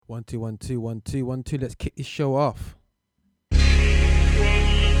1 2 1 2 1 2 1 2. Let's kick this show off.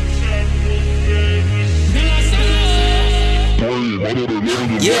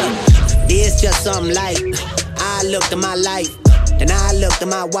 Yeah, it's just something like I looked at my life, then I looked at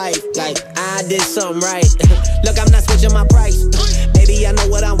my wife, like I did something right. Look, I'm not switching my price. Baby, I know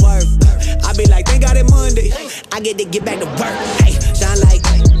what I'm worth. I be like, they got it Monday. I get to get back to work. Hey, shine like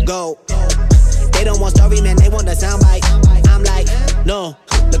gold. They don't want story, man, they want the soundbite. I'm like, no,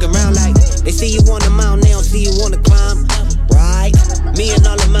 look around like they see you on the mountain, they don't see you on the climb. Right, me and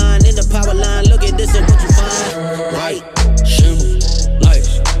all of mine in the power line. Look at this and what you find. Right, shimmer,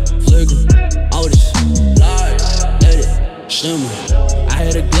 lights, flicker, all this light, let it shimmer. I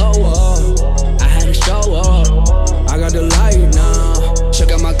had to glow up, I had to show up. I got the light now, check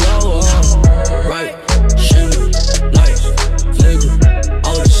out my glow up. Right, shimmer, lights, flicker,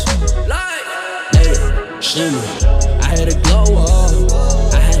 all this light, let it shimmer. I had to glow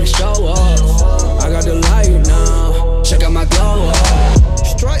up, I had to show up. I got the light now, check out my glow up.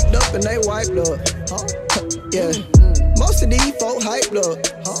 Striped up and they wiped up, yeah. Most of these folk hyped up,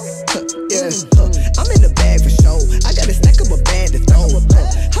 yeah. I'm in the bag for show. I got a stack of a band to throw.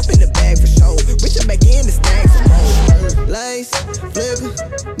 Hop in the bag for show. Reaching back in the stack for more. Lights, flicker,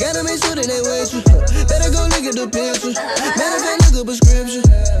 gotta make sure that they with you. Better go look at the picture. Matter of fact, look at prescription.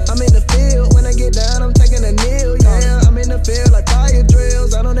 I'm in the field. When I get down, I'm taking a kneel, yeah. I'm in the field like fire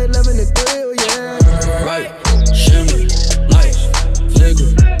drills. I know they loving the thrill, yeah. Right, shimmer, lights,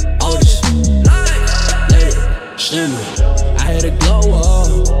 flicker, all this light, let it shimmer. I had to glow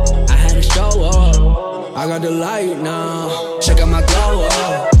up, I had to show up. I got the light now, check out my glow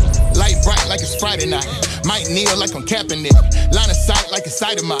up. Light bright like it's Friday night. Might kneel like I'm capping it. Line of sight like it's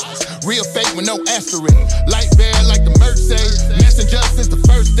itemized. Real fake with no asterisk. Light bear like the Mercedes. Messenger since the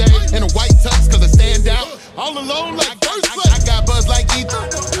first day. In a white tux cause I stand out. All alone like first I got buzz like ether.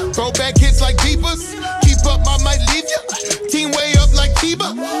 Throwback hits like beepers. Keep up, I might leave ya. Team way up like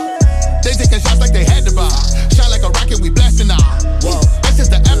Tiba. They taking shots like they had to buy. Shine like a rocket, we blasting out. Whoa, that's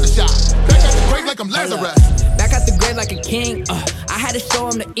just the aftershock. Back out the grave like I'm Lazarus. Back out the grave like a king. I had to show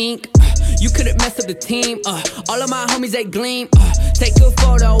him the ink. You couldn't mess up the team. All of my homies, they gleam. Take a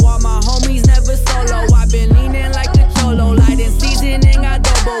photo. All my homies never solo. I've been leaning like the cholo. Light and seasoning, I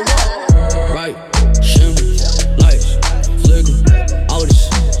double whoa. Right, shimmer, lights, flicker, all this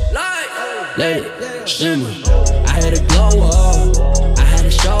light, let it shimmer. I had to glow up, I had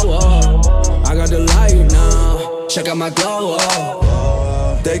to show up. I got the light now, check out my glow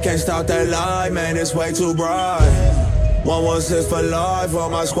up. They can't stop that light, man, it's way too bright. 116 for life,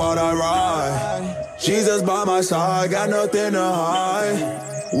 on my squad I ride. Jesus by my side, got nothing to hide.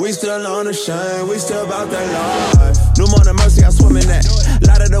 We still on the shame, we still about that life. No more than mercy, I swim in that.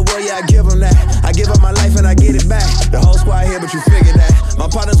 Lot of the world, yeah, I give them that. I give up my life and I get it back. The whole squad here, but you figured that. My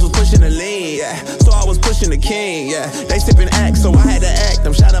partners was pushing the lean, yeah. So I was pushing the king, yeah. They sipping act, so I had to act.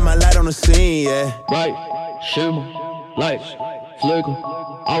 I'm shining my light on the scene, yeah. Right, shimmer, lights, flicker,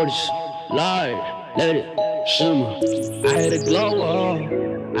 all this light, let it shimmer. I had to glow up,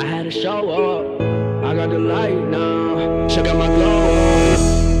 I had to show up. I got the light now, check out my glow up.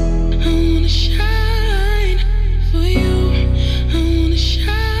 I wanna shine for you. I wanna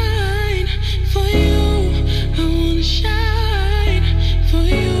shine for you. I wanna shine for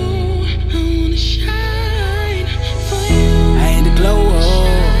you. I wanna shine for you. I had to glow up,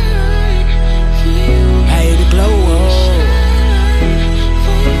 I had to glow up.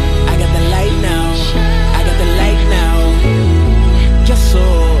 I got the light now, I got the light now. Yes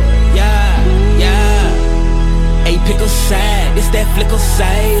sir, yeah. Hey, pick a side, it's that flicker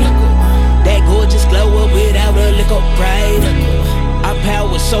side. That gorgeous glow up without a lick up bright. Our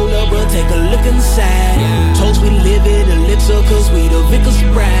power solar, bro, take a look inside. Toast, we live in elixir, cause we the vicar's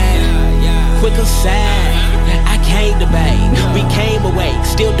bride. Quicker side, I came to bang. We came away,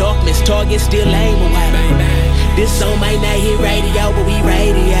 still darkness, target still aim away. This song might not hit radio, but we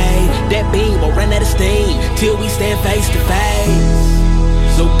radiate. That beam will run out of steam, till we stand face to face.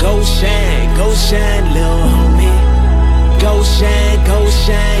 So go shine, little homie. Go shine,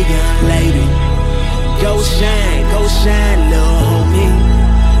 young lady. Go shine, little homie.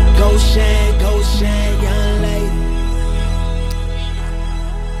 Go shine, young lady.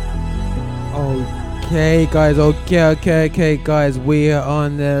 Okay, guys. We are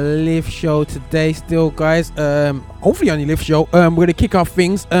on the lift show today, still, guys. Hopefully on the lift show. We're gonna kick off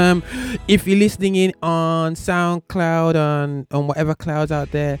things. If you're listening in on SoundCloud, on whatever clouds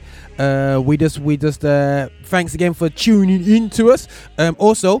out there, we just thanks again for tuning in to us.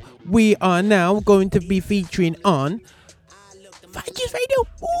 Also, we are now going to be featuring on Vantes Radio.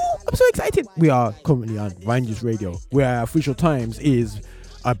 Ooh, I'm so excited. We are currently on Vantes Radio, where our official times is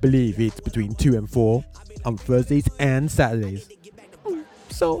I believe it's between 2 and 4 on Thursdays and Saturdays.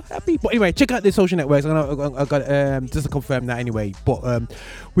 So happy. But anyway, check out the social networks. I got just to confirm that anyway. But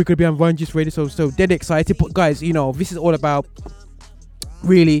we're gonna be on Vantes Radio, so dead excited. But guys, this is all about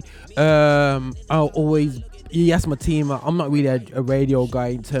really. I'll always ask my team. I'm not really a radio guy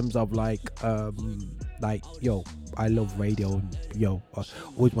in terms of like I love radio and I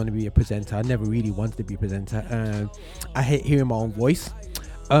always want to be a presenter. I never really wanted to be a presenter. I hate hearing my own voice.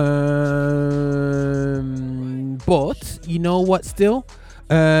 But you know what? Still,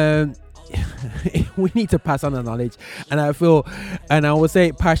 we need to pass on the knowledge, and I feel, and I will say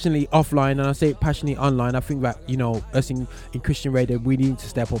it passionately offline, and I say it passionately online. I think that us in Christian radio, we need to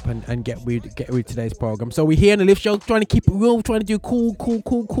step up and get with today's program. So we're here on the Lift Show, trying to keep it real, trying to do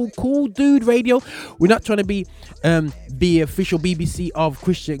cool dude radio. We're not trying to be the official BBC of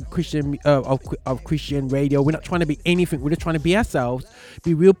Christian radio. We're not trying to be anything. We're just trying to be ourselves,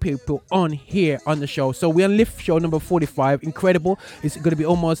 be real people on here on the show. So we're on Lift Show number 45. Incredible. It's going to be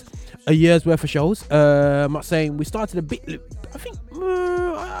almost a year's worth of shows. I'm not saying we started a bit. I think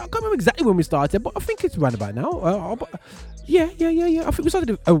I can't remember exactly when we started, but I think it's around about now. Yeah. I think we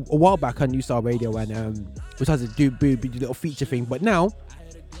started a while back on New Star Radio, and we started to do the little feature thing. But now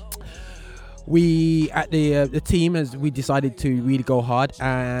we at the team, as we decided to really go hard,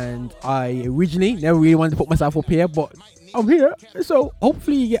 and I originally never really wanted to put myself up here, but I'm here, so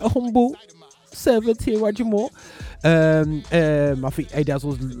hopefully you get a humble servant here, Roger Moore. I think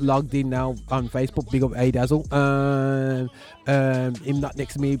A-Dazzle's logged in now on Facebook. Big up A-Dazzle. Him not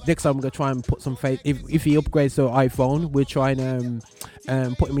next to me. Next time I'm gonna try and put some face. If he upgrades to iPhone, we're trying to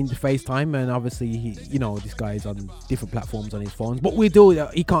put him into FaceTime. And obviously, he, this guy is on different platforms on his phones. But we do.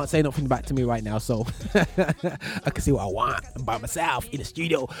 He can't say nothing back to me right now, so I can see what I want by myself in the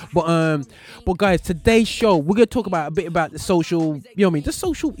studio. But guys, today's show we're gonna talk about a bit about the social, the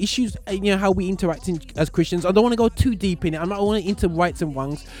social issues. How we interact as Christians. I don't want to go too deep in it. I'm not only into rights and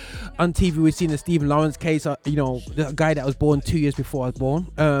wrongs. On TV, we've seen the Stephen Lawrence case. The guy that was born 2 years before I was born.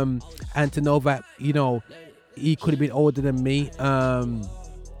 And to know that he could have been older than me.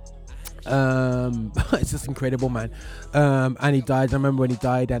 It's just incredible, man. And he died. I remember when he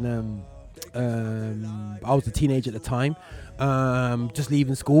died, and I was a teenager at the time, just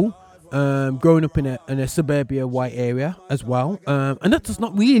leaving school. Growing up in a suburbia white area as well, and that's just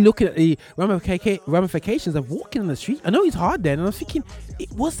not really looking at the ramifications of walking on the street. I know it's hard then, and I was thinking,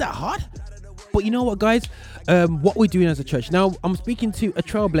 it was that hard? But you know what, guys, what we're doing as a church now, I'm speaking to a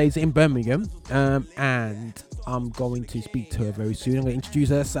trailblazer in Birmingham, and I'm going to speak to her very soon. I'm going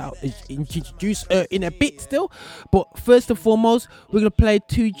to introduce her in a bit still, but first and foremost, we're going to play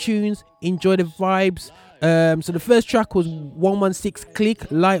 2 tunes, enjoy the vibes. So the first track was 116 Click,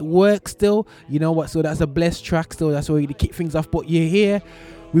 Light Work still. You know what? So that's a blessed track still. That's where you kick things off. But you're here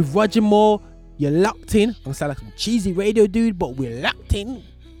with Roger Moore. You're locked in. I'm going to sound like some cheesy radio dude, but we're locked in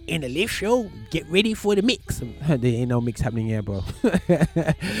the Lift Show. Get ready for the mix. There ain't no mix happening here, bro.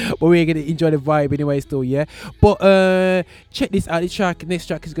 But we're going to enjoy the vibe anyway still, yeah? But check this out. This track, next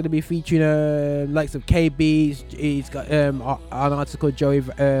track is going to be featuring likes of KB. He's got an artist called Joey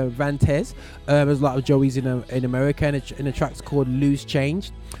Vantes. There's a lot of Joeys in America, and the track's called Loose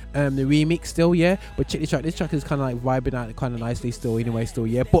Change. The remix still, yeah? But check this track. This track is kind of like vibing out kind of nicely still, anyway still,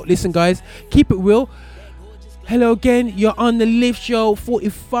 yeah? But listen, guys, keep it real. Hello again, you're on the Lift Show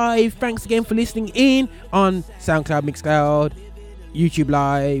 45. Thanks again for listening in on SoundCloud, Mixcloud, YouTube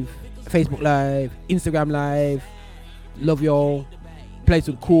Live, Facebook Live, Instagram Live. Love y'all. Play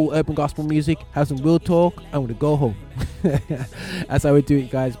some cool urban gospel music, have some real talk, and we're gonna go home. That's how we do it,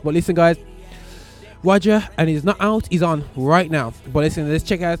 guys. But listen, guys, Roger, and he's not out, he's on right now. But listen, let's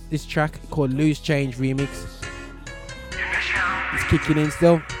check out this track called Loose Change Remix. It's kicking in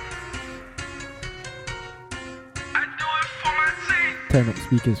still. Turn up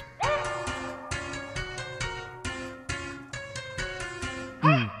speakers.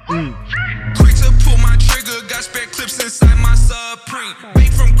 Quick to pull my trigger, got spare clips inside my Supreme.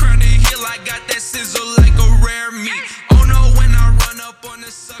 Big from Crown to Hill, I got that sizzle like a rare meat. Oh no, when I run up on the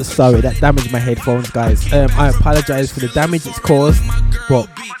sorry, that damaged my headphones, guys. I apologize for the damage it's caused, but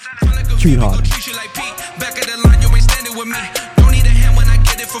tune hard. Back of the line, you ain't standing with me. Don't need a hand when I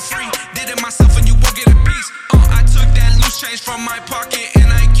get it for free. Did it myself and you won't get a piece. I took that loose change from my pocket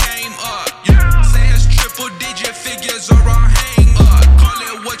and I came up. Say it's triple digit figures or I'll hang up. Call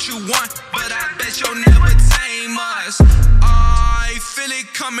it what you want, but I bet you'll never tame us. I feel it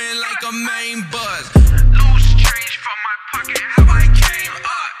coming like a main buzz. Loose change from my pocket, how I came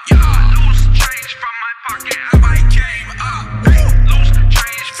up. Yeah, loose change from my pocket, how I came up. Loose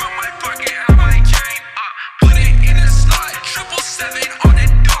change from my pocket, how I came up. Put it in a slot, 777 on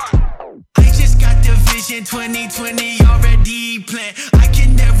it. in 2020 already planned. I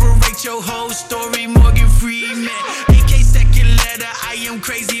can never rate your whole story, Morgan Freeman. AK second letter, I am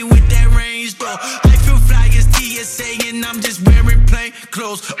crazy with that range though. I feel fly as TSA and I'm just wearing plain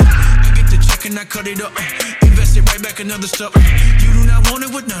clothes. I get the check and I cut it up. Invest it right back another stuff. You do not want it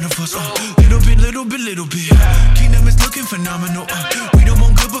with none of us. Little bit. Kingdom is looking phenomenal. We don't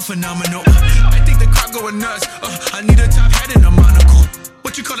want good but phenomenal. I think the crowd going nuts. I need a top hat and a monocle.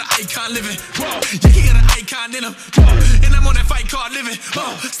 What you call an icon living? Yeah, he got an icon in him. And I'm on that fight card living.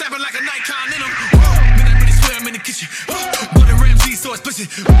 Snapping like a Nikon in him. Man, I really swear I'm in the kitchen. Butter Ramsey, so explicit.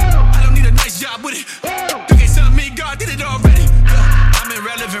 I don't need a nice job with it. You can't tell me God did it already. I'm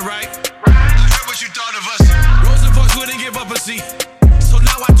irrelevant, right? I heard what you thought of us. Rosa Parks wouldn't give up a seat. So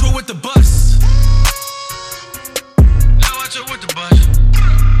now I tour with the bus. Now I tour with the bus.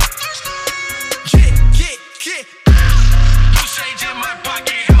 Yeah. Loose change in my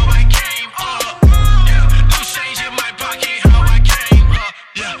pocket, how I came up. Yeah, loose change in my pocket, how I came up.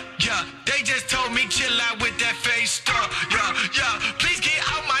 Yeah. They just told me chill out with that face stuff. Yeah. Please get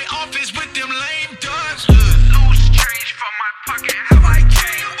out my office with them lame ducks. Loose change from my pocket, how I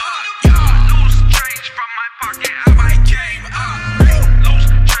came up. Yeah, loose change from my pocket, how I came up. Loose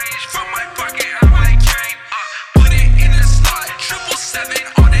change from my pocket, how I came up. Put it in a slot, 777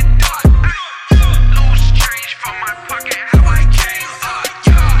 on the dot. Loose change from my pocket, how I came up.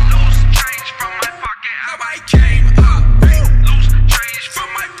 Yeah, loose change from my pocket, how I came up. Loose change from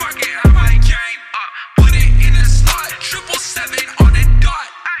my pocket, how I came up. Put it in a slot, 777 on the dot.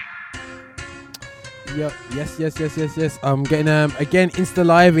 Yep. Yes. I'm getting again Insta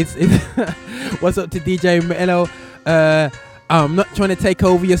Live. It's what's up to DJ Mello? I'm not trying to take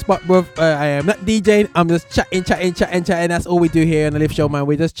over your spot, bro. I am not DJing. I'm just chatting. That's all we do here on the Lift Show, man.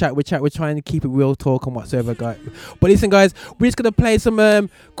 We just chat. We're trying to keep it real talk and whatsoever, guys. But listen, guys, we're just gonna play some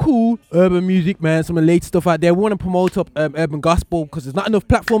cool urban music, man. Some of the late stuff out there. We want to promote up urban gospel because there's not enough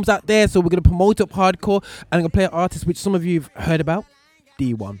platforms out there. So we're gonna promote up hardcore and I'm gonna play an artist which some of you've heard about.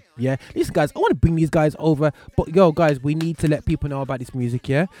 D1. Yeah, listen, guys, I want to bring these guys over, but yo, guys, we need to let people know about this music.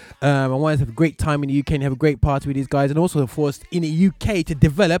 Yeah, I want us to have a great time in the UK and have a great party with these guys, and also for us in the UK to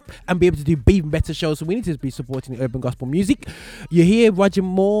develop and be able to do even better shows. So we need to be supporting the urban gospel music. You're here, Roger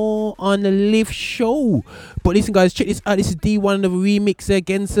Moore on the Lift Show. But listen, guys, check this out. This is D1 of a remix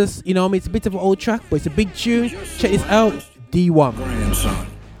against us. You know, I mean, it's a bit of an old track, but it's a big tune. Check this out, D1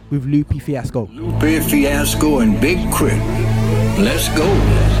 with Lupe, Fiasco. Lupe, Fiasco, and Big Krit. Let's go.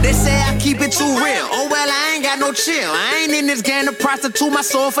 They say I keep it too real. Oh well, I ain't got no chill. I ain't in this game to prostitute my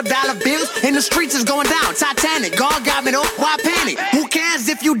soul for dollar bills. In the streets is going down. Titanic. God got me though. Why panic? Who cares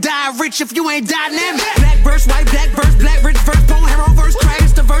if you die rich if you ain't dynamic? Black verse, white, black verse, black rich verse, poem, hero verse,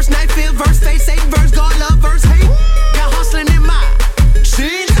 crash the verse, night field verse, face, Satan verse, God love verse, hate. Got hustling in my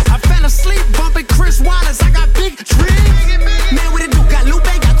jeans. I fell asleep bumping Chris Wallace. I got big dreams. Man, what it do? Got Lupe,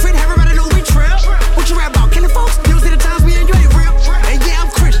 got Krit. Everybody know we trail. What you rap about? Killing folks? You see the times we in, you ain't real. And yeah,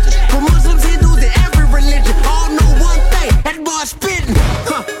 I'm Christian. But Muslims, Hindus, and every religion all know one thing. That boy spitting.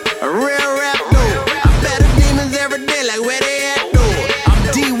 A real rap dude. I battle demons every day, like where they at, dude. I'm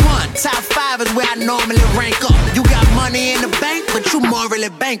D1. Top 5 is where I normally rank up. You got money in the bank, but you morally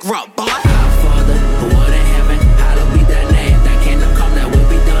bankrupt, boy. Our Father, who art in heaven, hallowed be thy name. Thy kingdom come, thy will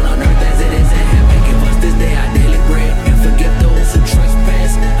be done on earth as it is in heaven. Give us this day our daily bread, and forgive those who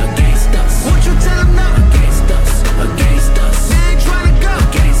trespass against us. What you tell them now? Against us. They ain't trying to go.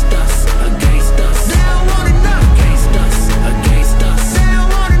 Against us. They don't want enough. Against us. They don't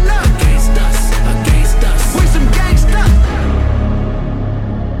want enough. Against us. We some gangsta.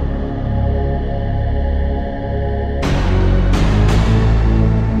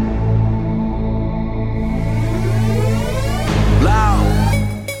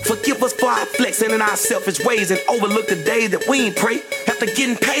 Forgive us for our flexing and our selfish ways and overlook the days that we ain't pray. After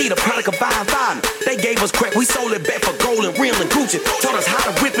getting paid, a product of buying violence. They gave us crack, we sold it back for gold and real and Gucci. Taught us how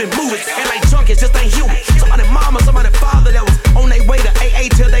to whip and move it, and like junkies just ain't human. Somebody mama, somebody father that was on their way to AA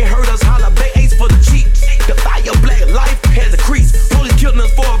till they heard us holler Bay Ace for the cheap. The fire black life has a crease. Police killing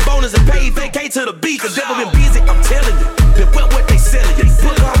us for a bonus and paid vacate to the beach. The devil been busy, I'm telling you. Been what they selling you.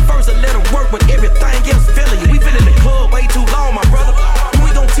 Put it on first and let them work when everything else filling you. We been in the club way too long, my brother.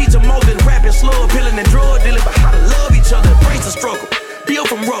 Teach them more than rapping, slow appealing and drug dealing, but how to love each other, embrace the struggle, build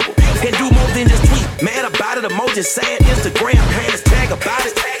from rubble, and do more than just tweet. Mad about it, emoji, sad, Instagram, hashtag about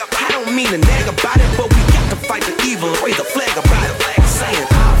it. I don't mean to nag about it, but we got to fight the evil, raise the flag about it. Saying,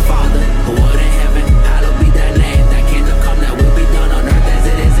 Our Father, who art in heaven, hallowed be thy name. Thy kingdom come, thy will be done on earth as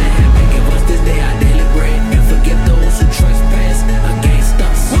it is in heaven. Give us this day our daily bread, and forgive those who trespass against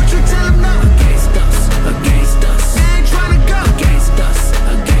us. What you tell them now? Against us. They ain't trying to go. Against us.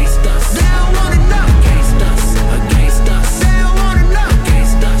 They don't want enough. Against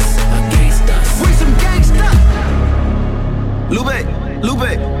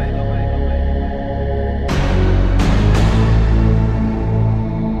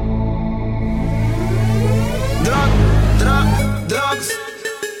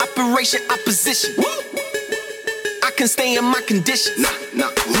operation, opposition. I can stay in my condition.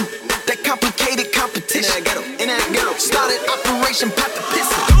 That complicated competition. Started operation, pop the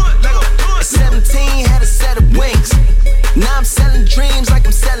piston. At 17, had a set of wings. Now I'm selling dreams like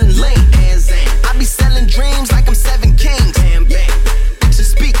I'm selling link. I be selling dreams like I'm 7 kings. Action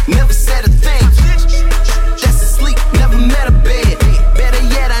speak, never said a thing. Just asleep, never met a bed. Better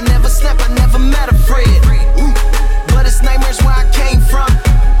yet, I never slept, I never met a Fred. But it's nightmares where I came from.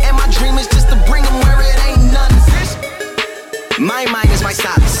 And my dream is just to bring them where it ain't none. My mind is my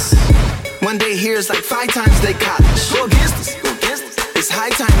solace. One day here is like 5 times they college. Go against us. It's high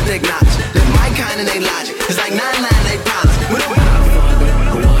time to acknowledge that my kind and they logic. It's like 99 they dollars.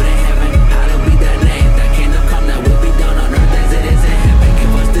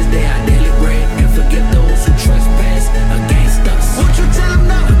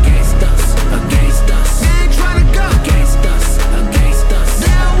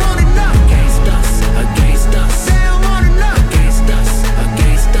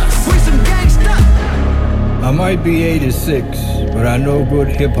 I might be 86, but I know good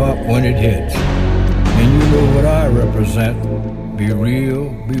hip-hop when it hits. And you know what I represent. Be real,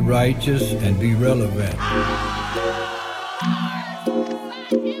 be righteous, and be relevant.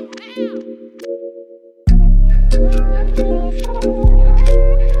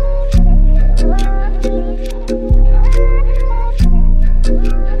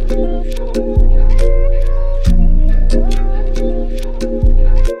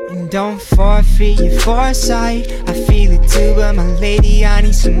 Don't forfeit your foresight. I feel it too, but my lady, I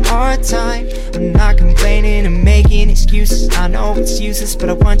need some more time. I'm not complaining, I'm making excuses. I know it's useless, but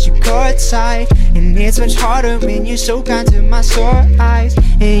I want you courtside. And it's much harder when you're so kind to my sore eyes.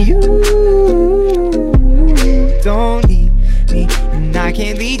 And you don't need me, and I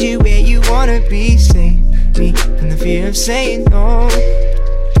can't lead you where you wanna be. Save me from the fear of saying no.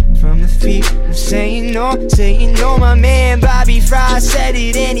 From the fear of saying no, my man Bobby Fry said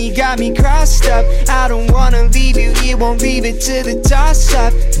it and he got me crossed up. I don't wanna leave you, he won't leave it to the toss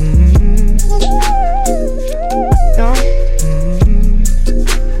up. No.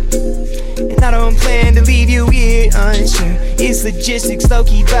 And I don't plan to leave you here unsure. It's logistics,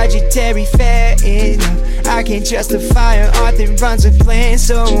 low-key budgetary, fair enough. I can't justify an art that runs a plan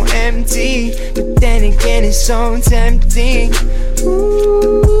so empty. But then again, it's so tempting.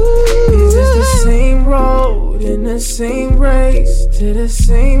 Ooh. Is this the same road in the same race to the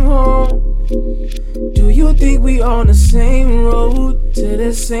same home? Do you think we on the same road to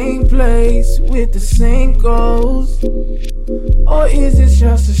the same place with the same goals? Or is it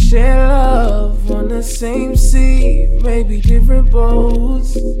just to share love on the same sea, maybe different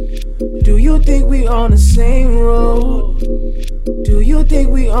boats? Do you think we on the same road? Do you think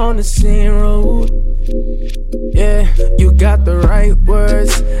we on the same road? Yeah, you got the right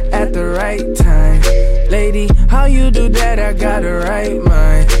words at the right time. Lady, how you do that? I got the right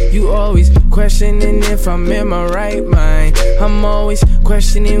mind. You always questioning if I'm in my right mind. I'm always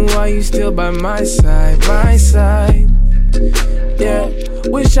questioning why you still by my side, my side. Yeah,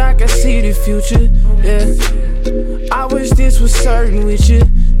 wish I could see the future. Yeah, I wish this was certain with you.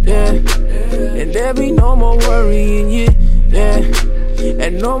 Yeah, and there be no more worrying you. Yeah,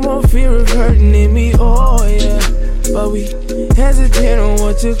 and no more fear of hurting in me. Oh yeah, but we hesitate on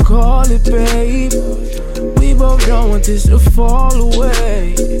what to call it, babe. We both don't want this to fall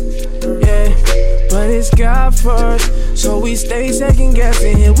away. Yeah, but it's God first, so we stay second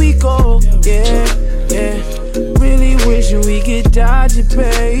guessing. Here we go. Yeah, yeah. Really wishing we could dodge it,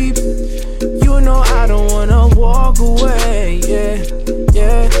 babe. You know I don't wanna walk away. Yeah,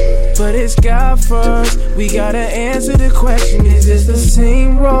 yeah. But it's God first. We gotta answer the question: is this the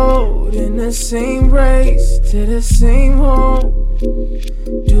same road in the same race to the same home?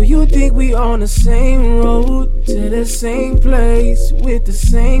 Do you think we on the same road to the same place with the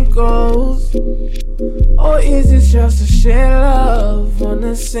same goals? Or is it just to share love on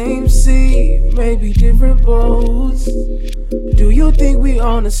the same sea, maybe different boats? Do you think we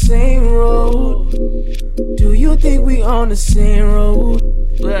on the same road? Do you think we on the same road?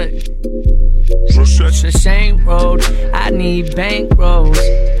 Look, it's the same road, I need bank rolls.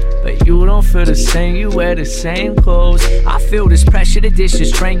 But you don't feel the same, you wear the same clothes. I feel this pressure to ditch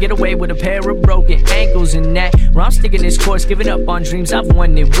this train, get away with a pair of broken ankles and that. Where I'm sticking this course, giving up on dreams, I've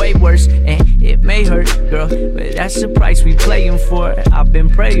wanted way worse. And it may hurt, girl, but that's the price we playing for. I've been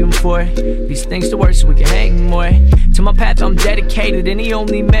praying for these things to work so we can hang more. To my path I'm dedicated, and the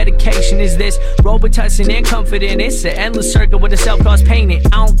only medication is this. Robitussin and comforting, it's an endless circle with a self-cause painted.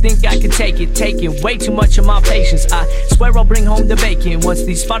 I don't think I can take it, taking way too much of my patience. I swear I'll bring home the bacon once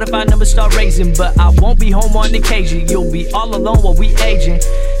these Spotify numbers start raising, but I won't be home on occasion. You'll be all alone while we aging.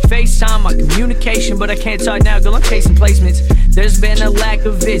 FaceTime, my communication, but I can't talk now, girl, I'm chasing placements. There's been a lack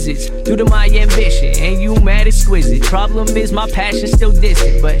of visits due to my ambition, and you mad exquisite. Problem is my passion's still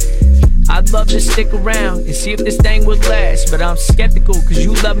distant, but I'd love to stick around and see if this thing would last. But I'm skeptical, cause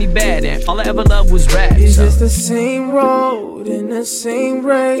you love me bad, and all I ever loved was rap. Is this the same road in the same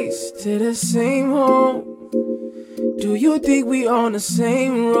race to the same home? Do you think we on the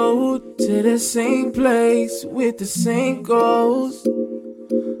same road to the same place with the same goals?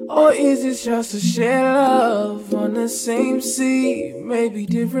 Or is it just to share love on the same sea, maybe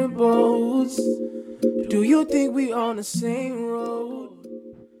different boats? Do you think we on the same road?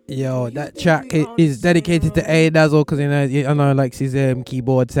 Yo, that track is dedicated to A-Dazzle because, you know, I know likes his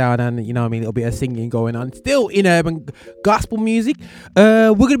keyboard sound and, you know what I mean, a little bit of singing going on. Still in urban gospel music.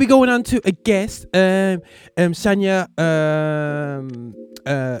 We're going to be going on to a guest, Sanya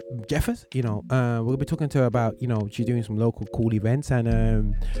Jeffers. You know, we're going to be talking to her about, you know, she's doing some local cool events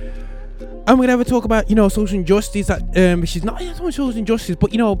and we're gonna have a talk about, you know, social injustice. That she's not so much social injustice,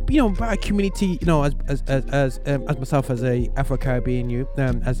 but you know, about a community. You know, as myself as a Afro-Caribbean youth,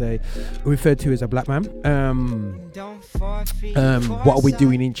 as a referred to as a black man. What are we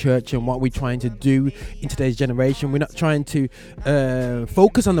doing in church and what are we trying to do in today's generation? We're not trying to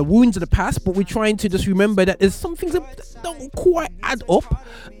focus on the wounds of the past, but we're trying to just remember that there's some things that don't quite add up.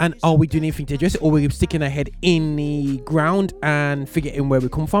 And are we doing anything to address it, or we're sticking our head in the ground and forgetting where we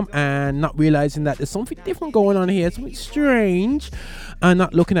come from and not realizing that there's something different going on here, something strange, and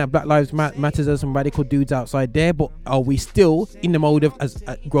not looking at Black Lives Matters as some radical dudes outside there, but are we still in the mode of as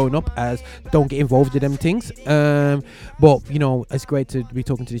growing up as don't get involved in them things? But you know, it's great to be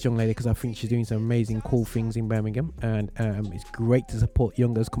talking to this young lady because I think she's doing some amazing cool things in Birmingham, and it's great to support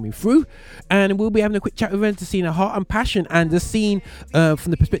young girls coming through. And we'll be having a quick chat with her to see her heart and passion and the scene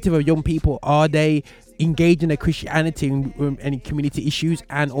from the perspective of young people. Are they engaged in their Christianity in any community issues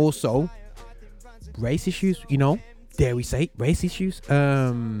and also race issues? You know, dare we say race issues?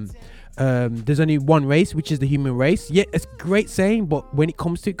 There's only one race, which is the human race. Yeah, it's a great saying, but when it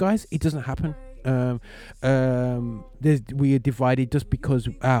comes to it, guys, it doesn't happen. We are divided just because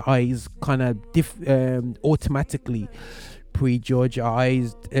our eyes kind of automatically prejudge our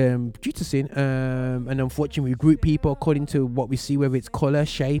eyes due to sin, and unfortunately we group people according to what we see, whether it's color,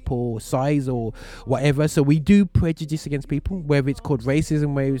 shape or size or whatever. So we do prejudice against people, whether it's called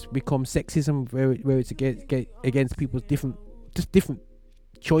racism, whether it's become sexism, where it's against people's different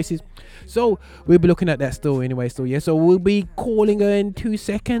choices. So we'll be looking at that still anyway. So yeah, so we'll be calling her in 2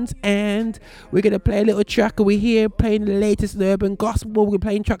 seconds and we're gonna play a little track. We're here playing the latest urban gospel. We're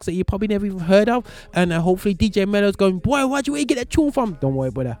playing tracks that you probably never even heard of, and hopefully DJ Mello's going, boy, where'd you get that tune from? Don't worry,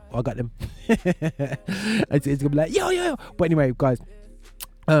 brother, I got them. it's gonna be like yo. But anyway, guys,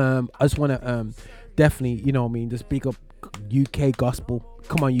 I just wanna definitely, you know what I mean, just speak up UK gospel.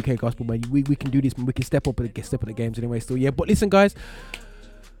 Come on, UK gospel, man. We can do this, man. We can step up at the games anyway. So yeah, but listen, guys,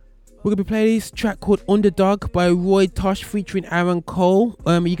 we're gonna be playing this track called Underdog by Roy Tosh featuring Aaron Cole.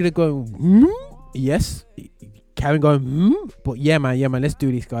 You're gonna go yes, Karen going but yeah man, let's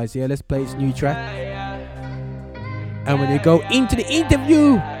do this, guys. Yeah, let's play this new track and we're gonna go into the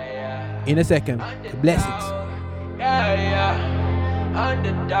interview in a second. Blessings.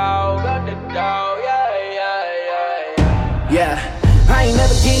 Underdog, yeah. I ain't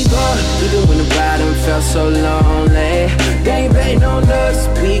never gave up, even when the bottom felt so lonely. They ain't betting on us,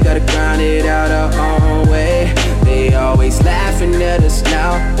 we gotta grind it out our own way. They always laughing at us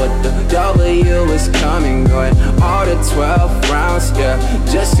now, but the W is coming, going all the 12 rounds, yeah.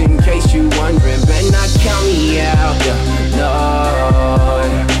 Just in case you wondering, better not count me out, yeah. No,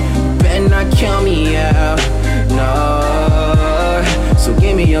 better not count me out, no. So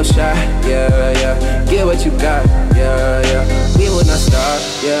give me your shot, yeah. Get what you got, yeah. We will not stop,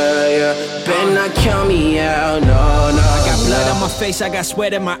 yeah. Better not count me out, no. I got blood on my face, I got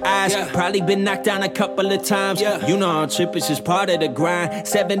sweat in my eyes. Probably been knocked down a couple of times. You know I'm tripping, it's just part of the grind.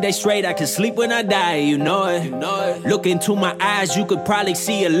 7 days straight, I can sleep when I die, you know it. Look into my eyes, you could probably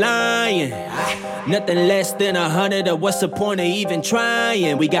see a lion. Nothing less than 100, or what's the point of even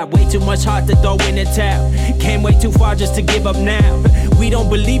trying? We got way too much heart to throw in the towel. Came way too far just to give up now. We don't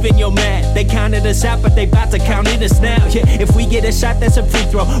believe in your math. They counted us out, but they about to count in us now. Yeah, if we get a shot, that's a free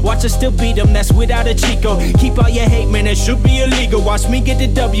throw. Watch us still beat them, that's without a cheat code. Keep all your hate, man, it should be illegal. Watch me get the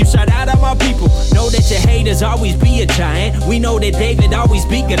W, shout out all my people. Know that your haters always be a giant. We know that David always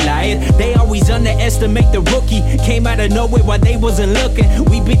be Goliath. They always underestimate the rookie. Came out of nowhere while they wasn't looking.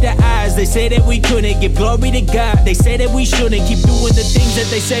 We beat the odds, they say that we couldn't. Give glory to God, they say that we shouldn't. Keep doing the things that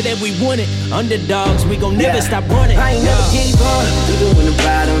they say that we wouldn't. Underdogs, we gon' never stop running. I ain't never gave up, even when the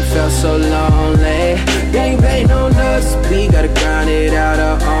bottom felt so long.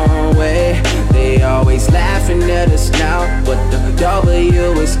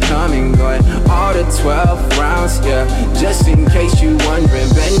 W is coming, going all the 12 rounds, yeah. Just in case you wondering,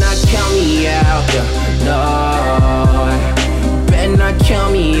 better not count me out, yeah. No, better not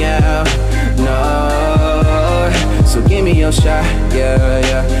count me out, no. So give me your shot, yeah,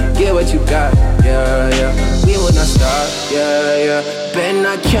 yeah. Get what you got, yeah, yeah. We will not stop, yeah, yeah. Better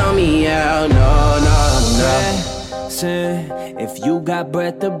not count me out, no, no, no. Listen, if you got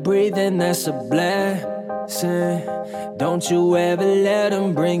breath to breathe, then that's a blessing. Don't you ever let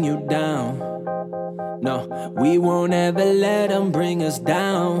them bring you down. No, we won't ever let them bring us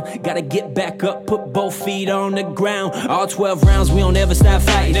down. Gotta get back up, put both feet on the ground. All 12 rounds, we don't ever stop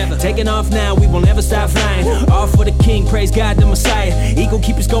fighting. Never. Taking off now, we won't ever stop flying. All for the king, praise God, the Messiah. He gon'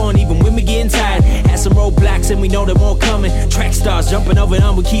 keep us going even when we getting tired. Had some roadblocks and we know they're more coming. Track stars jumping over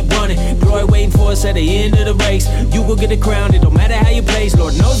them, we keep running. Glory waiting for us at the end of the race. You gon' get the crown, it don't matter how you place.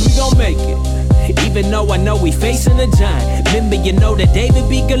 Lord knows we gon' make it. Even though I know we facing a giant. Remember, you know that David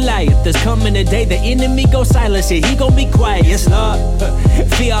beat Goliath. There's coming a day the enemy go silent. Yeah, he gon' be quiet, yes Lord.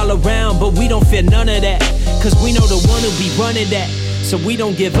 Fear all around, but we don't fear none of that. Cause we know the one who be running that. So we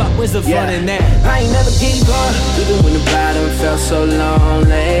don't give up, where's the fun in that? I ain't never give up, even when the bottom felt so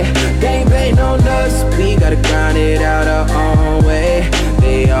lonely. They ain't betting on us, we gotta grind it out our own way.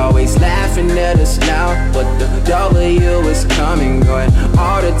 They always laughing at us now, but the W is coming, going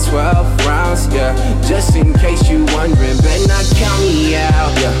all the 12 rounds, yeah. Just in case you wondering, better not count me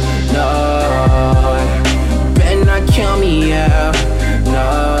out, yeah. No, better not count me out,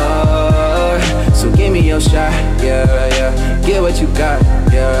 no. So give me your shot, yeah, yeah. Get what you got,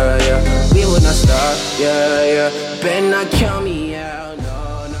 yeah, yeah. We will not stop, yeah, yeah. Better not count me out,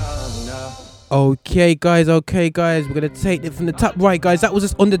 no, no, no. Okay guys, we're gonna take it from the top. Right guys, that was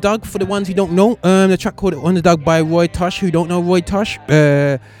just Underdog for the ones who don't know. The track called Underdog by Roy Tosh. Who don't know Roy Tosh,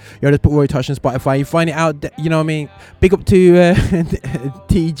 just put Roy Tosh on Spotify, you find it out, you know what I mean. Big up to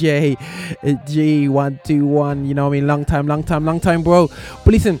TJ G121, you know what I mean. Long time bro.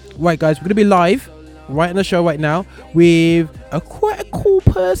 But listen, right guys, we're gonna be live right on the show right now with quite a cool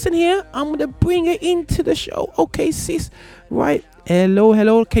person here. I'm gonna bring her into the show. Okay sis, right,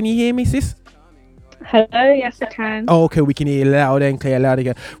 hello, can you hear me sis? Hello, yes I can. Oh, okay, we can hear you loud and clear, loud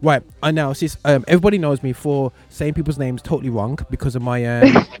again. Right, I know sis, everybody knows me for saying people's names totally wrong because of my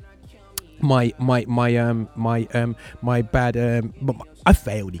my bad I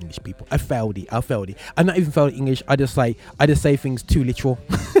failed English, people. I failed it. I'm not even failed English. I just say things too literal.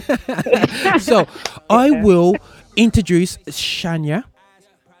 So I will introduce Shania.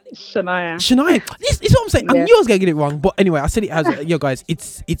 This is what I'm saying. Yeah. I knew I was gonna get it wrong, but anyway, I said it as yo guys.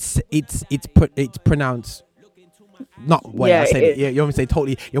 It's pronounced. Not what I said it. Yeah, you know what I'm saying?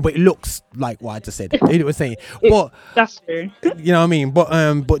 Totally. Yeah, but it looks like what I just said. You know what I'm saying? But that's true. You know what I mean?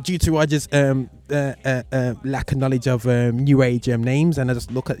 But due to I just lack of knowledge of new age names, and I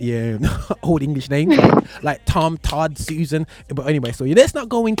just look at the old English names like Tom, Todd, Susan. But anyway, so let's not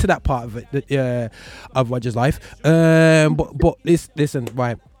go into that part of it of Roger's life. But listen,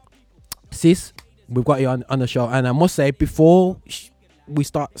 right, sis, we've got you on the show, and I must say before we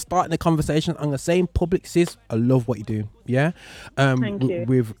starting the conversation, I'm gonna say in public, sis, I love what you do. Yeah, Thank you.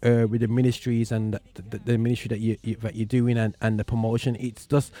 With the ministries and the ministry that you're doing and the promotion. It's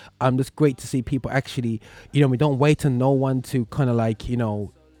just just great to see people actually, we don't wait on no one to kind of like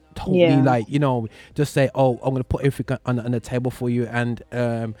totally just say, oh, I'm gonna put everything on the table for you. And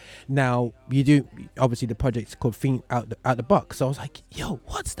now you do, obviously the project's called Think Out the Box. So I was like, yo,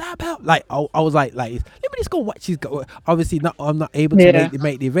 what's that about? Like I was like let me just go watch these guys. Obviously I'm not able to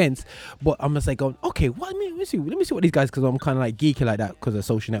make the events, but I'm just like going, okay, let me see what these guys, because I'm kind of like geeky like that because of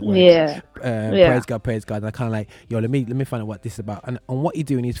social network. Praise God. And I kind of like, yo, let me find out what this is about. And what you're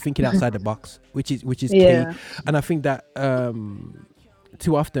doing is thinking outside the box, which is key. And I think that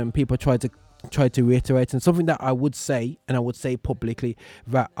too often people try to reiterate, and something that I would say publicly,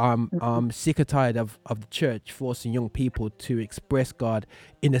 that I'm sick and tired of the church forcing young people to express God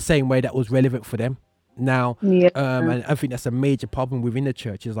in the same way that was relevant for them now. And I think that's a major problem within the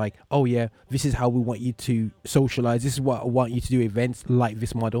church. Is like, oh yeah, this is how we want you to socialize, this is what I want you to do, events like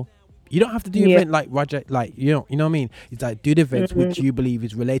this model. You don't have to do event like Roger, like you know what I mean. It's like, do the events which you believe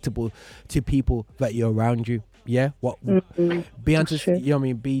is relatable to people that you're around you. Yeah, be unto, you know what I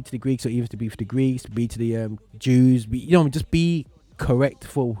mean, be to the Greeks, or even to be for the Greeks, be to the Jews, just be correct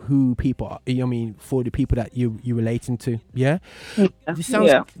for who people are, you know what I mean, for the people that you're relating to.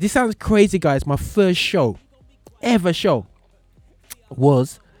 This sounds crazy, guys. My first ever show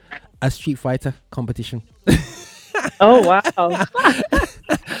was a Street Fighter competition. Oh wow.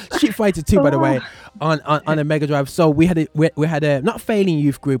 Street Fighter 2, by the way. on a Mega Drive. So we had a not failing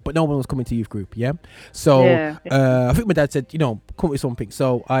youth group, but no one was coming to youth group. Yeah. So I think my dad said, come with something.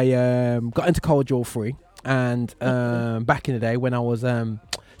 So I got into Cold Draw 3, and back in the day when I was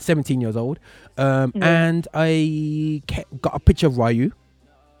 17 years old, and I got a picture of Ryu,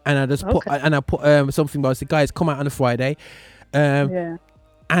 and I just put something. I said, guys, come out on a Friday.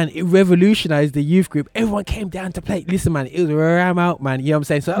 And it revolutionized the youth group. Everyone came down to play. Listen, man, it was ram out, man. You know what I'm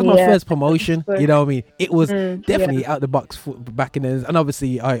saying? So that was my first promotion. You know what I mean? It was definitely out the box back in the. And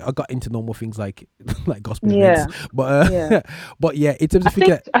obviously, I got into normal things like gospel events. But but yeah, in terms of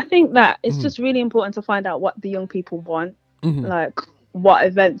I think that it's just really important to find out what the young people want, like what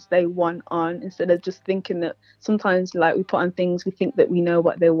events they want on, instead of just thinking that sometimes like we put on things, we think that we know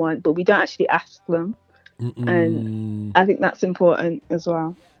what they want, but we don't actually ask them. And I think that's important as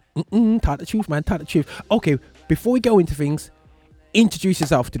well. Tell the truth, man. Tell the truth. Okay, before we go into things, introduce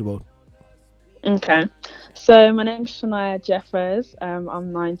yourself to the world. Okay, so my name's Shania Jeffers.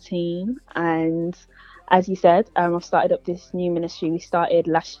 I'm 19, and as you said, I've started up this new ministry. We started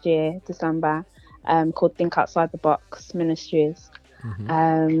last year, December, called Think Outside the Box Ministries.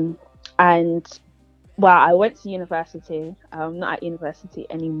 And well, I went to university. I'm not at university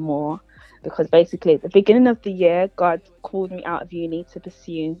anymore, because basically at the beginning of the year, God called me out of uni to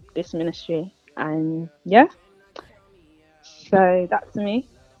pursue this ministry. And yeah, so that's me.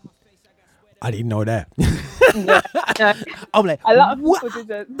 I didn't know that. I'm like, a lot of people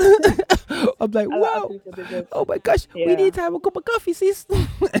didn't. I'm like, wow. Oh my gosh, we need to have a cup of coffee, sis.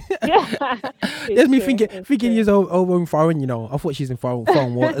 There's me thinking years over in foreign, I thought she's in foreign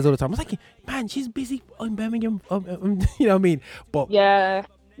waters all the time. I was like, man, she's busy in Birmingham. You know what I mean? But yeah,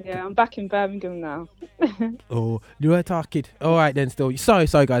 I'm back in Birmingham now. Oh, you are talking. All right then. Still, sorry,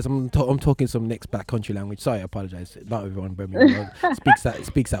 guys. I'm talking some next backcountry language. Sorry, I apologize. Not everyone in Birmingham speaks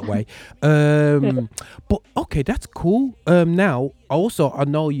that way. But okay, that's cool. Now, I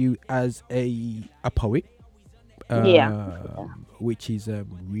know you as a poet. Which is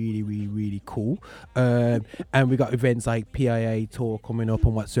really, really, really cool. And we got events like PIA tour coming up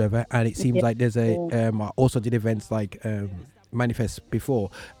and whatsoever. And it seems like there's I also did events like Manifest before,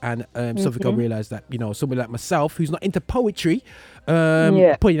 and something I realized that somebody like myself who's not into poetry,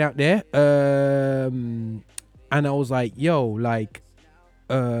 putting out there, and I was like, the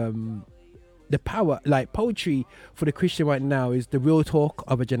power, like poetry for the Christian right now is the real talk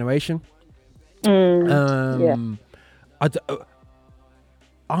of a generation. I'm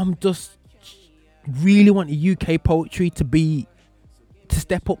just really want the UK poetry to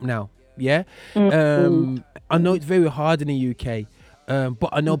step up now. I know it's very hard in the UK, but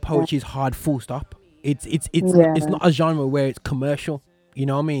I know poetry is hard, full stop. It's not a genre where it's commercial. You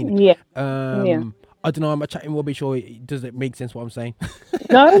know what I mean? I don't know, I'm chatting rubbish, or does it make sense what I'm saying?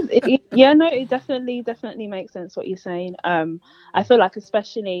 It definitely makes sense what you're saying. I feel like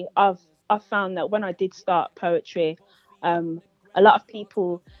especially I've found that when I did start poetry, a lot of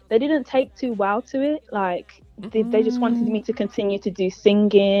people, they didn't take too well to it. Like they just wanted me to continue to do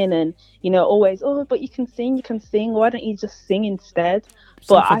singing, and always, but you can sing, why don't you just sing instead?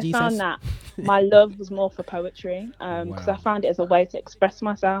 But I found that my love was more for poetry, because I found it as a way to express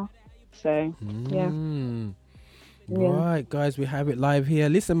myself. So Right, guys, we have it live here.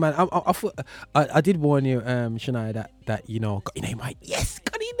 Listen, man, I did warn you, Shania, that got your name right. Yes,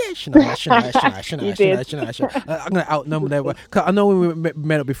 got in there, Shania. I'm gonna outnumber that, because I know when we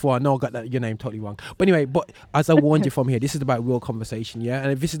met up before, I know I got your name totally wrong. But anyway, as I warned you from here, this is about real conversation,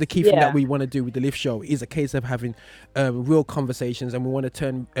 and if this is the key thing that we want to do with the Lift Show, is a case of having real conversations, and we want to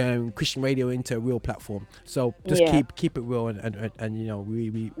turn Christian radio into a real platform. So just keep it real, and we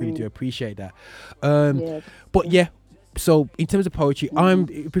really do appreciate that. But yeah. So in terms of poetry,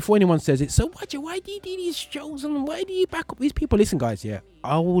 before anyone says it, so why do you do these shows and why do you back up these people? Listen, guys,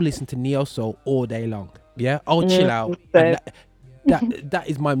 I will listen to neo soul all day long. I'll chill out, and that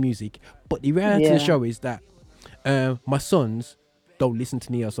is my music. But the reality of the show is that my sons don't listen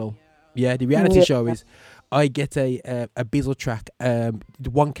to neo soul. The reality show is I get a Bizzle track,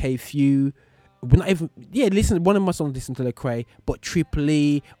 1K Few. We're not even listen. One of my sons listen to Lecrae, but Triple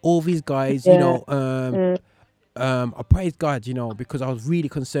E, all these guys, I praise God, because I was really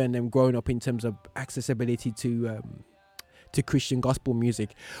concerned them growing up in terms of accessibility to Christian gospel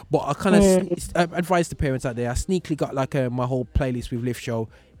music. But I kind of advised the parents out there. I sneakily got like my whole playlist with Lift Show,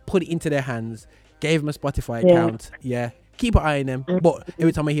 put it into their hands, gave them a Spotify account. Keep an eye on them. But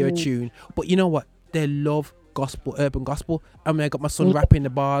every time I hear a tune, but you know what? They love gospel, urban gospel. I mean, I got my son rapping the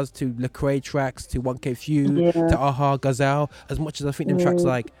bars to Lecrae tracks, to 1K Few, to Aha, Gazelle. As much as I think them tracks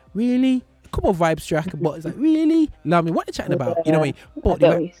like, really? couple of vibes track, but it's like, really? Love me. What are you chatting about? You know what I mean? I get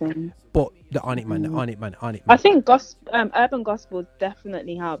what you're saying. But the on it man. I think urban gospel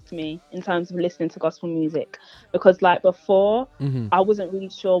definitely helped me in terms of listening to gospel music, because like before, I wasn't really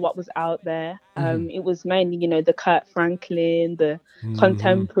sure what was out there. It was mainly, you know, the Kurt Franklin, the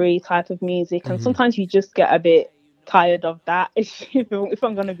contemporary type of music, and sometimes you just get a bit tired of that. If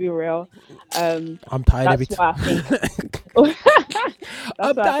I'm gonna be real, I'm tired of it. Why I think.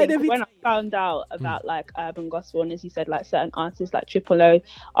 I'm tired of it. When I found out about like urban gospel, and as you said, like certain artists like Triple O,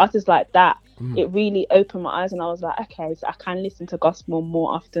 artists like that, it really opened my eyes, and I was like, okay, so I can listen to gospel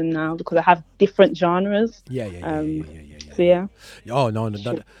more often now because I have different genres. Yeah. So yeah. Oh no,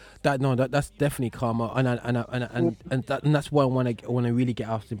 that's definitely karma, and that's what I want to really get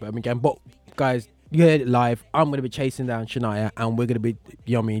after Birmingham. But guys, you heard it live. I'm going to be chasing down Shania, and we're going to be,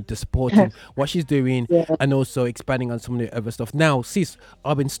 you know what I mean, just supporting what she's doing, and also expanding on some of the other stuff. Now, sis,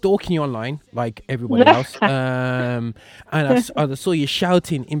 I've been stalking you online like everybody else, and I saw you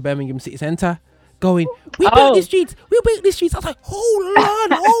shouting in Birmingham City Centre, going, "We built the streets, we built the streets." I was like, hold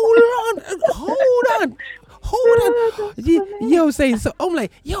on. Yo, saying so. I'm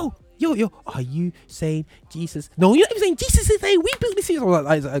like, yo, are you saying Jesus? No, you're not even saying Jesus is saying we built this city. I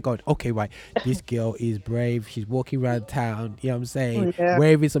was like, God, okay, right. This girl is brave. She's walking around town, you know what I'm saying?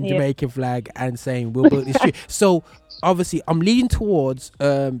 Waving some Jamaican flag and saying we'll build this street. So obviously I'm leading towards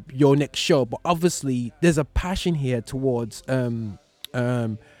your next show, but obviously there's a passion here towards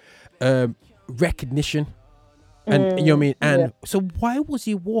recognition. And you know what I mean? And so why was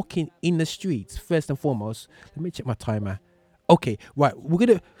he walking in the streets first and foremost? Let me check my timer. Okay, right.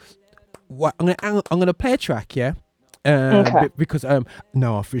 I'm gonna play a track, yeah. Because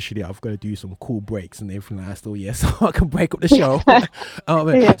now officially I've got to do some cool breaks and everything like that still, so I can break up the show.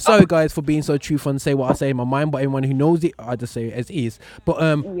 Sorry guys for being so truthful and say what I say in my mind, but anyone who knows it, I just say it as is.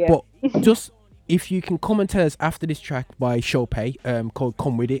 But just if you can come and tell us after this track by Shope, called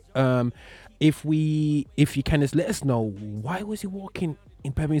 "Come With It," if you can just let us know why was he walking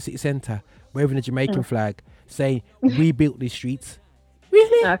in Birmingham City Centre waving a Jamaican flag saying we built these streets.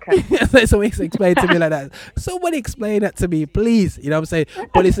 Really? Okay. Somebody explain to me like that. Somebody explain that to me, please. You know what I'm saying?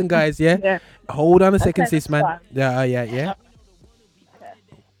 But listen, guys, hold on a second, sis, man. Fine. Yeah.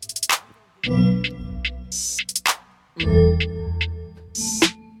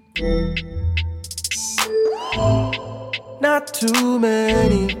 Not too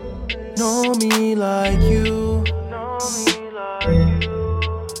many know me like you.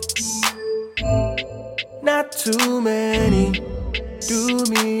 Not too many do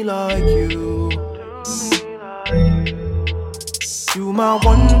me like you. You my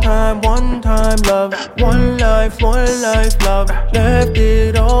one time love. One life love. Left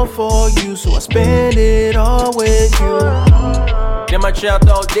it all for you, so I spend it all with you. Them a shout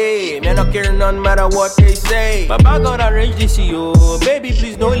all day, man, I care none matter what they say. But I got arrange this, yo. Baby,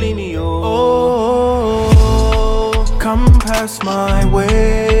 please don't leave me, yo. Oh, come past my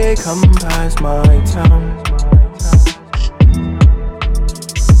way, come past my town.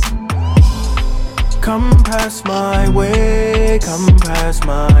 Come past my way, come past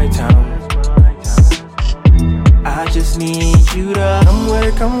my town. I just need you to come with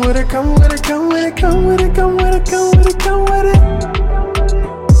it, come with it, come with it, come with it, come with it, come with it, come with it, come with it.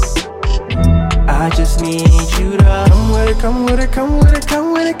 I just need you to come with it, come with it, come with it,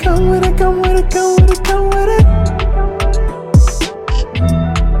 come with it, come with it, come with it, come with it, come with it.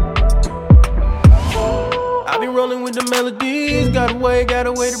 I've been rolling with the melodies, got a way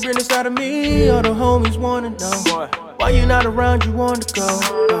to bring this out of me. All the homies wanna know why you not around, you want to go.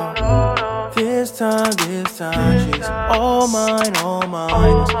 This time, she's all mine.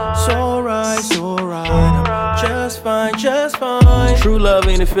 It's so right, I'm just fine. True love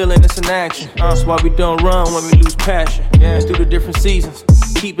ain't a feeling, it's an action. That's why we don't run when we lose passion. And through the different seasons,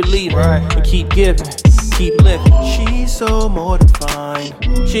 keep believing and keep giving, keep living. She's so more than fine.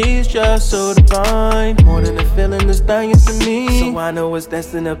 She's just so divine. More than a feeling, this thing is to me. So I know it's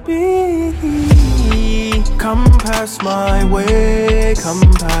destined to be. Come past my way, come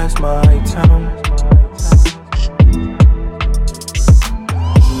past my town.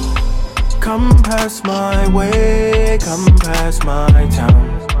 Come past my way, come past my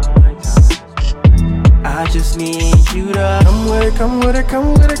town. I just need you to come with it, come with it,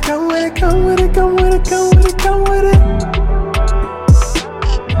 come with it, come with it, come with it, come with it, come with it, come with it.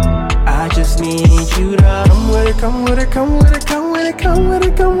 I just need you to come with it, come with it, come with it, come with it, come with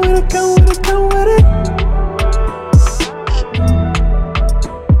it, come with it, come with it, come with it.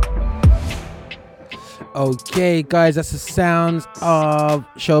 Okay, guys, that's the sounds of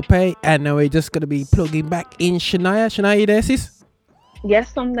Shope, and now we're just gonna be plugging back in Shania. Shania, you there, sis?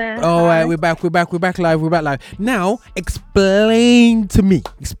 Yes, I'm there. All right, we're back live. Now,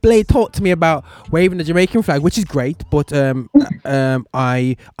 talk to me about waving the Jamaican flag, which is great, but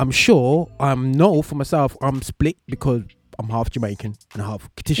I'm sure for myself, I'm split because I'm half Jamaican and half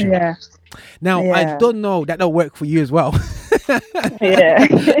Kittian. Yeah. Now, I don't know that don't work for you as well. Yeah.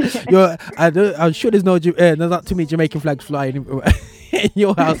 I'm sure there's not too many Jamaican flags flying in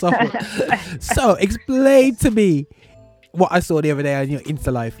your house. So, explain to me what I saw the other day on your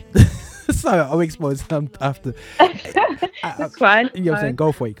Insta live. Sorry, I'll expose them after. That's fine. You're saying,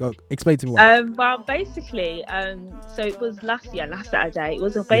 go for it. Go explain to me what. Well, basically, so it was last Saturday. It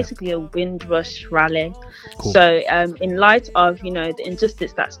was basically a Windrush rally. Cool. So, in light of the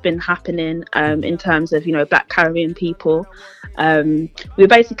injustice that's been happening, in terms of Black Caribbean people, we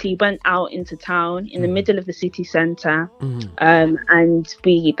basically went out into town in the middle of the city centre, and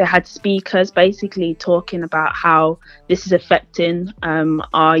they had speakers basically talking about how this is affecting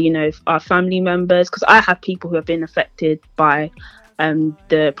our family members, because I have people who have been affected by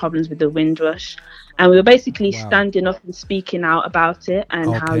the problems with the Windrush, and we were basically standing up and speaking out about it,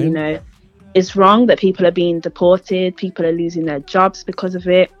 and how it's wrong that people are being deported, people are losing their jobs because of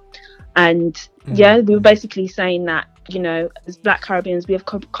it. And we were basically saying that as Black Caribbeans, we have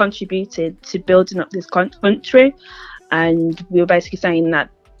contributed to building up this country, and we were basically saying that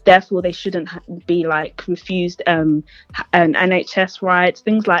therefore they shouldn't be refused an NHS rights,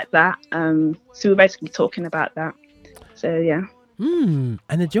 things like that. So we're basically talking about that. So yeah. And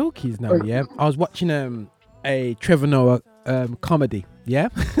the joke is now, I was watching a Trevor Noah comedy. Yeah.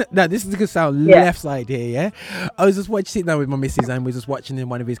 Now this is gonna sound left side here. I was just sitting down with my missus, and we're just watching in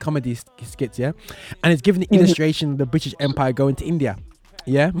one of his comedy skits. And it's giving the illustration of the British Empire going to India.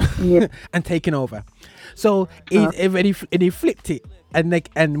 And taking over. So he flipped it,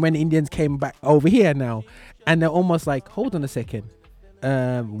 and when the Indians came back over here now, and they're almost like, hold on a second,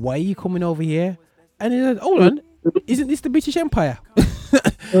 why are you coming over here? And he's like, hold on, isn't this the British Empire?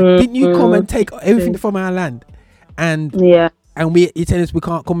 Didn't you come and take everything from our land? And you tell us we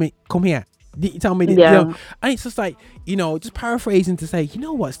can't come here. Didn't you tell me that? And it's just like, just paraphrasing to say,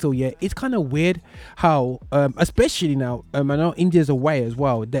 what, still, it's kind of weird how, especially now, I know India's away as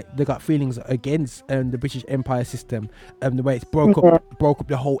well, that they got feelings against the British Empire system, the way it's broke up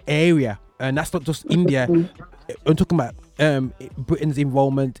the whole area. And that's not just India. I'm talking about Britain's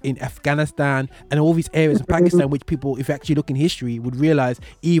involvement in Afghanistan and all these areas in Pakistan, which people, if you actually look in history, would realize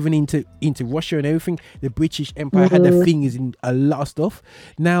even into Russia and everything, the British Empire had their fingers in a lot of stuff.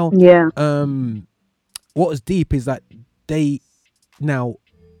 Now, what was deep is that I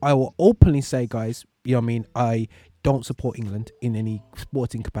will openly say, guys, I don't support England in any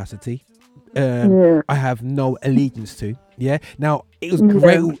sporting capacity. I have no allegiance to. Now it was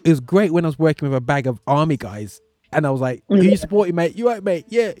great. It was great when I was working with a bag of army guys, and I was like, "Who you supporting, mate? You right, mate?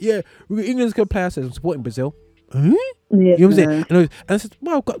 Yeah. England's gonna play." I said, "I'm supporting Brazil." You know what I'm saying? And I said,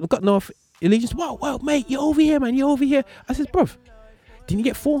 "Well, I've got no allegiance." Wow, mate, you're over here, man. You're over here. I said, "Bruv, didn't you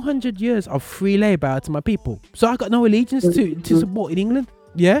get 400 years of free labour out to my people? So I got no allegiance to supporting England."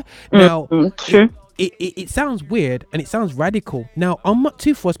 Now. True. It sounds weird and it sounds radical. Now, I'm not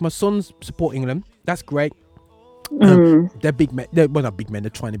too fussed. My sons support England. That's great. They're big men. They're not big men. They're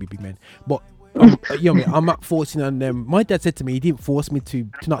trying to be big men. But I'm not forcing on them. My dad said to me, he didn't force me to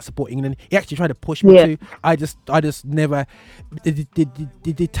not support England. He actually tried to push me to. I just never. The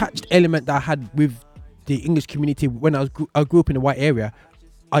detached element that I had with the English community when I grew up in the white area,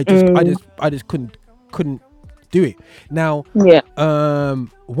 I just couldn't do it. Now,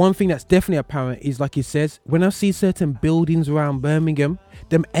 one thing that's definitely apparent is, like it says, when I see certain buildings around Birmingham,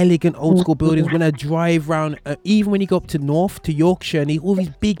 them elegant old school buildings, when I drive around, even when you go up to north to Yorkshire and all these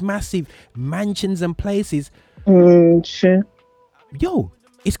big massive mansions and places, sure.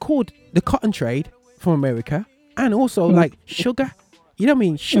 It's called the cotton trade from America, and also like sugar. You know what I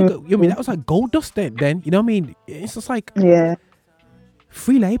mean? Sugar. You know what I mean? That was like gold dust then. You know what I mean? It's just like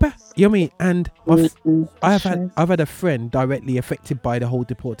free labor. You know what I mean? And I've had a friend directly affected by the whole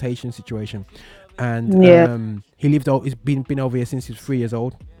deportation situation, and he he's been over here since he was 3 years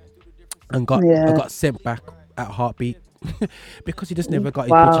old, and got sent back at heartbeat because he just never got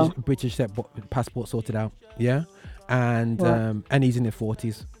his British passport sorted out. And he's in his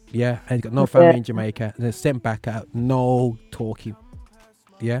 40s. And he's got no family in Jamaica, and they're sent back out, no talking.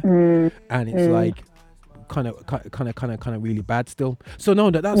 And it's like kind of really bad still. So no,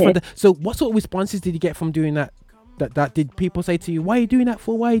 that's so what sort of responses did you get from doing that? That did people say to you, why are you doing that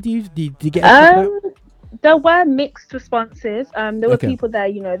for? Why did you get There were mixed responses. There were Okay. people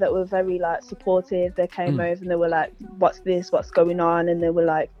there, that were very like supportive. They came over and they were like, "What's this? What's going on?" And they were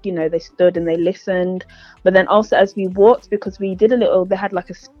like, they stood and they listened. But then also as we walked, because we did they had like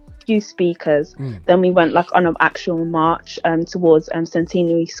a few speakers. Then we went like on an actual march towards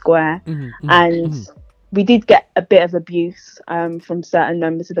Centenary Square, and we did get a bit of abuse from certain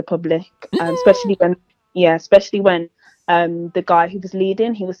members of the public, especially when the guy who was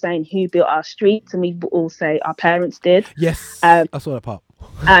leading, he was saying who built our streets, and we all say our parents did. Yes, I saw that part.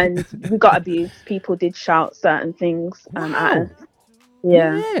 And we got abused. People did shout certain things at us.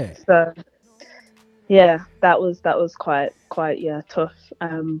 Yeah. So yeah, that was quite tough.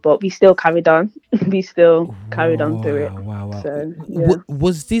 But we still carried on. We still carried on through it. Wow. So yeah.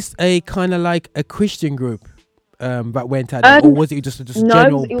 Was this a kind of like a Christian group that went at it, or was it just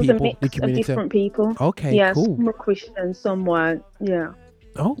general it was people, a mix the community? of different people. Okay, yeah, cool. Some were Christian, some weren't. Yeah.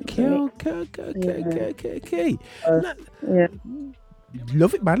 Okay. Yeah.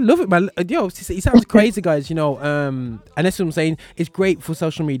 Love it, man. Yo, it sounds crazy, guys. And that's what I'm saying. It's great for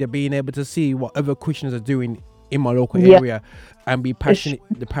social media being able to see what other Christians are doing in my local area and be passionate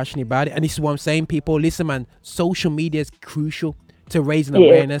about it. And this is what I'm saying, people. Listen, man. Social media is crucial to raising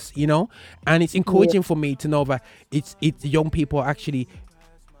awareness, and it's encouraging for me to know that it's young people actually,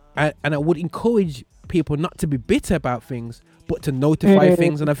 and I would encourage people not to be bitter about things, but to notify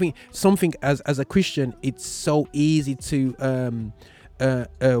things. And I think something as a Christian, it's so easy to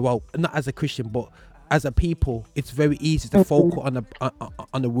well, not as a Christian, but as a people, it's very easy to focus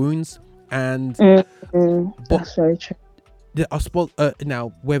on the wounds. And that's very true. I spoke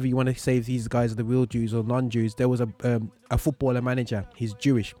now, whether you want to say these guys are the real Jews or non-Jews, there was a footballer manager. He's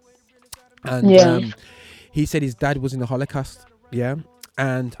Jewish, and he said his dad was in the Holocaust. Yeah,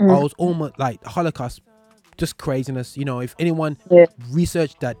 and I was almost like Holocaust, just craziness. If anyone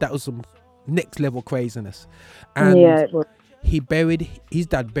researched that was some next level craziness. And his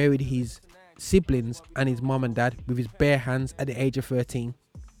dad buried his siblings and his mom and dad with his bare hands at the age of 13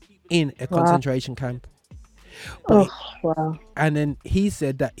 in a concentration camp. Wow. And then he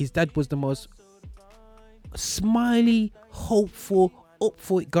said that his dad was the most smiley, hopeful, up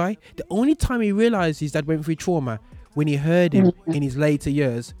for it guy. The only time he realized his dad went through trauma when he heard him in his later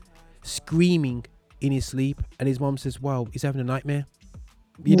years screaming in his sleep, and his mom says, "Wow, he's having a nightmare."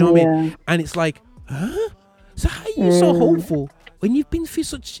 You know what I mean? And it's like, huh? So how are you so hopeful when you've been through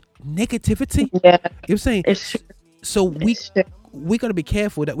such negativity? Yeah. You're saying so we got to be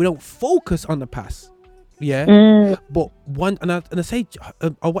careful that we don't focus on the past. Yeah, but I say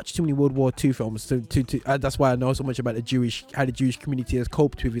I watched too many World War II films to that's why I know so much about how the Jewish community has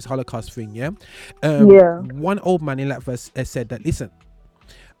coped with this Holocaust thing. One old man in Latvia said that, listen,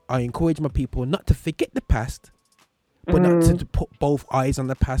 I encourage my people not to forget the past, but not to put both eyes on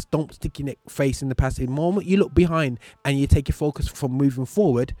the past. Don't stick your face in the past. The moment you look behind and you take your focus from moving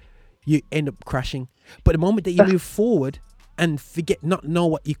forward, you end up crashing. But the moment that you move forward and not know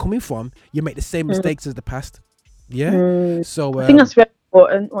what you're coming from, you make the same mistakes as the past. So I think that's very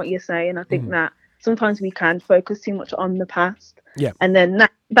important what you're saying. I think that sometimes we can focus too much on the past, and then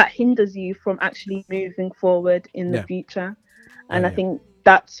that hinders you from actually moving forward in the future. And I think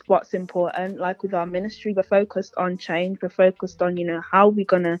that's what's important. Like with our ministry, we're focused on change. We're focused on how we're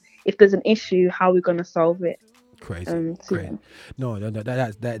gonna, if there's an issue, how we're gonna solve it. Crazy. No,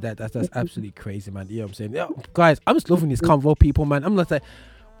 that's absolutely crazy, man. You know what I'm saying? Guys, I'm just loving this convo, people, man. I'm like,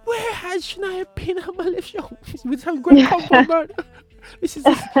 where has Shania been on my live show? We're having great convo, man. This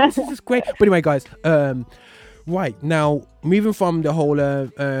is great. But anyway, guys, right now, moving from the whole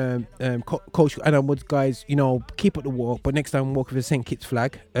coach and onwards, guys, keep up the walk, but next time walk with a St. Kitts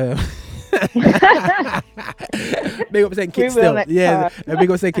flag. Big up St. Kitts still.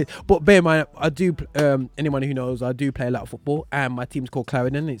 Big up St. Kitts. But bear in mind, I do, anyone who knows, I do play a lot of football, and my team's called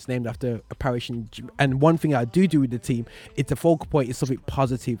Clarendon. It's named after a parish and one thing I do with the team, it's a focal point, is something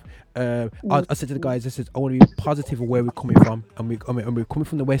positive. I said to the guys, I want to be positive of where we're coming from, and we're coming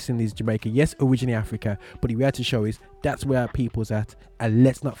from the West Indies, Jamaica, yes, originally Africa, but the reality show is that's where our people's at, and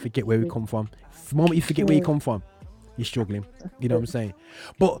let's not forget where we come from. The moment you forget where you come from, you're struggling. You know what I'm saying?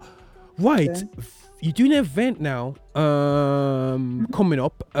 But you're doing an event now coming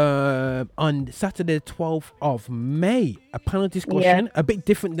up on Saturday the 12th of May, a panel discussion, a bit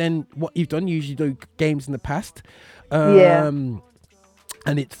different than what you've done. You usually do games in the past, and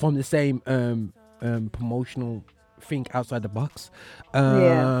it's from the same promotional thing outside the box.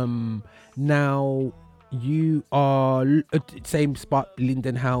 Now you are same spot,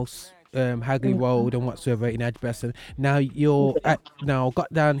 Linden House, Hagley Road and whatsoever in Edgbaston. Now you're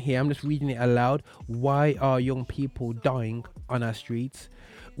got down here, I'm just reading it aloud. Why are young people dying on our streets?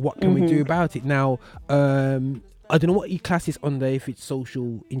 what can we do about it now? I don't know what your class is under, if it's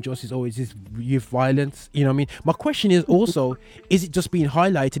social injustice or is this youth violence, you know what I mean? My question is also, is it just being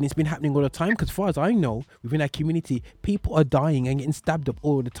highlighted and it's been happening all the time? Because as far as I know, within our community, people are dying and getting stabbed up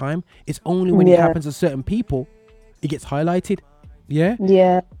all the time. It's only when it happens to certain people, it gets highlighted. Yeah?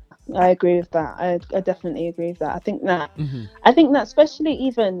 Yeah, I agree with that. I definitely agree with that. I think that especially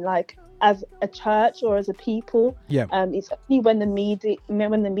even like as a church or as a people, it's only when the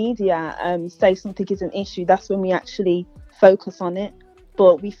media say something is an issue, that's when we actually focus on it.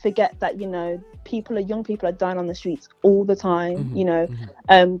 But we forget that, you know, young people are dying on the streets all the time. You know,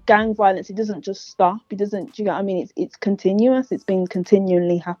 gang violence, it doesn't just stop. It doesn't, do you know what I mean? It's continuous. It's been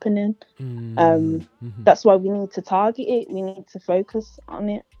continually happening. That's why we need to target it. We need to focus on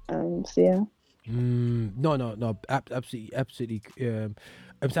it. So yeah. No, absolutely.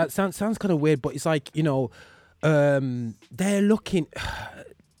 That sounds kind of weird, but it's like, you know, they're looking.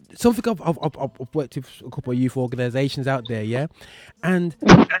 Something I've worked with a couple of youth organizations out there, yeah, and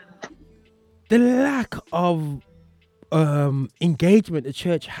the lack of engagement the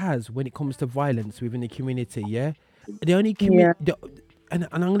church has when it comes to violence within the community, yeah. The only community, and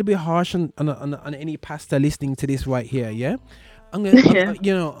I'm going to be harsh on any pastor listening to this right here, yeah. I'm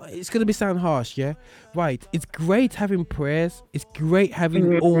you know, it's gonna be sound harsh, yeah. Right. It's great having prayers. It's great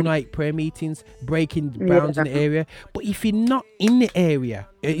having all night prayer meetings, breaking bounds in the area. But if you're not in the area,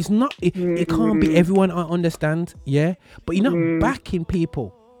 it's not. It can't be everyone. I understand, yeah. But you're not backing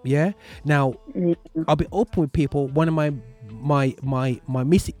people, yeah. Now, I'll be open with people. One of my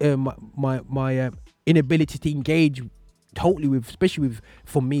inability to engage totally with, especially with,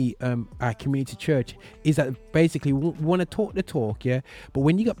 for me, our community church, is that basically we want to talk the talk, yeah, but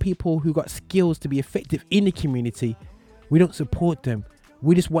when you got people who got skills to be effective in the community, we don't support them.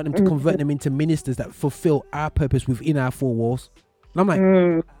 We just want them to convert them into ministers that fulfill our purpose within our four walls. And I'm like,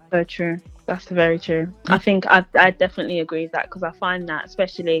 so true. That's very true. I think I definitely agree with that, because I find that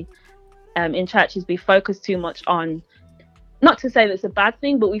especially in churches we focus too much on, not to say that's a bad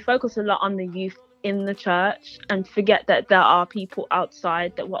thing, but we focus a lot on the youth in the church and forget that there are people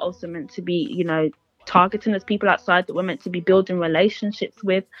outside that we're also meant to be, you know, targeting as people outside that we're meant to be building relationships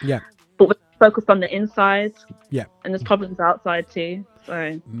with. Yeah. But we're focused on the inside. Yeah. And there's problems outside too.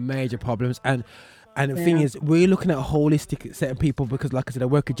 So major problems. And the thing is, we're looking at a holistic set of people because, like I said, I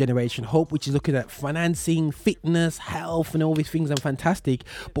work with Generation Hope, which is looking at financing, fitness, health, and all these things are fantastic,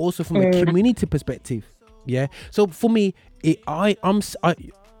 but also from a community perspective. Yeah. So for me,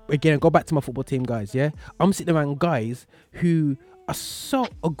 again, go back to my football team, guys. Yeah, I'm sitting around guys who are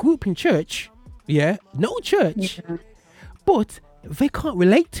a group in church. Yeah, no church, but they can't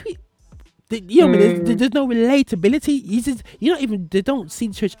relate to it. You know, there's no relatability. They don't see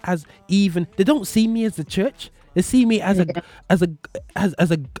the church as even. They don't see me as the church. They see me as a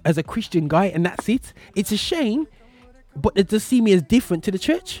Christian guy, and that's it. It's a shame, but they just see me as different to the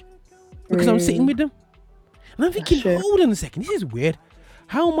church because I'm sitting with them, and I'm thinking, hold on a second, this is weird.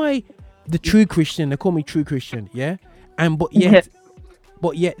 How am I the true Christian? They call me true Christian, yeah, but yet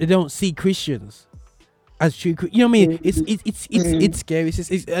they don't see Christians as true. You know what I mean? It's scary.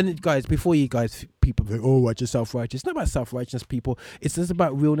 And guys, before you guys, people go, oh, you're self-righteous. It's not about self-righteousness, people. It's just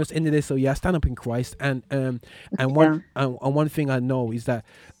about realness. End of this. So yeah, I stand up in Christ, and one thing I know is that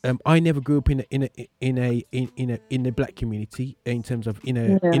I never grew up in a black community in terms of in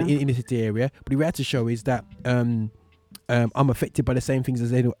a city area. But the reality show is that I'm affected by the same things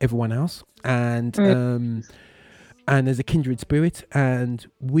as everyone else, and there's a kindred spirit, and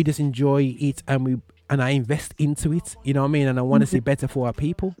we just enjoy it, and I invest into it, you know what I mean, and I want to see better for our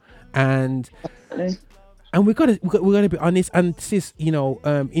people, and we gotta be honest. And sis, you know,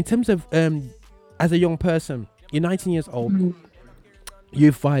 in terms of as a young person, you're 19 years old,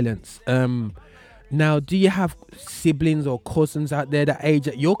 youth violence. Now, do you have siblings or cousins out there that age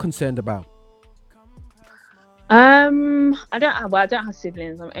that you're concerned about? I don't have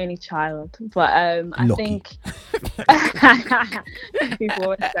siblings. I'm only child, but I think people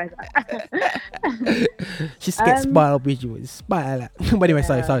always say that. She gets smile visual, smile. But anyway,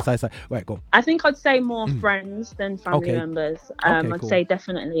 sorry. Right, go. I think I'd say more friends than family members. I'd say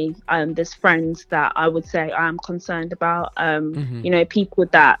definitely there's friends that I would say I'm concerned about. You know, people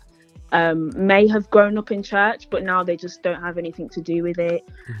that may have grown up in church, but now they just don't have anything to do with it,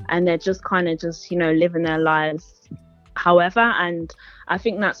 and they're just kind of you know, living their lives however. And I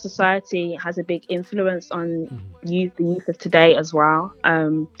think that society has a big influence on the youth of today as well.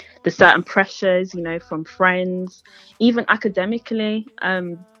 There's certain pressures, you know, from friends, even academically,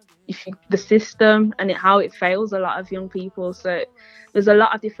 the system and how it fails a lot of young people. So there's a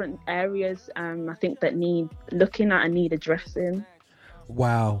lot of different areas I think that need looking at and need addressing.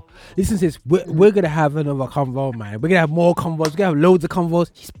 Wow. Listen, sis, we're gonna have another convo, man. We're gonna have more convos. We're gonna have loads of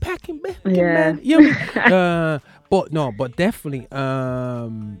convos. She's packing back, man. You know what I mean? But definitely,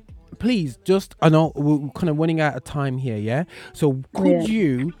 please, just, I know we're kind of running out of time here, yeah? So could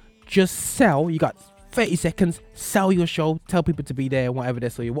you just sell, you got 30 seconds, sell your show, tell people to be there and whatever they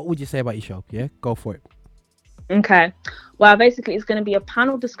saw you. What would you say about your show? Yeah, go for it. Okay. Well, basically, it's going to be a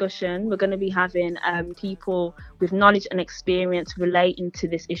panel discussion. We're going to be having people with knowledge and experience relating to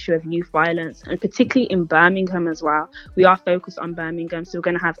this issue of youth violence, and particularly in Birmingham as well. We are focused on Birmingham. So we're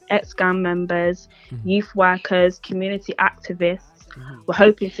going to have ex-gang members, youth workers, community activists. We're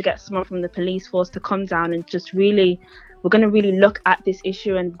hoping to get someone from the police force to come down and just really, we're going to really look at this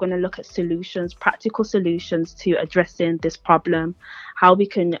issue, and we're going to look at solutions, practical solutions to addressing this problem, how we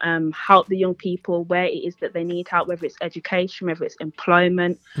can help the young people where it is that they need help, whether it's education, whether it's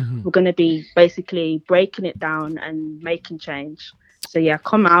employment. We're going to be basically breaking it down and making change. So yeah,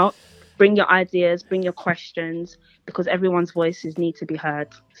 come out, bring your ideas, bring your questions, because everyone's voices need to be heard.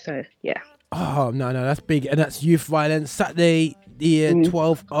 So yeah. Oh, no, that's big. And that's youth violence, Saturday, the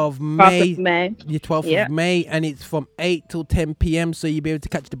 12th of May. The 12th of May, and it's from 8 till 10 p.m. So you'll be able to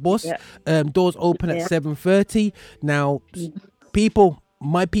catch the bus. Doors open at 7:30. Now, people,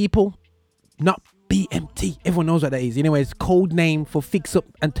 my people, not BMT. Everyone knows what that is. Anyway, it's code name for fix up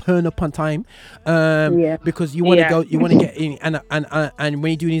and turn up on time. Because you want to go, you want to get in, and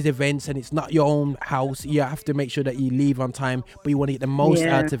when you're doing these events and it's not your own house, you have to make sure that you leave on time, but you want to get the most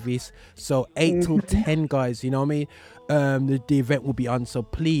out of this. So 8 till 10, guys. You know what I mean? The event will be on. So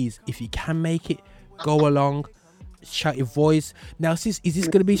please, if you can make it, go along. Shout your voice. Now, sis, is this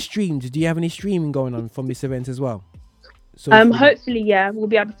going to be streamed? Do you have any streaming going on from this event as well? So hopefully, we'll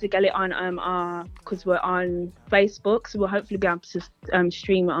be able to get it on because we're on Facebook, so we'll hopefully be able to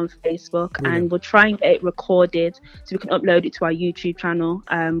stream it on Facebook. Brilliant. And we'll try and get it recorded so we can upload it to our YouTube channel.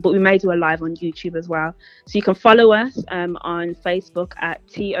 But we may do a live on YouTube as well. So you can follow us on Facebook at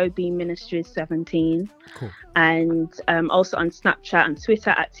TOB Ministries 17, and also on Snapchat and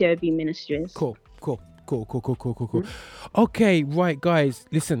Twitter at TOB Ministries. Cool. Okay, right, guys,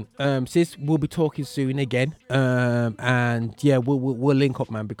 listen, sis, we'll be talking soon again, and we'll link up,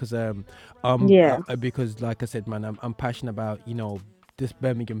 man, because because like I said, man, I'm passionate about, you know, this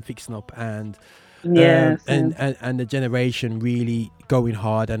Birmingham fixing up, and and the generation really going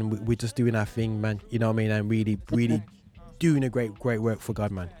hard, and we're just doing our thing, man, you know what I mean, and really doing a great work for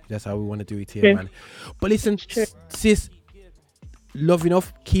God, man. That's how we want to do it here, man. But listen, sis, love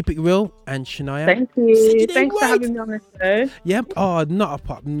enough, keep it real, and Shania, thank you. Thanks for having me on the show.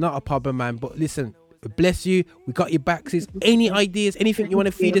 Not a problem, man. But listen, bless you, we got your back, sis. Any ideas, anything you want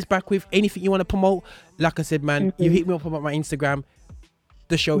to feed us back with, anything you want to promote, like I said, man, you hit me up about my Instagram,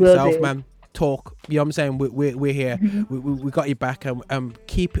 the show itself, man. Talk, you know what I'm saying? We're here. We got your back, and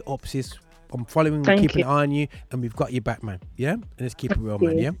keep it up, sis. I'm following, we're keeping an eye on you, and we've got your back, man. Yeah? And let's keep it real,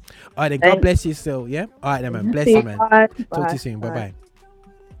 man. Yeah? All right, then. God bless you still. Yeah? All right, then, man. Bless you, man. Talk to you soon. Bye-bye.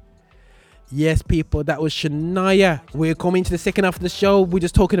 Yes, people, that was Shania. We're coming to the second half of the show. We're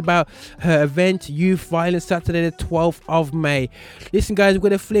just talking about her event, Youth Violence, Saturday the 12th of May. Listen, guys, we're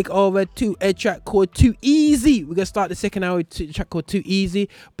going to flick over to a track called Too Easy. We're going to start the second hour with a track called Too Easy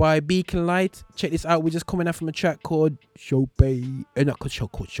by Beacon Light. Check this out. We're just coming out from a track called Shope. Not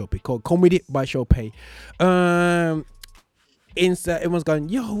called Shope, called Come With It by Shope. Insta, everyone's going,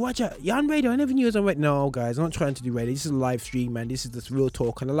 yo, watch out, you're on radio. I never knew it was on radio. No, guys, I'm not trying to do radio. This is a live stream, man. This is just real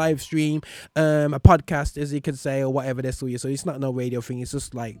talk on a live stream, a podcast, as you can say, or whatever that's all you. So it's not no radio thing. It's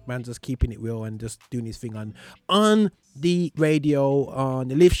just like, man, just keeping it real and just doing his thing on the radio, on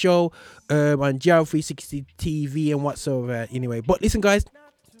the Lift Show, on GAWVI 360 TV and whatsoever. Anyway, but listen, guys,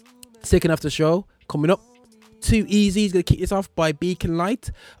 second after show coming up. Too Easy is going to kick this off by Beacon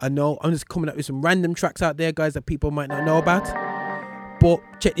Light. I know I'm just coming up with some random tracks out there, guys, that people might not know about. But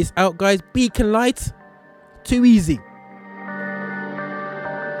check this out, guys. Beacon Light, Too Easy.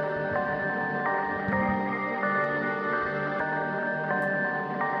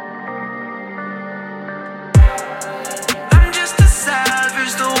 I'm just a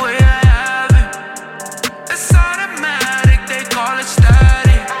savage the way I have it. It's automatic, they call it static.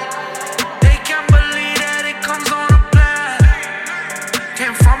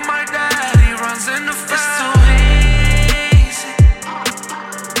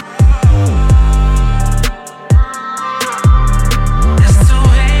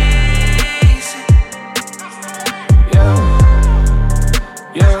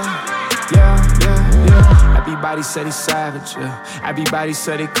 said he savage, yeah. Everybody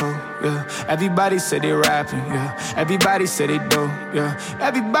said he cool, yeah. Everybody said they rapping, yeah. Everybody said they do, yeah.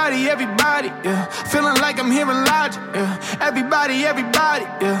 Everybody, yeah. Feeling like I'm hearing logic, yeah. Everybody,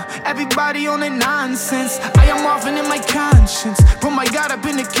 yeah. Everybody on their nonsense. I am often in my conscience. Put my God up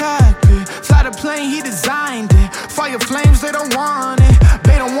in the cockpit. Fly the plane, he designed it. Fire flames, they don't want it.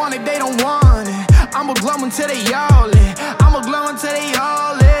 They don't want it, they don't want it. I'ma glow until they all it. I'ma glow until they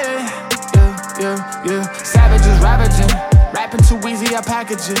all it. Yeah. Savages ravaging. Rapping too easy, I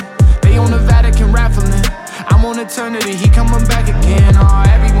package it. They on the Vatican raffling. I'm on eternity, he coming back again. Oh,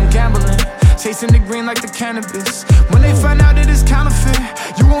 everyone gambling. Chasing the green like the cannabis. When they find out that it's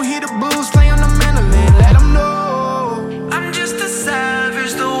counterfeit, you won't hear the blues play on the mandolin. Let them know I'm just a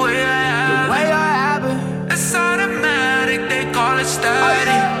savage the way I have it. It's automatic, they call it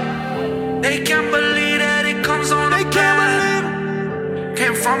static. They can't believe that it comes on a bed.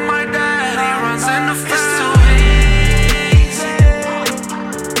 Came from my dad, he runs in the family. It's too easy.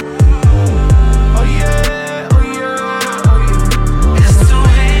 Oh yeah. It's too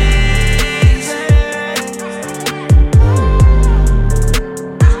easy.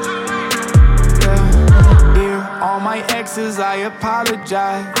 Yeah. Dear all my exes, I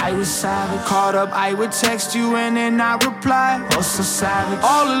apologize. I was savage. Caught up, I would text you and then I reply. Oh, so savage.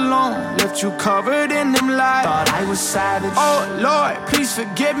 All alone, left you covered in them lies. Thought I was savage. Oh Lord, please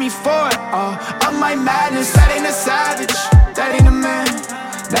forgive me for it. Of my madness, that ain't a savage. That ain't a man.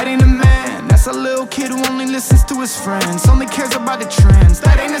 That ain't a man. That's a little kid who only listens to his friends. Only cares about the trends.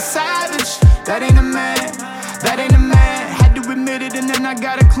 That ain't a savage. That ain't a man. That ain't a man. Had to admit it and then I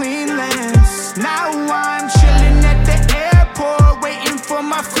got a clean lens. Now I'm chilling at the airport, waiting for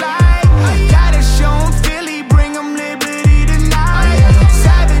my flight. Gotta show him Philly, bring him liberty tonight.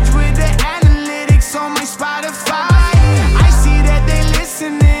 Savage with the analytics on my Spotify. I see that they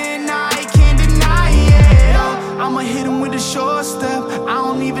listening, I can't deny it. I'ma hit him with a short step. I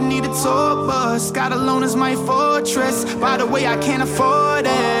don't even need a tour bus. God alone is my fortress. By the way, I can't afford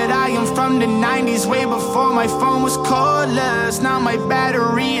it. I am from the 90s, way before my phone was cordless. Now my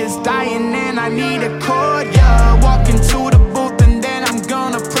battery is dying and I need a cord, yeah. Walking to the booth and then I'm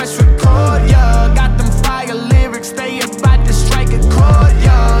gonna press record, yeah. Got them fire lyrics, they about to strike a chord,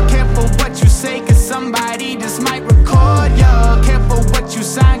 yeah. Careful what you say, cause somebody just might record, yeah. Careful what you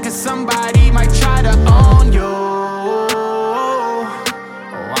sign, cause somebody might try to own you.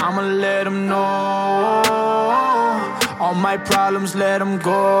 I'ma let them know. All my problems, let them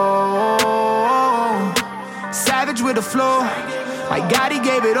go. Savage with the flow. My God, he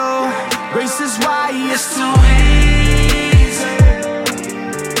gave it all. Grace is why it's too easy.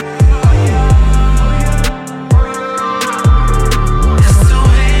 It's too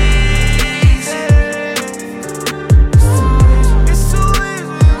easy. It's too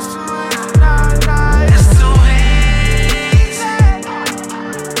easy. Nah. It's too easy.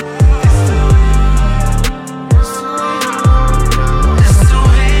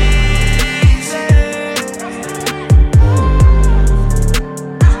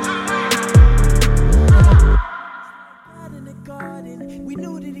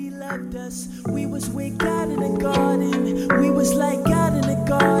 We was with God in the garden. We was like God in the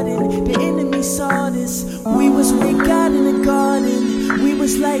garden. The enemy saw this. We was with God in the garden. We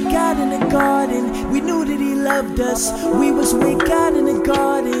was like God in the garden. We knew that he loved us. We was with God in the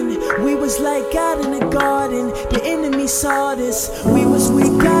garden. We was like God in the garden. The enemy saw this. We was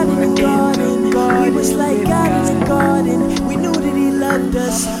with God in the garden. We was like God in the garden. We knew that he loved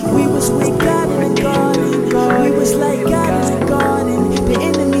us. We was with God in the garden. We was like God in the garden. The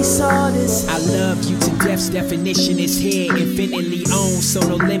enemy saw this. I love you to death's definition is here. Infinitely owned, so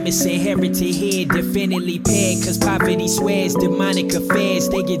no limits inherited here. Definitely paired, cause poverty swears demonic affairs.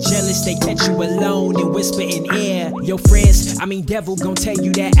 They get jealous, they catch you alone and whisper in air. Your friends, devil gon' tell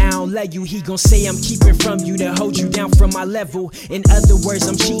you that I don't love you. He gon' say I'm keeping from you to hold you down from my level. In other words,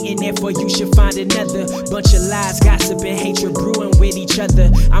 I'm cheating, therefore you should find another. Bunch of lies, gossip and hatred brewing with each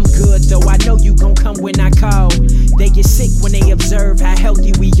other. I'm good though, I know you gon' come when I call. They get sick when they observe how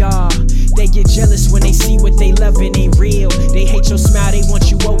healthy we are. They get jealous when they see what they loving ain't real. They hate your smile, they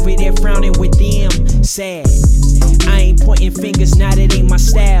want you over there frowning with them. Sad. I ain't pointing fingers, now that ain't my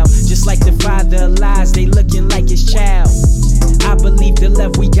style. Just like the father of lies, they looking like his child. I believe the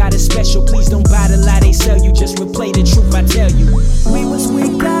love we got is special. Please don't buy the lie they sell you, just replay the truth I tell you. We was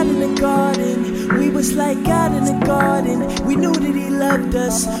with God in the garden. We was like God in the garden. We knew that he loved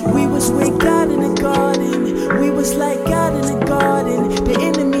us. We was with God in the garden. We was like God in the garden. The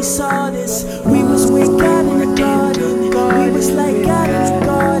enemy saw this. We was with God in the garden. We was like God in the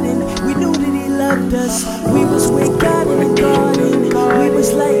garden. We knew that he loved us. We was with God in the garden. We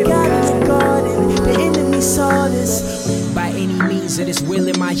was like God in the garden. The enemy saw this.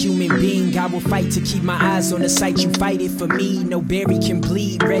 am I human being? I will fight to keep my eyes on the sight. You fight it for me. No berry can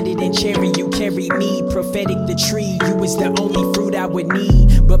bleed. Redder than cherry, you carry me. Prophetic the tree, you was the only fruit I would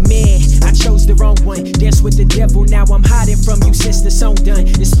need. But man, I chose the wrong one. Dance with the devil, now I'm hiding from you since the song done.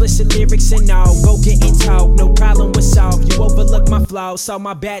 Explicit lyrics and all, go get in talk. No problem was solved. You overlooked my flaws, saw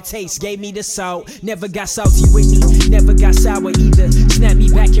my bad taste, gave me the salt. Never got salty with me, never got sour either. Snap me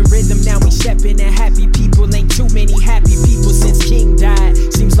back in rhythm, now we stepping in happy people. Ain't too many happy people since King died.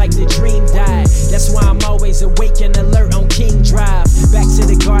 Seems like the dream died. That's why I'm always awake and alert on King Drive. Back to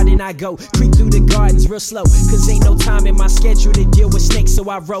the garden I go, creep through the gardens real slow. Cause ain't no time in my schedule to deal with snakes, so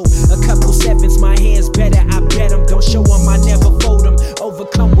I wrote a couple sevens. My hands better, I bet them. Don't show them, I never fold them.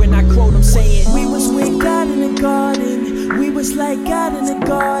 Overcome when I quote them, saying we was with God in the garden. We was like God in the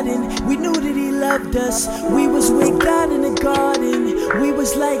garden. We knew that he loved us. We was with God in the garden. We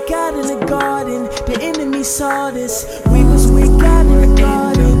was like God in the garden. The enemy saw this. We was with God in the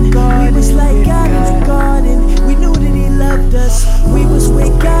garden. We was like God in the garden. We knew that he loved us. We was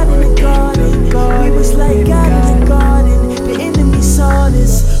with God in the garden. We was like God in the garden. The enemy saw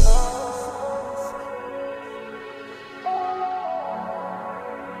this.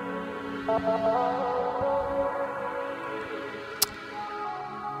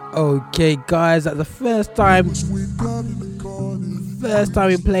 Okay, guys, that's the first time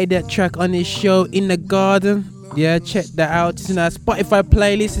we played that track on this show, In the Garden. Yeah, check that out. It's in our Spotify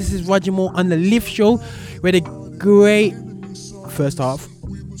playlist. This is Roger Moore on the Lift Show. We had a great first half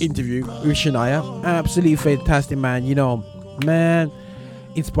interview with Shania. Absolutely fantastic, man. You know, man,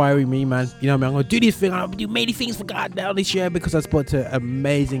 inspiring me, man. You know, I'm gonna do this thing. I'm gonna do many things for God now this year because I spoke to an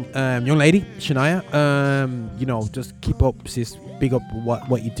amazing young lady, Shania. You know, just keep up, sis. Big up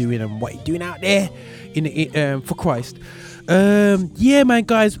what you're doing and what you're doing out there in for Christ. Yeah, man,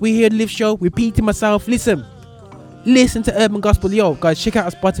 guys, we're here at Live Show. Repeating myself. Listen to Urban Gospel. Yo, guys, check out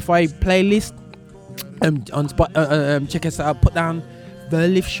our Spotify playlist. Check us out. Put down The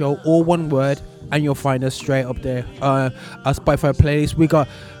Live Show, all one word, and you'll find us straight up there. Our Spotify playlist. We got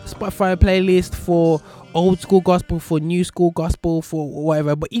Spotify playlist for old school gospel, for new school gospel, for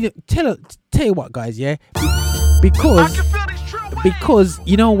whatever. But tell you what, guys, yeah, because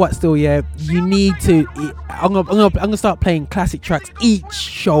you know what, still, yeah, you need to. I'm gonna start playing classic tracks each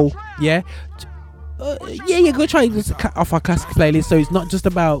show, yeah. You're gonna try to cut off our classic playlist, so it's not just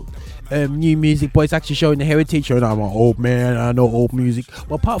about new music, but it's actually showing the heritage. And I'm an old man, I know old music.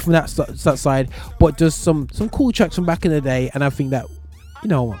 But apart from that side, but just some cool tracks from back in the day. And I think that, you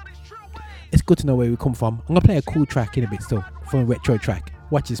know, it's good to know where we come from. I'm gonna play a cool track in a bit still, from a retro track.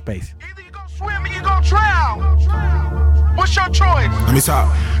 Watch this space. Either you go swim or you go drown. What's your choice? Let me talk.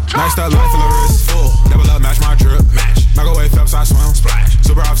 Nice that life full of wrist. Full. Double up, match my drip. Match. Microwave Phelps, I swim. Splash.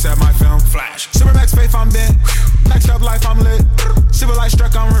 Super offset my film. Flash. Supermaxx faith, I'm bent. Next up life, I'm lit. Civil light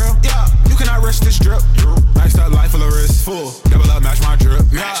struck, I'm real. Yeah. You cannot risk this drip. Nice that life full of wrist. Full. Double up, match my drip.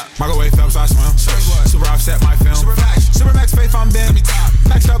 Match. Microwave Phelps, I swim. Super offset my film. Supermaxx faith, I'm bent.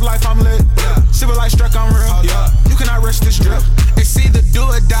 Next up life, I'm lit. Yeah. Civil light struck, I'm real. Yeah. You cannot risk this drip. It's either do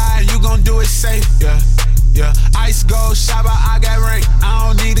or die, you gon' do it safe. Yeah. Yeah, ice gold, Shabba, I got rank. I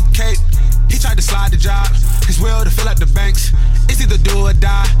don't need a cape. He tried to slide the job, his will to fill up the banks. It's either do or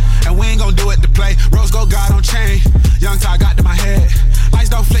die, and we ain't gon' do it to play. Rose gold, God on chain. Young Ty got to my head. Lights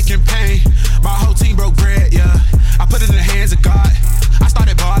don't flick in pain. My whole team broke bread, yeah. I put it in the hands of God. I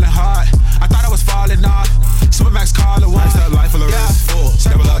started balling hard. I thought I was falling off. Supermaxx call it one. Nice that life full of wrist. Full.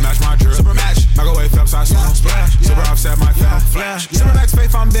 Double up, match my drip. Supermaxx. Microwave Phelps, I swim. Splash. Super offset my film. Flash. Supermaxx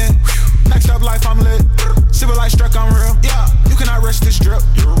faith, I'm bent. Next up life, I'm lit. Civil light struck, I'm real. Yeah. You cannot risk this drip.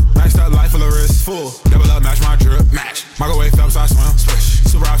 Nice that life full of wrist. Full. Double up, match my drip. Match. Microwave Phelps, I swim. Splash.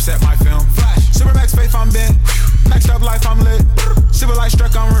 Super offset my film. Flash. Supermaxx faith, I'm bent. Next up life, I'm lit. Civil light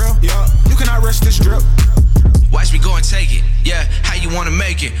struck, I'm real. Yeah. You cannot risk this drip. Watch me go and take it, yeah, how you wanna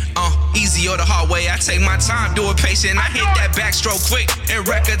make it, easy or the hard way, I take my time, do it patient, I hit that backstroke quick, in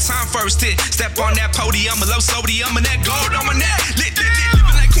record time first hit, step on that podium, a low sodium, and that gold on my neck, lit,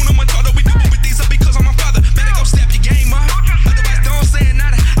 living like Kuna Matata, we do it with these up because I'm my father, better go step your game up, otherwise don't say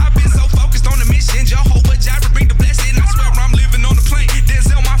nada, I've been so focused on the mission, Jehovah Jireh bring the blessing, I swear I'm living on the plane,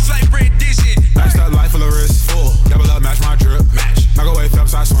 Gazelle my flight red edition. Nice that life full of wrist, full, double up, match my drip, match, microwave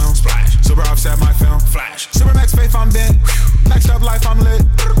Phelps, I swim, splash, super offset my film, flash, Supermaxx faith, I'm bent. Next up life, I'm lit.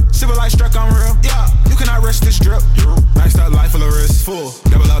 Civil light struck, I'm real. Yeah, you cannot risk this drip. Nice that life full of wrist. Full.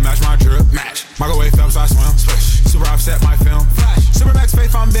 Double up, match my drip. Match. Microwave Phelps, I swim. Swish. Super offset my film. Flash. Supermaxx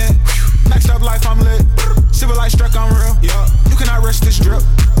faith, I'm bent. Next up life, I'm lit. Civil light struck, I'm real. Yeah, you cannot risk this drip.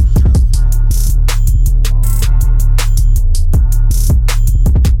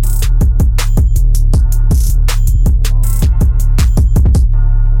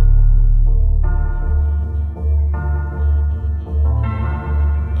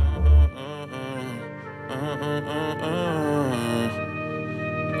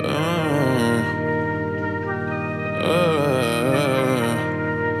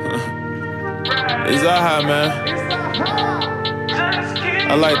 It's high, man.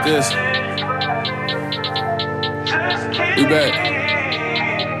 I like this. You back.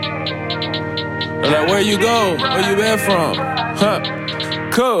 I'm like, where you go? Where you been from? Huh?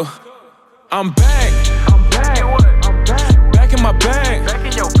 Cool. I'm back. Back in my bag.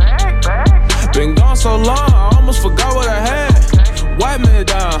 Been gone so long, I almost forgot what I had. Wipe me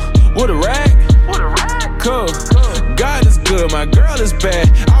down with a rag. Cool. God is good, my girl is bad.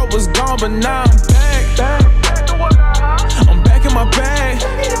 I was gone, but now I'm back. I'm back in my bag.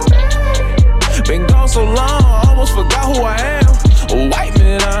 Been gone so long, I almost forgot who I am. Wipe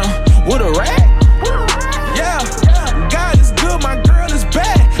me down with a rag. Yeah, God is good, my girl is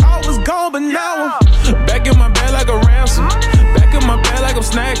bad. I was gone, but now I'm back in my bed like a ransom. Back in my bed like I'm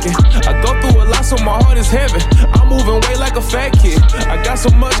snacking. I go through a lot, so my heart is heavy. I'm moving weight like a fat kid. I got so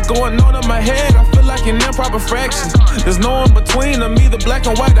much going on in my head, I feel like an improper fraction. There's no in between, I'm either black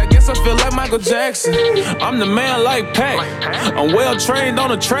and white. I guess I feel like Michael Jackson. I'm the man like Pac. I'm well trained on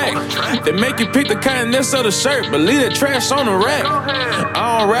the track. They make you pick the kindness of the shirt, but leave the trash on the rack.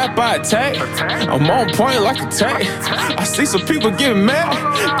 I don't rap, I attack. I'm on point like a tag. I see some people getting mad,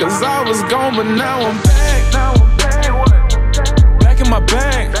 cause I was gone, but now I'm back. Back in my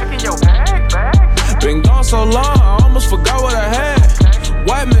bag. Been gone so long, I almost forgot what I had.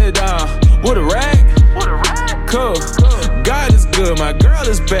 Wipe me down with a rag. Cool. God is good, my girl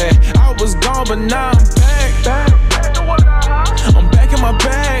is bad. I was gone, but now I'm back. I'm back in my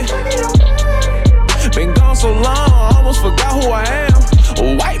bag. Been gone so long, I almost forgot who I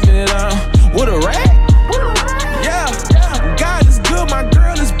am. Wipe me down with a rag. Yeah, God is good, my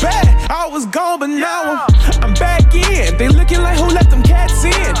girl is bad. I was gone, but now I'm back in. They looking like who let them cats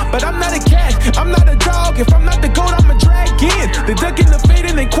in, but I'm not a cat, I'm not a dog. If I'm not the goat, I'm a dragon. They ducking the fade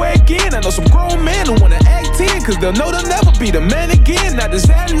and they quaking. I know some grown men who wanna act in, cause they'll know they'll never be the man again. Now does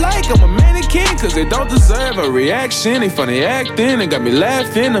that like I'm a mannequin, cause they don't deserve a reaction. They funny acting, they got me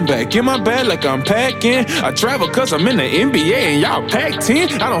laughing. I'm back in my bed like I'm packing. I travel cause I'm in the NBA and y'all packed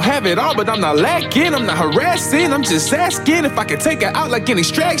in. I don't have it all, but I'm not lacking. I'm not harassing, I'm just asking if I can take it out like an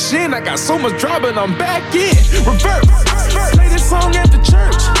extraction. I got so much drama and I'm back in. Reverse. Play this song at the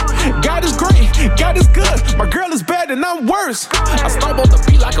church. God is great, God is good. My girl is bad and I'm worse. I stomp on the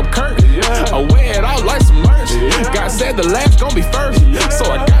beat like I'm Krit. I wear it out like some merch. God said the last gon' be first, so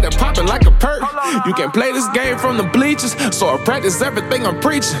I got it poppin' like a perk. You can play this game from the bleachers, so I practice everything I'm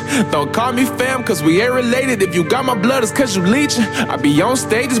preaching. Don't call me fam, cause we ain't related. If you got my blood, it's cause you leeching. I be on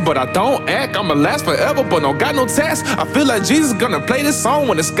stages, but I don't act. I'ma last forever, but don't got no task. I feel like Jesus gonna play this song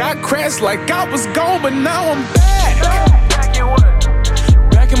when the sky crashed. Like I was gone, but now I'm back.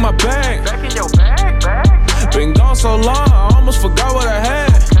 Back in my bag. Been gone so long, I almost forgot what I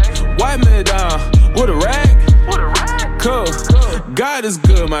had. Wipe me down with a rag. Cool. God is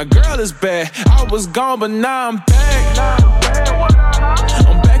good, my girl is bad. I was gone, but now I'm back.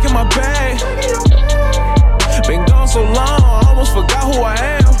 I'm back in my bag. Been gone so long, I almost forgot who I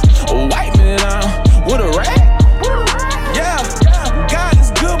am. Wipe me down with a rag. Yeah, God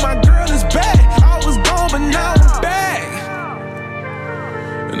is good, my girl is bad. I was gone, but now I'm back.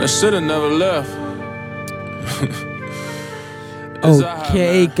 And I should've never left.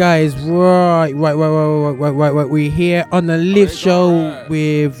 Okay, guys, right. We're here on the Lift Show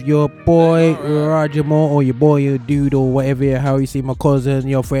with your boy Roger Moore, or your boy, your dude, or whatever, how you see my cousin,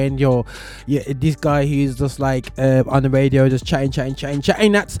 your friend, this guy who's just like on the radio, just chatting.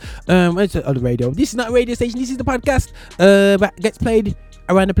 That's it's on the radio. This is not a radio station. This is the podcast that gets played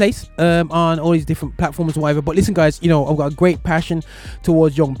around the place on all these different platforms or whatever. But listen, guys, I've got a great passion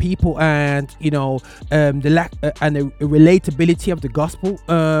towards young people, and the lack and the relatability of the gospel,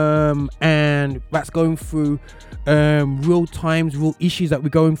 and that's going through real times, real issues that we're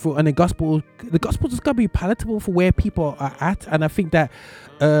going through, and the gospel just gotta be palatable for where people are at. And I think that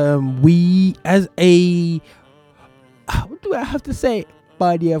we, as a, what do I have to say,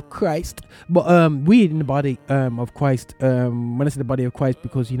 body of Christ, but we in the body of Christ, when I say the body of Christ,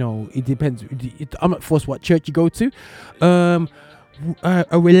 because it depends, I'm not forced what church you go to,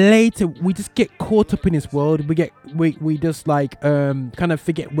 we just get caught up in this world. We just like kind of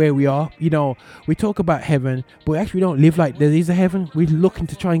forget where we are. We talk about heaven, but actually we don't live like there is a heaven. We're looking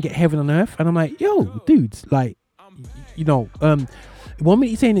to try and get heaven on earth, and I'm like, yo, dudes, like, one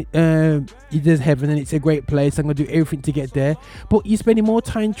minute you're saying there's heaven and it's a great place, I'm gonna do everything to get there, but you're spending more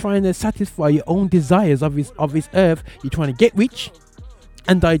time trying to satisfy your own desires of this earth. You're trying to get rich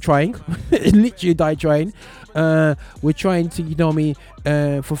and die trying. Literally die trying. We're trying to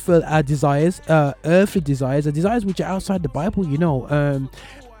fulfill our desires, earthly desires, the desires which are outside the Bible,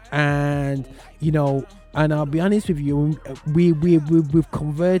 and I'll be honest with you, we've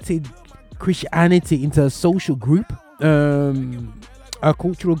converted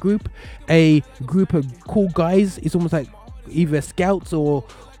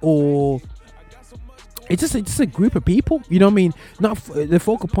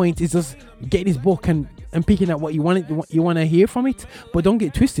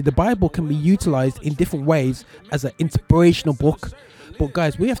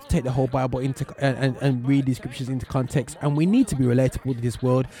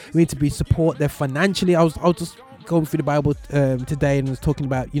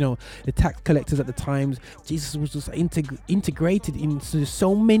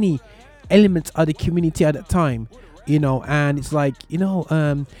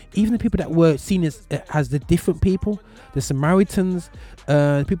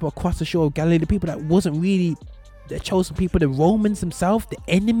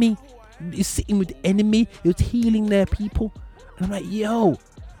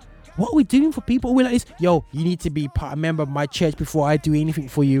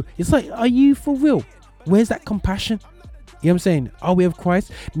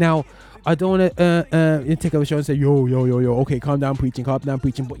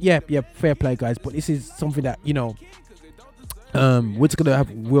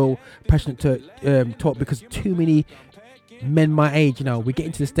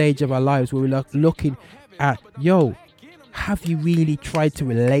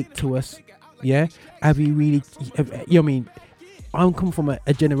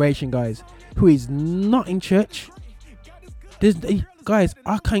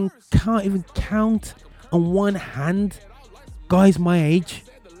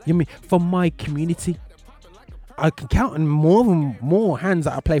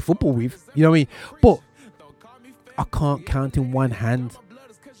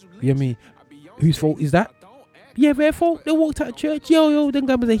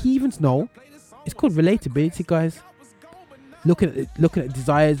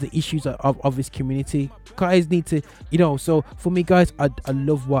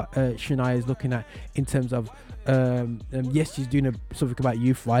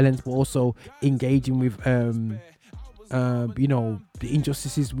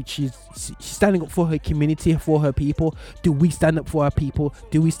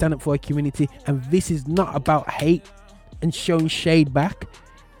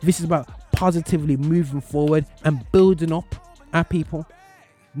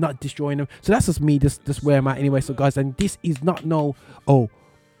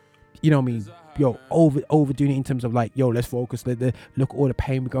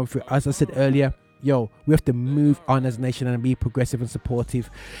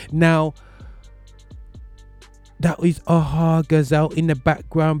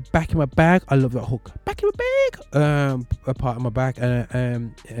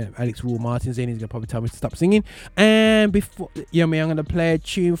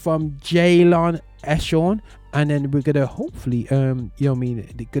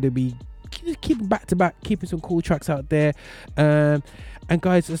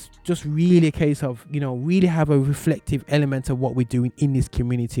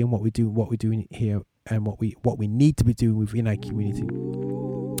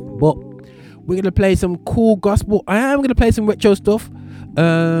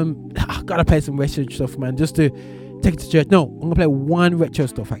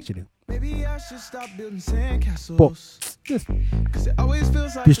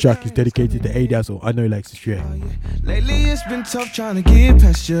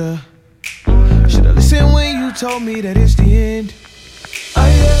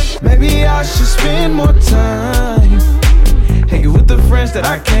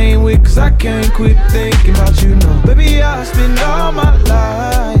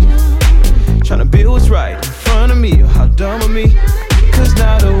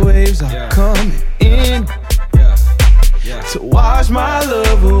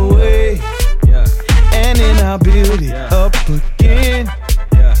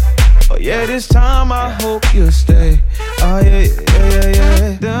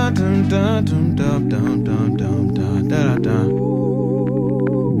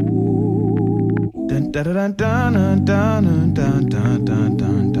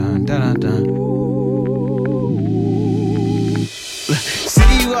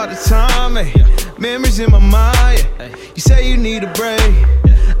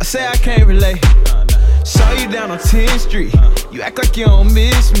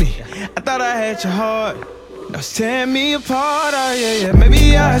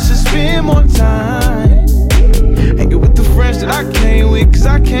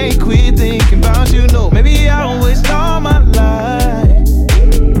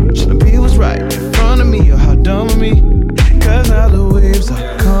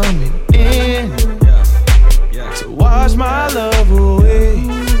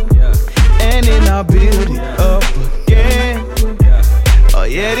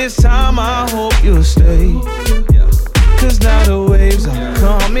yeah, this time I hope you'll stay. Cause now the waves are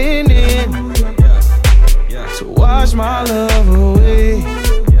coming in to wash my love away.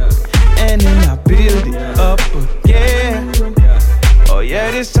 And then I build it up again. Oh yeah,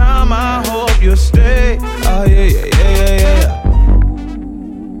 this time I hope you'll stay. Oh yeah, yeah, yeah, yeah, yeah.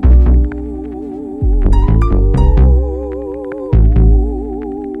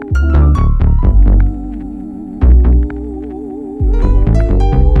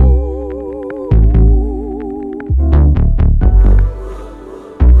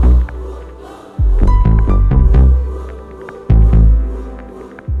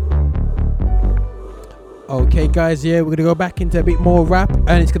 Okay guys, yeah, we're gonna go back into a bit more rap,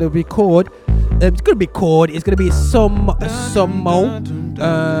 and it's gonna be called it's gonna be some mo.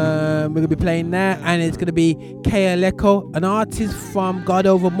 We're gonna be playing that, and it's gonna be Allico, an artist from God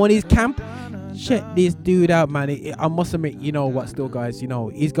Over Money's camp. Check this dude out, man. I must admit, you know what, still guys, you know,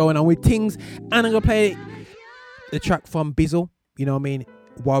 he's going on with things. And I'm gonna play the track from Bizzle, you know what I mean,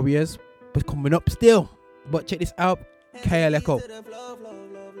 Warriors, but coming up still. But check this out, Allico.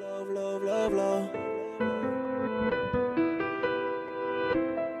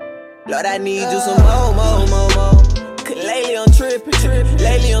 Lord, I need you some more. Cause lately I'm tripping,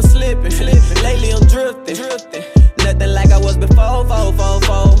 lately I'm slipping, lately I'm drifting. Nothing like I was before,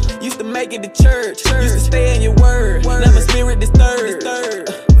 Used to make it to church, used to stay in your word. Now my spirit disturbed.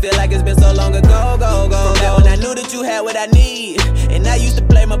 Feel like it's been so long ago, go. Now when I knew that you had what I need, and I used to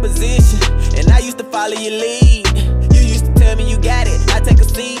play my position, and I used to follow your lead. You used to tell me you got it. I take a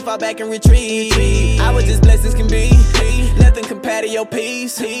seat, fall back and retreat. I was just blessed as can be. Nothing compared to your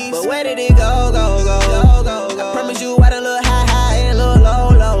peace. But where did it go? I promise you I done look high and look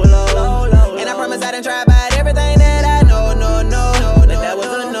low. And I promise I done tried by everything that I know. But that was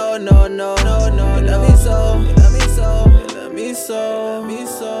a no. You love me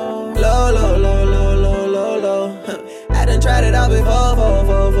so. Low. I done tried it all before.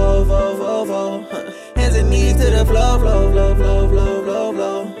 Hands and knees to the flow.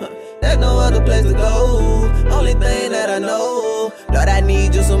 There's no other place to go. Only thing that I know. Lord, I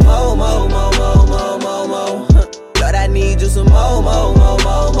need you some more. Lord, I need you some more. Lord,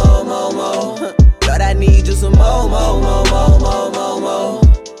 I need you some more.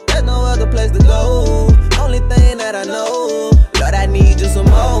 There's no other place to go. Only thing that I know. Lord, I need you some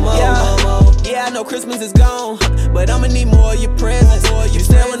more. Yeah, I know Christmas is gone, but I'ma need more of your presence. You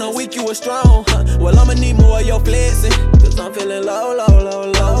said when I'm weak, you were strong. Well, I'ma need more of your blessing. Cause I'm feeling low.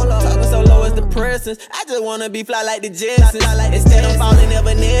 Talking so low it's depressing. I just wanna be fly like the Jetsons. Instead I'm falling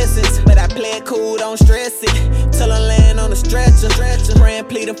evanescence, but I play it cool, don't stress it. Till I land on the stretcher. Praying,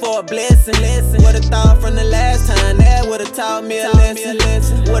 pleading for a blessing. Would've thought from the last time that would've taught me a lesson.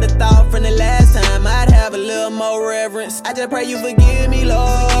 Would've thought from the last time I'd have a little more reverence. I just pray you forgive me,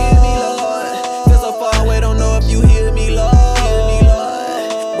 Lord. Feel so far away, don't know if you hear me, Lord.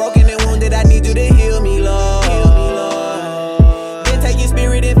 Broken and wounded, I need you to heal me, Lord. Then take your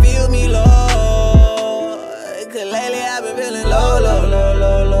spirit and feel me, Lord. Cause lately I've been feeling low.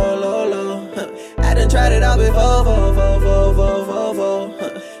 I done tried it all before.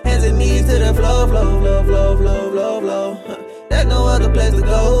 Hands and knees to the flow. There's no other place to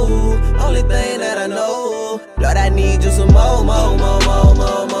go. Only thing that I know. Lord, I need you some more. Lord,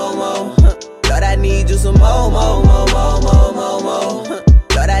 I need you some more. Lord,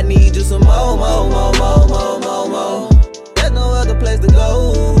 I need you some more. There's no other place to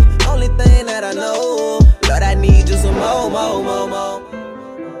go. Only thing that I know. Lord, I need you some more.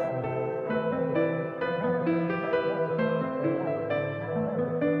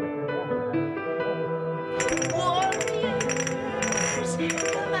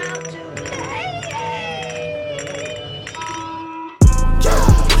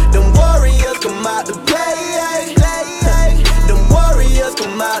 Them warriors come out to play. Them warriors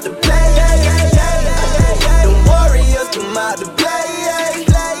come out to play. Them warriors come out to play.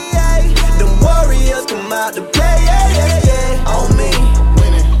 Them warriors come out to play. On me,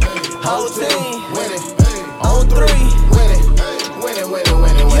 winning. Whole team, winning. On three, winning.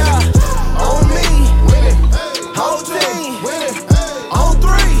 Yeah, on me, winning. Whole team, winning. On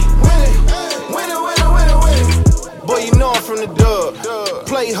three, winning. Boy, you know I'm from the dub.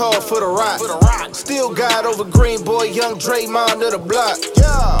 Play hard for the rock. Still God over green, boy, young Draymond of the block.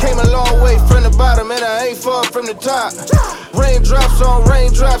 Came a long way from the bottom, and I ain't far from the top. Raindrops on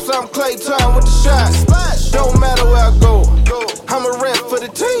raindrops, I'm Clay Tom with the shot. Don't matter where I go, I'm a rep for the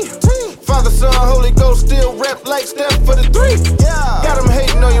team. Father, Son, Holy Ghost, still rep like Steph for the three. Got them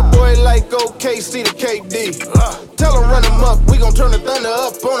hating on your boy like OKC to KD. Tell them run them up, we gon' turn the thunder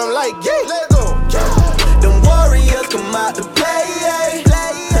up on them like, yeah. Let go. Them warriors come out to play.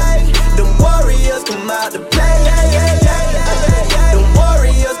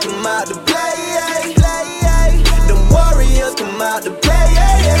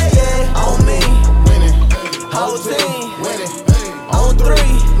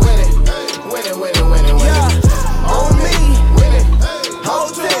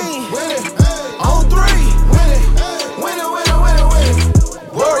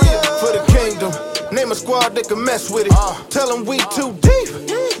 mess with it. Tell them we too deep.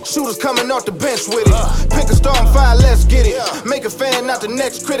 Shooters coming off the bench with it. Pick a star and fire, let's get it. Make a fan, not the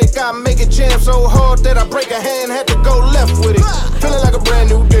next critic. I make it jam so hard that I break a hand, had to go left with it. Feeling like a brand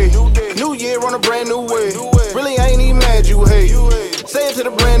new day. New year on a brand new way. Really, I ain't even mad you hate. Say it to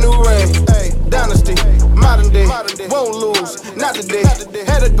the brand new reign. Dynasty, modern day. Won't lose, not today.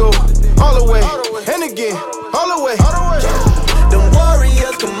 Had to go all the way. And again, all the way. Them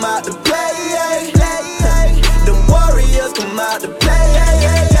warriors come out to play. Them warriors come out to play.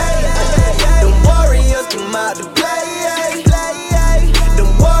 Them warriors come out to play. Them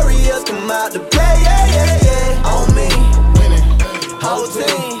warriors come out to play. On me, winning. Whole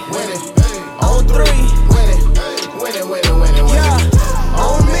team, winning. On 3, winning. Winning. Yeah,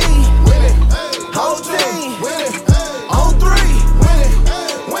 on me, winning. Whole team, winning. On 3, winning.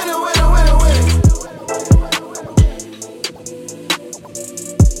 Winning.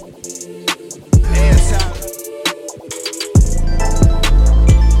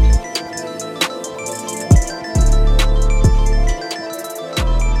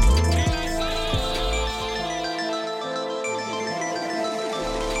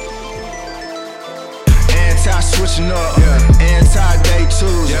 Switching up, anti-day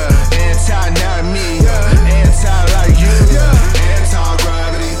twos, anti-not me, anti-like you,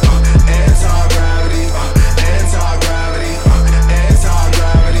 anti-gravity, anti-gravity, anti-gravity,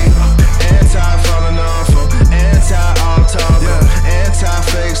 anti-gravity, anti-falling off, anti-all-talk,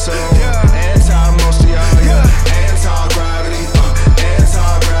 anti-fake soul, anti-most of y'all, anti-gravity,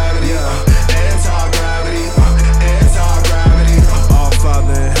 anti-gravity, anti-gravity, anti-gravity. All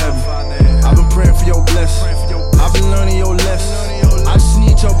Father in heaven, I've been praying for your blessing. I've been learning your lessons. I just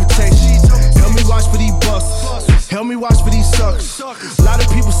need your protection. Help me watch for these busters. Help me watch for these suckers. A lot of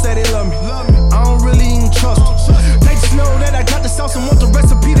people say they love me. I don't really even trust them. They just know that I got the sauce and want the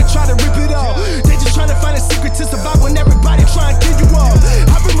recipe to try to rip it off. They just trying to find a secret to survive when everybody trying to kill you off.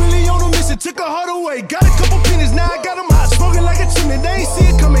 I've been really on a mission, took a heart away. Got a couple pennies, now I got them hot. Smoking like a chimney, they ain't see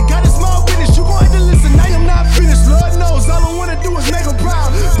it coming. Got a small business, you gon' have to listen. I am not finished, Lord knows. All I wanna do is make them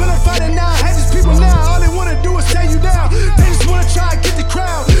proud. But I'm fighting now, I hate these people now. All they wanna do is tear you down. They just wanna try and get the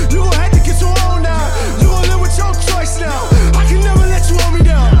crowd. You gon' have to get your own now. You gon' live with your choice now. I can never let you hold me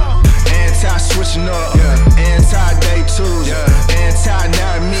down. Anti-switching up, anti-day twos,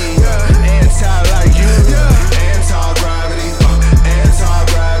 anti-not me, anti-like you, anti-gravity,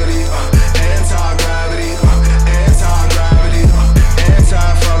 anti-gravity, anti-gravity, anti-gravity,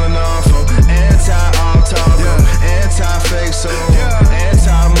 anti-falling off, anti-all-talk, anti-fake soul,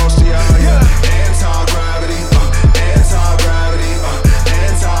 anti-most of y'all, anti-gravity, anti-gravity,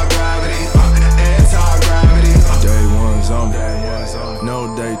 anti-gravity, anti-gravity. Day one's on me, no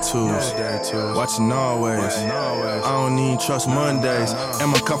day twos, watching always. I don't even trust Mondays,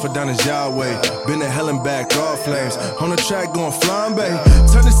 and my comfort down is Yahweh. Been to hell and back, all flames. On the track going flambe,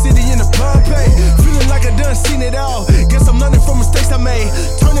 turn the city into Pompeii. Feeling like I done seen it all. Guess I'm learning from mistakes I made.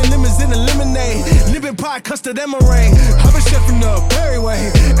 Turning lemons into lemonade, living pie, custard, and meringue. I've been chefing up every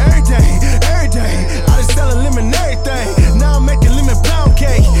way, every day. I been selling lemon everything. Now I'm making lemon pound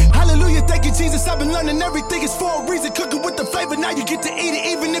cake. Hallelujah, thank you Jesus. I've been learning everything is for a reason. Cooking with the flavor, now you get to eat it.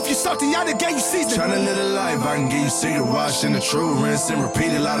 Even if you're salty, I done gave you season. Tryna live a life, I can give you secret wash in the true rinse and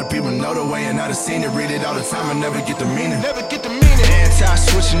repeat it. A lot of people know the way and I done seen it. Read it all the time, I never get the meaning.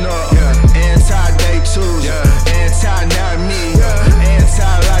 Anti-switching up, anti-day twos, anti-not me,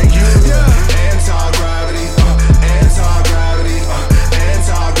 anti-like you, anti-gravity, anti-gravity,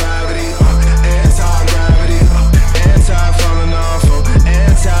 anti-gravity, anti-gravity, anti-falling off,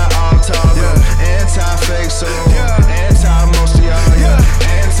 anti-all-talk, anti-fake soul, anti-most of y'all,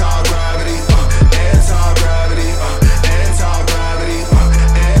 anti-gravity, anti-gravity, anti-gravity,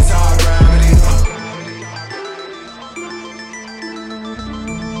 anti-gravity.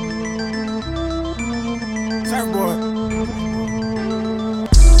 Surfboard.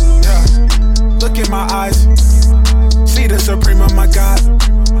 Look in my eyes. See the supreme of my God.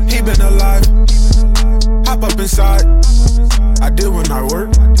 He been alive. Hop up inside. I did when I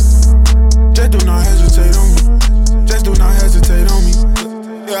work. Just do not hesitate on me. Just do not hesitate on me.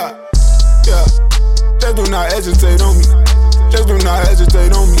 Yeah. Just do not hesitate on me. Just do not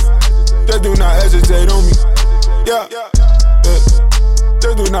hesitate on me. Just do not hesitate on me. Yeah.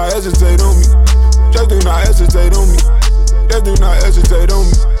 Just do not hesitate on me. Just do not hesitate on me. Just do not hesitate on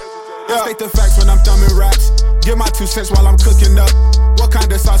me. Yeah. State the facts when I'm thumbing raps. Give my 2 cents while I'm cooking up. What kind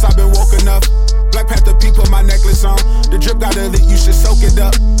of sauce I've been woken up? Black Panther P put my necklace on. The drip got a lit, you should soak it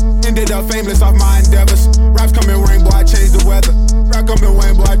up. Ended up Fvmeless off my endeavors. Raps come in rain, boy, I change the weather. Rap come in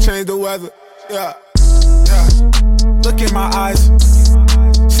rain, boy, I change the weather. Yeah. Look in my eyes.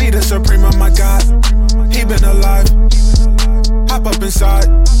 See the supreme of my God. He keeping alive. Hop up inside.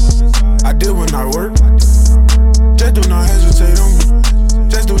 I did when I work. Just do not hesitate on me.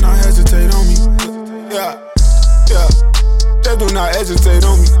 Just do not hesitate on me. Yeah, yeah. Just do not hesitate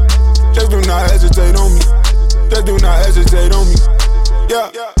on me. Just do not hesitate on me. Just do not hesitate on me. Yeah,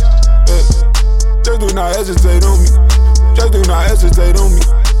 yeah. Just do not hesitate on me. Just do not hesitate on me.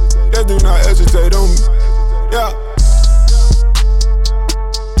 Just do not hesitate on me. Yeah.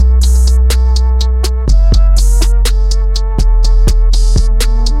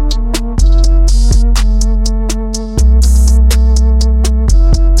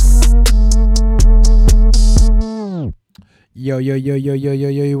 Yo,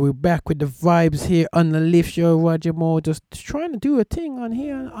 we're back with the vibes here on the Lift Show. Roger Moore just trying to do a thing on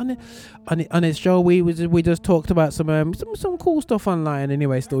here on his show. We just talked about some cool stuff online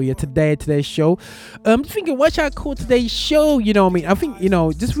anyway. Still, yeah, today's show. Thinking what should I call today's show? You know what I mean? I think, you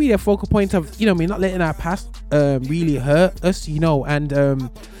know, just really a focal point of, you know what I mean, not letting our past really hurt us, you know, and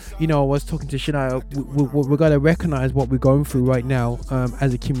you know, I was talking to Shania. We gotta recognize what we're going through right now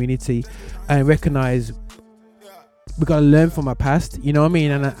as a community, and recognize we gotta learn from our past, you know what I mean?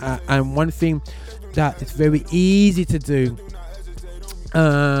 And one thing that it's very easy to do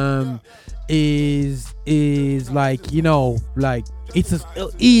is like, you know, like it's just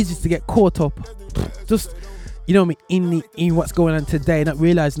easy to get caught up just, you know what I mean, in what's going on today, not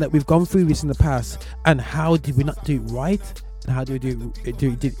realizing that we've gone through this in the past, and how did we not do it right, and how do we do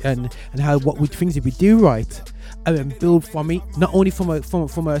and how things did we do right, and then build from it, not only from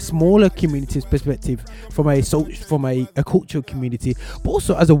a smaller community's perspective, from a cultural community, but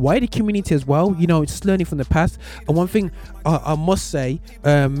also as a wider community as well. You know, just learning from the past. And one thing I must say,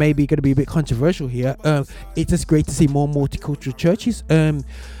 maybe going to be a bit controversial here, it's just great to see more multicultural churches.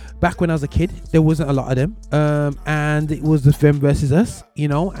 Back when I was a kid, there wasn't a lot of them, and it was the them versus us, you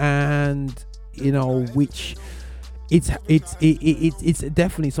know, and you know, which it's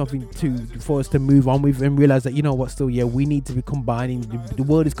definitely something for us to move on with, and realize that, you know what, still, yeah, we need to be combining. The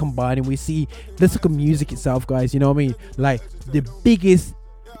world is combining. We see, let's look at music itself, guys. You know what I mean? Like, the biggest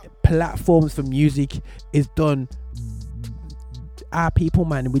platforms for music is done our people,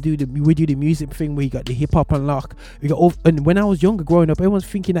 man. We do the music thing where you got the hip hop unlock. And when I was younger, growing up, everyone's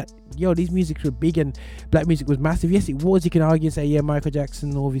thinking that, yo, these musics were big and black music was massive. Yes, it was. You can argue and say, yeah, Michael Jackson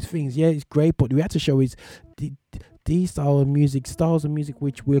and all these things, yeah, it's great, but we had to show is these styles of music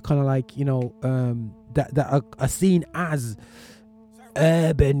which we're kind of like, you know, that are seen as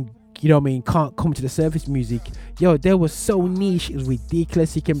urban, you know what I mean, can't come to the surface music. Yo, they were so niche, it was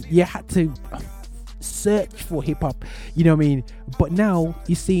ridiculous. You had to search for hip-hop, you know what I mean. But now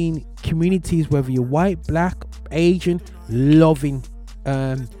you're seeing communities, whether you're white, black, Asian, loving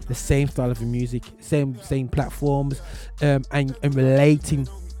the same style of music, same platforms, and relating.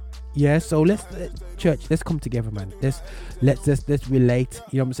 Yeah, so let's come together, man. Let's relate,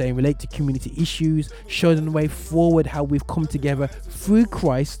 you know what I'm saying, relate to community issues, show them the way forward, how we've come together through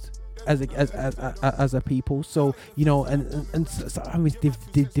Christ as a people. So, you know, and so, I mean, the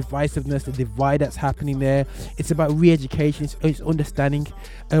divisiveness, the divide that's happening there, it's about re-education, it's understanding.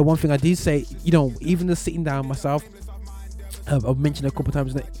 One thing I did say, you know, even just sitting down myself, I've mentioned a couple of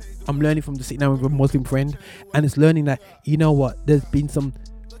times that I'm learning from the sitting down with a Muslim friend, and it's learning that, you know what, there's been some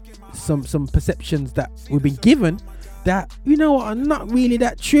perceptions that we've been given that, you know, are not really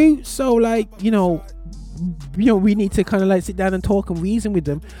that true. So, like, you know, we need to kind of like sit down and talk and reason with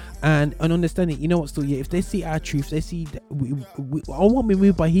them and understand it. You know what, still, yeah, if they see our truth, they see that I won't be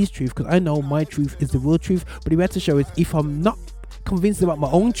moved by his truth, because I know my truth is the real truth. But the better show is, if I'm not convinced about my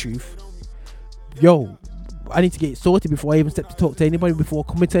own truth, yo, I need to get it sorted before I even step to talk to anybody, before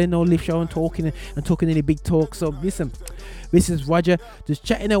coming to no Lift Show and talking any big talk. So listen, this is Roger just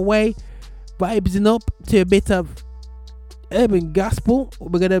chatting away, vibing up to a bit of urban gospel.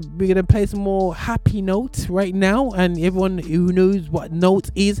 We're gonna play some more happy notes right now, and everyone who knows what note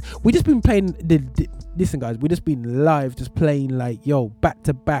is, we just been playing listen, guys, we just been live just playing, like, yo, back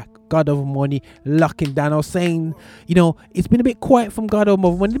to back God Over Money, locking down. I was saying, you know, it's been a bit quiet from God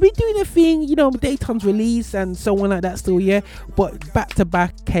Over Money. They've been doing a thing, you know, daytime's release and so on like that still, yeah, but back to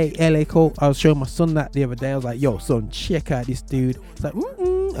back Allico. I was showing my son that the other day. I was like, yo, son, check out this dude. It's like,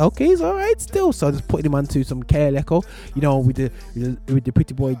 okay, it's all right still. So I just putting him onto some Allico, you know, with the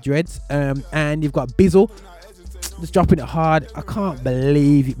pretty boy dreads. And you've got Bizzle just dropping it hard. I can't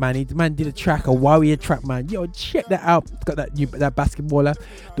believe it, man. The man did a warrior track, man. Yo, check that out. It's got that basketballer,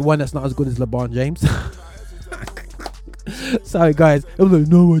 the one that's not as good as LeBron James. Sorry, guys. I was like,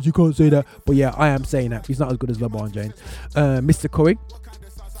 no, you can't say that. But yeah, I am saying that. He's not as good as LeBron James. Mr. Curry,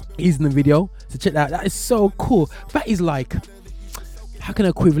 he's in the video. So check that out. That is so cool. That is like, how can I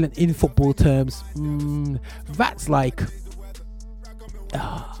equivalent in football terms? That's like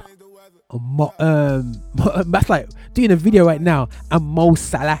that's like doing a video right now and Mo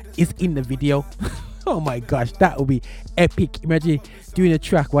Salah is in the video. Oh my gosh, that would be epic. Imagine doing a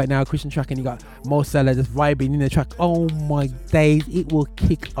track right now, Christian track, and you got Mo Salah just vibing in the track. Oh my days, it will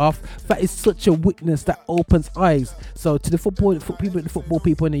kick off. That is such a witness that opens eyes. So to the football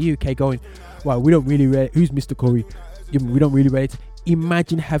people in the UK going, wow, we don't really rate who's Mr. Curry. We don't really rate.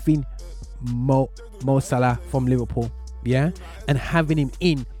 Imagine having Mo Salah from Liverpool, yeah, and having him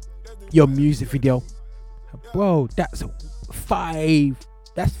in your music video, bro.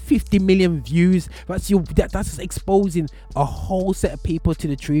 That's 50 million views. That's exposing a whole set of people to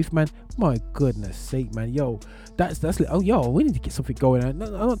the truth, man. My goodness sake, man. Yo, that's like, oh yo, we need to get something going on.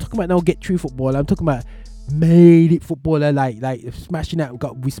 I'm not talking about no get true footballer. I'm talking about made it footballer, like smashing out.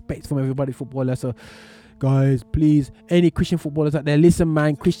 Got respect from everybody footballer. So guys, please, any Christian footballers out there, listen,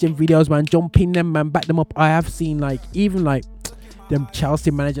 man. Christian videos, man. Jump in them, man. Back them up. I have seen even them Chelsea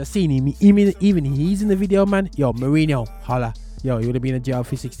manager, seen him. Even he's in the video, man. Yo, Mourinho, holla. Yo, you would have been in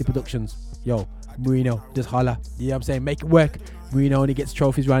GAWVI Productions. Yo, Mourinho, just holla. You know what I'm saying? Make it work. Mourinho only gets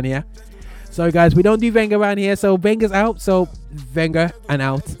trophies around here. So guys, we don't do Wenger around here. So Wenger's out. So Wenger and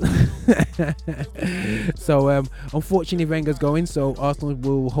out. So unfortunately Wenger's going. So Arsenal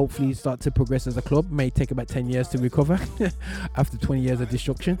will hopefully start to progress as a club. May take about 10 years to recover after 20 years of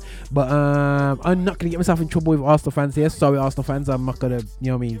destruction. But I'm not gonna get myself in trouble with Arsenal fans here. Sorry, Arsenal fans. I'm not gonna,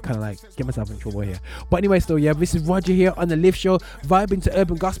 you know what I mean, kind of like get myself in trouble here. But anyway, still, yeah, this is Roger here on the Live Show, vibing to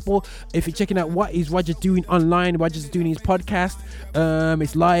urban gospel. If you're checking out what is Roger doing online, Roger's doing his podcast.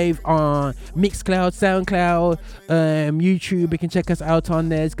 It's live on Mixcloud, Soundcloud, YouTube. You can check us out on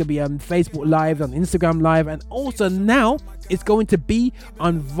there. It's gonna be on Facebook Live, on Instagram Live, and also now it's going to be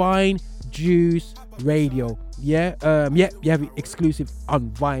on Vine Juice Radio. You have it exclusive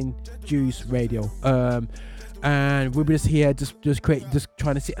on Vine Juice Radio. And we're just here, just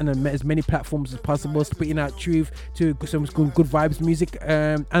trying to sit on as many platforms as possible, spitting out truth to some good vibes music.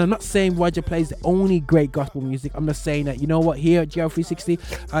 And I'm not saying Roger plays the only great gospel music. I'm just saying that, you know what, here at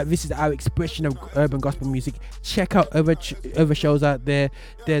GAWVI360, this is our expression of urban gospel music. Check out other shows out there.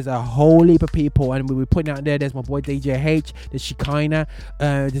 There's a whole heap of people, and we're putting out there. There's my boy DJ H, there's Shekinah,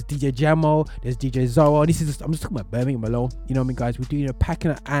 there's DJ Jamo, there's DJ Zoro. I'm just talking about Birmingham alone. You know what I mean, guys? We're doing a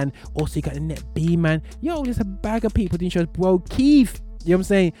packing, and also you got the Net B, man. Yo, there's a bag of people doing shows. Bro, Keith, you know what I'm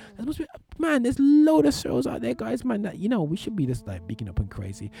saying? Man, there's load of shows out there, guys, man, that, you know, we should be just like bigging up and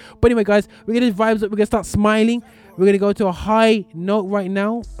crazy. But anyway, guys, we're gonna vibes up. We're gonna start smiling. We're gonna go to a high note right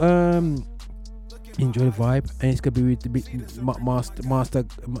now. Enjoy the vibe, and it's gonna be with the big master GAWVI.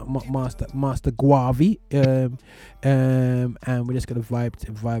 And we're just gonna vibe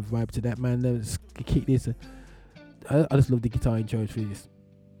to that, man. Let's kick this. I just love the guitar intros for this.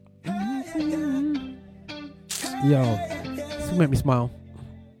 Yo, this will make me smile.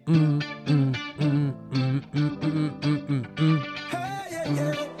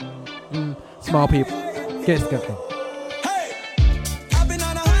 Smile, people. Get it together. Hey, I've been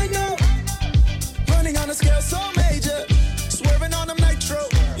on a high note, running on a scale so major, swerving on them nitro,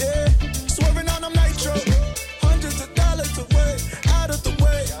 yeah, swerving on them nitro. Hundreds of dollars away, out of the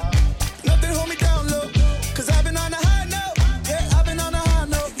way. Nothing hold me down low, 'cause I've been on a high note, yeah, I've been on a high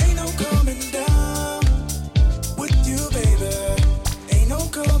note. Ain't no coming down with you, baby. Ain't no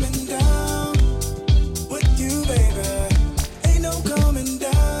coming down with you, baby. Ain't no coming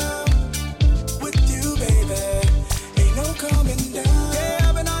down with you, baby. Ain't no coming down. Yeah,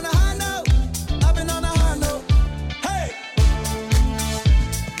 I've been on a high note. I've been on a high note.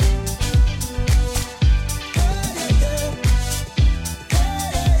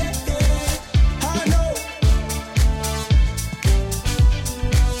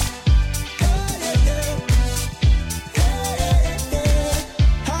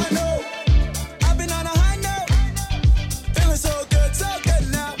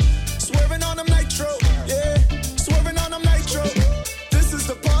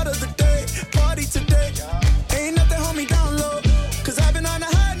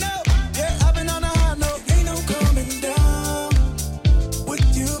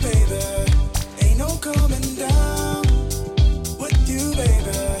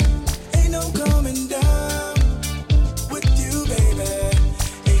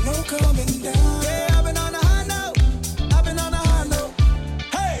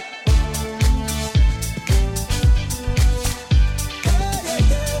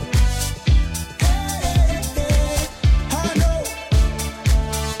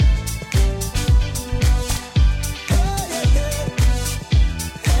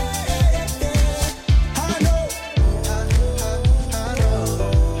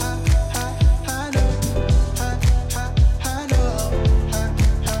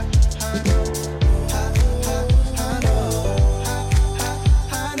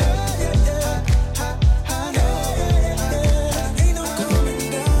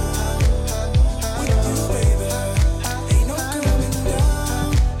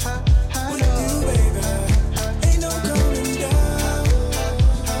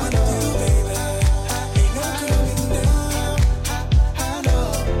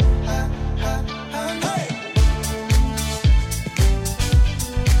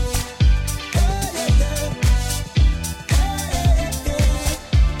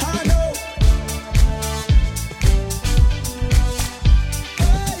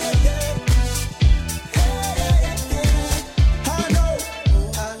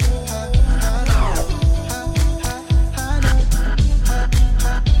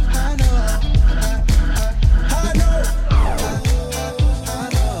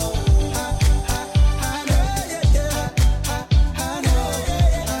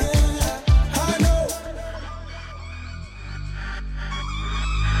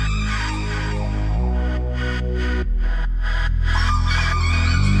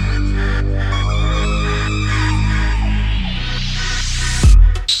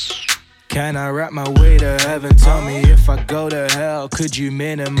 Can I rap my way to heaven? Tell me if I go to hell. Could you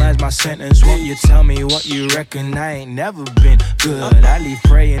minimize my sentence? Won't you tell me what you reckon? I ain't never been good. I leave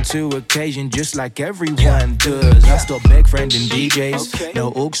praying to occasion just like everyone does. I still beg friend and DJs.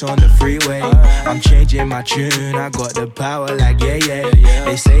 No ooks on the freeway. I'm changing my tune. I got the power like yeah.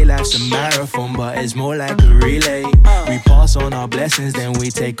 They say life's a marathon, but it's more like a relay. We pass on our blessings, then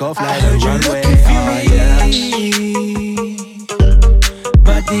we take off like a runway.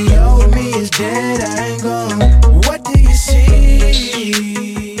 But the old me is dead, I ain't gone. What do you see?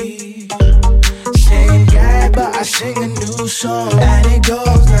 Same guy, but I sing a new song. And it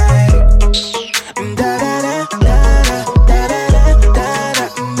goes like da da da da da da da da da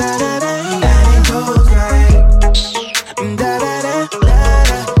da da da. And it goes like da da da da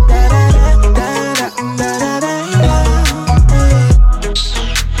da da da da da da da.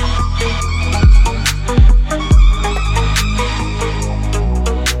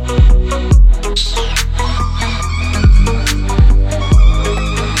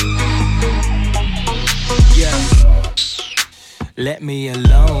 Let me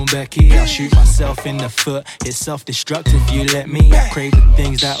alone, Becky. I'll shoot myself in the foot. It's self-destructive, you let me. I crave the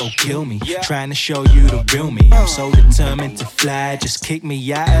things that'll kill me. Trying to show you the real me. I'm so determined to fly. Just kick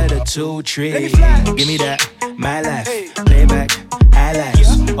me out of the tool tree. Give me that, my life. Playback,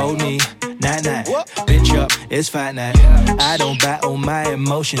 highlights. Old me, night. Bitch up, it's fight night. I don't battle my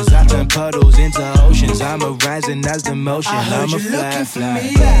emotions. I turn puddles into oceans. I'm a rising as the motion. I'm a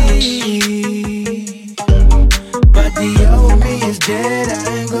fly. But the old me is dead, I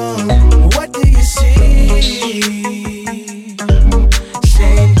ain't gone. What do you see?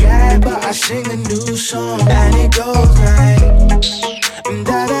 Same guy, but I sing a new song. And it goes like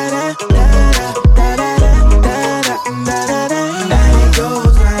da da da da da da da da da da da. And it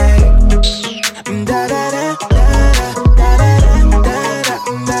goes like da da da da da da da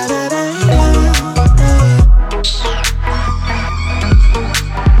da da da.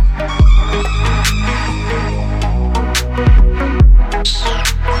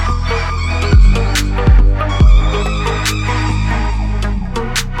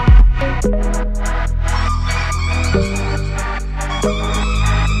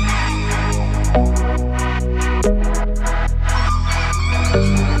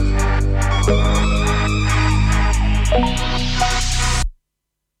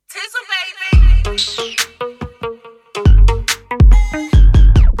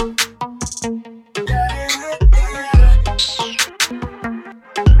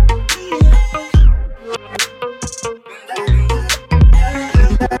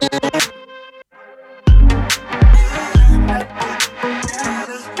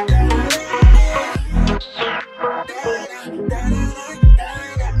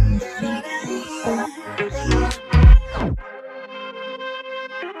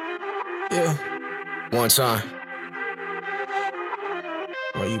 One time.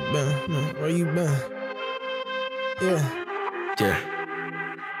 Where you been, man? Where you been? Yeah.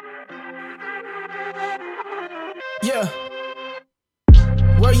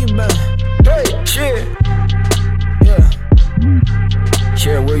 Where you been? Hey, shit. Yeah.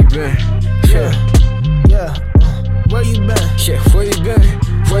 Where you been? Yeah. Where you been? Shit, where you been?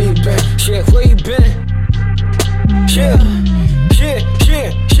 Where you been? Shit, where you been? Shit.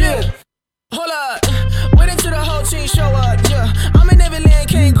 Hold up, wait until the whole team show up, yeah. I'm in Neverland,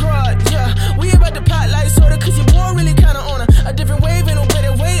 can't grow up, yeah. We about to pop like soda, cause your boy really kinda on a different wave, ain't no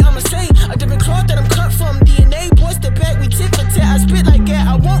better way, I'ma say. A different cloth that I'm cut from, DNA, boy, step back, we tit for tat. I spit like that,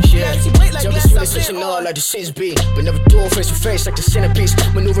 I won't actually wait like glass, I've been on. Like the C.H.M.B, but never do it face to face like the centerpiece.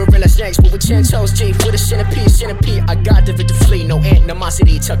 Maneuvering like snakes, but with 10 toes deep, with a centipede. I got the to flee, no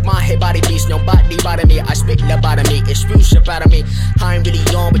animosity. Tuck my head body beast, no body bottom me. I spit lobotomy, it spews up out of me. I ain't really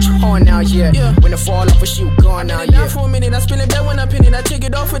on, but you on now, yeah. When the fall off with you gone now, yeah. For a minute, I spill it back when I pin it. I take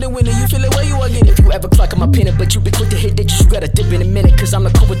it off for the winner. You feel it where you are getting. If you ever clock on my pin it, but you be quick to hit ditches, you gotta dip in a minute, cause I'm the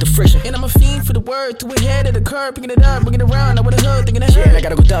cool with the friction. And I'm a fiend for the word, to ahead of the curve, picking it up, bringing it around. I with a hood, thinking ahead. Yeah, and I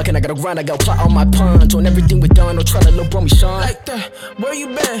gotta go duck and I gotta grind. I gotta plot on my puns, on everything we done. Don't try to little bro me, Sean. Like that, where you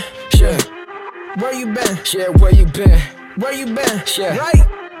been? Yeah. Where you been? Yeah, where you been? Where you been? Yeah. Right?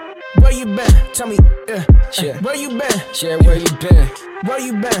 Where you been? Tell me, yeah. Where you been? Yeah, where you been? Where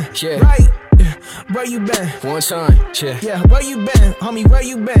you been? Yeah. Right? Where you been? One time, yeah. Where you been, homie? Where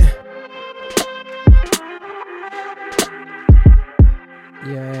you been?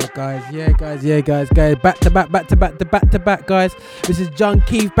 Yeah, guys. Back to back, guys. This is John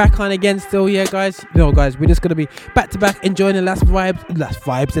Keith back on again still, yeah, guys. No, guys, we're just gonna be back to back enjoying the last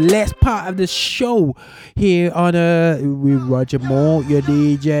vibes, the last part of the show here on with Roger Moore, your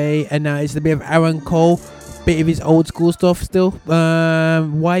DJ, and now it's a bit of Aaron Cole. bit of his old school stuff still.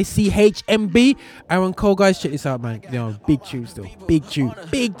 Y.C.H.M.B. Aaron Cole, guys, check this out, man. You know, big tune still. Big tune.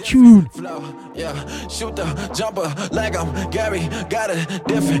 Big tune. Yeah, shoot the jumper like I'm Gary. Got a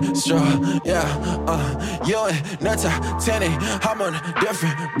different stroke. Yeah, you and Netta, Tenny, I'm on a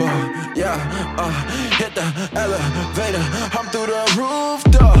different boat. Yeah, hit the elevator. I'm through the roof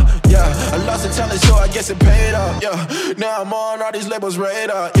door. Yeah, I lost a talent show, I guess it paid off. Yeah, now I'm on all these labels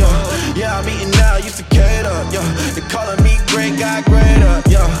radar. Yeah, I'm eating now, used to cater. Yeah, they calling me great, got greater.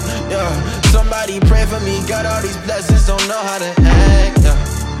 Yeah, somebody pray for me, got all these blessings, don't know how to act. Yeah,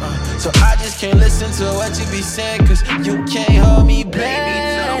 so I just can't listen to what you be saying, cause you can't hold me back.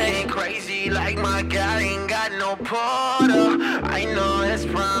 Baby, talking crazy like my guy ain't got no porter. I know his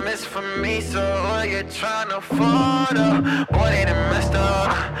promise for me, so you're trying to afford her. Boy, they done messed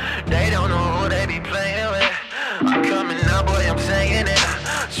up. They don't know who they be playing with. I'm coming out, boy, I'm saying it.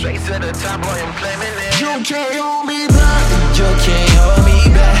 Straight to the top, boy, I'm claiming it. You can't hold me back. You can't hold me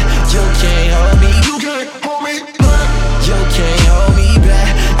back. You can't hold me. You can't hold me back. You can't hold me back.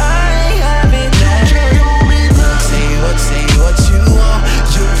 I ain't having that. You can't hold me back. Say what you want.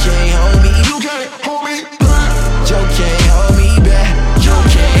 You can't hold me. You can't hold me back. You can't hold me back. You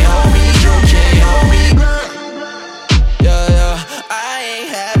can't hold me. You can't hold me back. Yeah, I ain't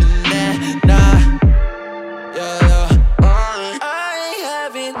having that. Nah. Yeah, I ain't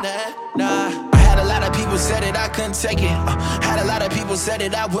having that. Nah. I had a lot of people said that I couldn't take it. Had a lot of people said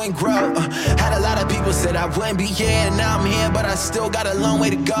that I wouldn't grow. Had a lot of people said I wouldn't be here. Now I'm here, but I still got a long way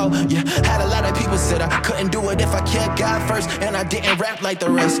to go. Yeah, had a lot of people said I couldn't do it if I kept God first, and I didn't rap like the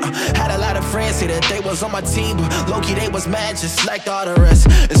rest. Had a lot of friends say that they was on my team, but low-key they was mad just like all the rest.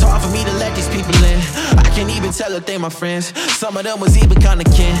 It's hard for me to let these people in. I can't even tell if they my friends. Some of them was even kinda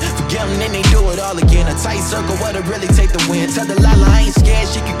kin. Forget them, then they do it all again. A tight circle, what it really take to win. Tell the Lala I ain't scared,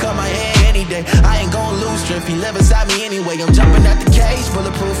 she can cut my head any day. I ain't gon' lose strength, he live inside me anyway. I'm jumping out the cage,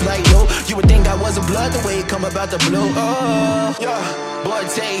 bulletproof like you. You would think I was a blood the way it come about the blue. Oh, yeah, boy,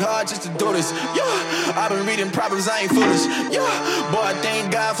 it take hard just to do this. Yeah, I've been reading Proverbs, I ain't foolish. Yeah, boy, I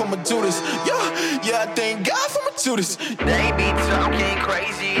thank God for my tutors. Yeah, I thank God for my tutors. They be talking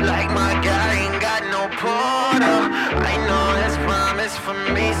crazy like my guy ain't got no porter. I know his promise for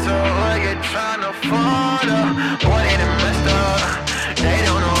me, so you're trying to afford her. Boy, they done messed up. They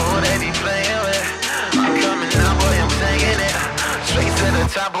don't know who they be playing with. I'm coming out, boy, I'm saying it. Straight to the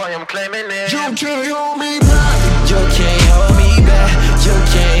top, boy, I'm claiming it. You can't hold me back. You can't hold me back. You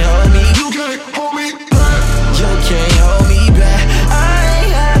can't hold me. You can't hold me back. You can't hold me back. I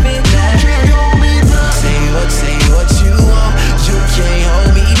ain't having that. You can't hold me back. Say what you want. You can't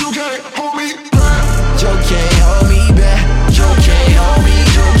hold me. You can't hold me back. You can't hold me back. You can't hold me.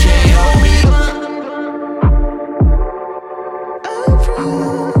 You can't hold me back.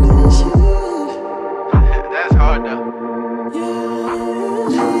 That's hard though.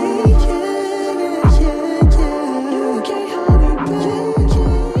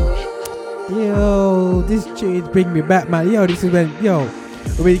 Yo, this tune bring me back, man. Yo, this is when,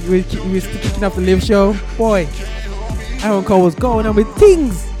 we kicking off the live show. Boy, Aaron Cole was going on with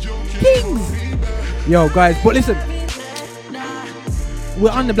things. Yo, guys, but listen,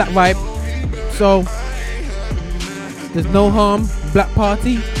 we're on the black vibe, so there's no harm. Black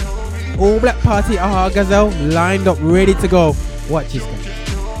party, all black party. Gazelle lined up, ready to go. Watch this, guys.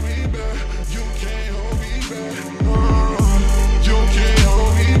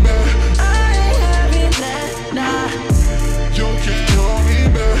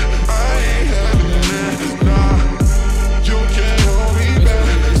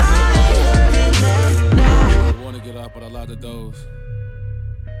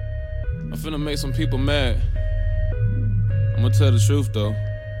 I'm finna make some people mad. I'ma tell the truth though.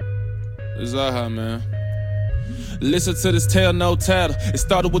 This is Aha, man. Listen to this tale, no tattle. It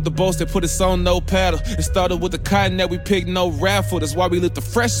started with the boats that put us on no paddle. It started with the cotton that we picked, no raffle. That's why we look the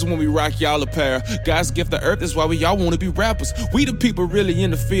freshest when we rock y'all apparel. God's gift to earth, that's why we all wanna be rappers. We the people really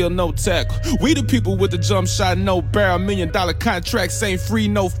in the field, no tackle. We the people with the jump shot, no barrel. $1 million contracts ain't free,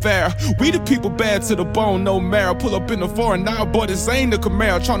 no fair. We the people bad to the bone, no marrow. Pull up in the foreign now, boy, this ain't the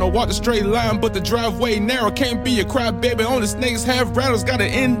Camaro. Tryna walk the straight line, but the driveway narrow. Can't be a crybaby on the snakes, half rattles. Got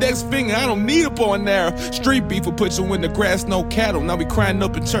an index finger, I don't need a bow and arrow. Street beef will put you in the grass, no cattle. Now we crying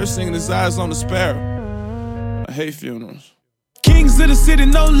up in church, singing his eyes on the sparrow. I hate funerals. Kings of the city,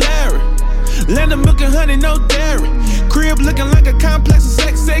 no Larry. Land of milk and honey, no dairy. Crib looking like a complex of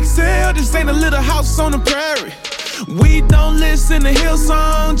XXL. This ain't a little house on the prairie. We don't listen to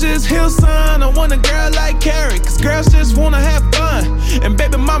Hillsong, just Hillsong. I want a girl like Carrie, cause girls just wanna have fun, and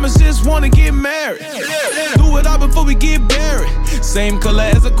baby mamas just wanna get married. Do it all before we get buried. Same color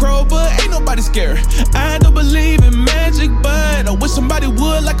as a crow, but ain't nobody scared. I don't believe in magic, but I wish somebody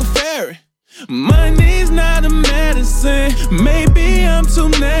would like a fairy. Money's not a medicine, maybe I'm too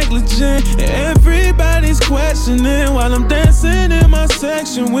negligent. Everybody's questioning while I'm dancing in my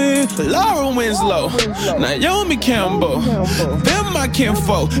section with Laura Winslow, Naomi Campbell, them my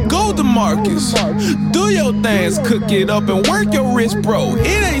kinfolk, go to Marcus. Do your things, cook it up and work your wrist, bro.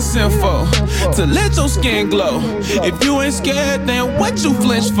 It ain't sinful to let your skin glow. If you ain't scared, then what you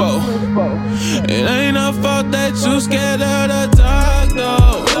flinch for? It ain't our fault that you scared of the dark,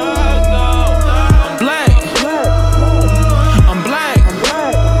 though.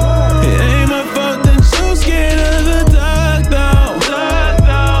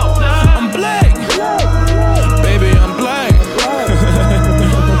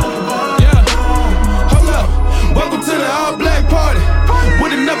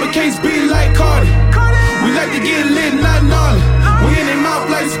 Case be like Cardi. We like to get lit, not gnarly. We in their mouth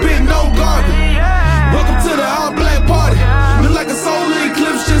like spit, no garbage. Welcome to the all black party. Look like a solar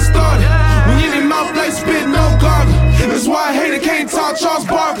eclipse just started. We in their mouth like spit, no garbage. That's why I hate it, can't talk Charles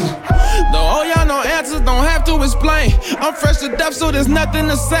Barkley. Don't owe y'all no answers, don't have to explain. I'm fresh to death, so there's nothing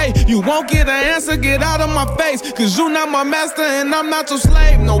to say. You won't get an answer, get out of my face. Cause you not my master and I'm not your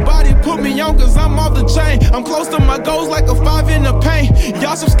slave. Nobody put me on cause I'm off the chain. I'm close to my goals like a 5 in the paint.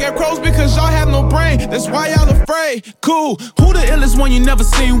 Y'all some scarecrows because y'all have no brain. That's why y'all afraid. Cool, who the illest one you never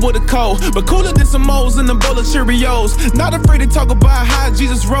seen with a cold? But cooler than some moles in a bowl of Cheerios. Not afraid to talk about how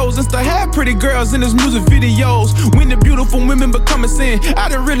Jesus rose. Insta have pretty girls in his music videos. When the beautiful women become a sin, I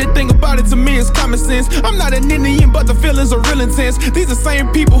didn't really think about it, to me it's common sense. I'm not an Indian, but the feelings are real intense. These are the same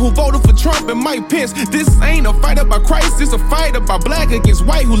people who voted for Trump and Mike Pence. This ain't a fight about Christ, it's a fight about black against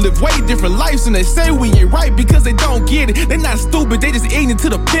white who live way different lives. And they say we ain't right because they don't get it. They not stupid, they just ignorant to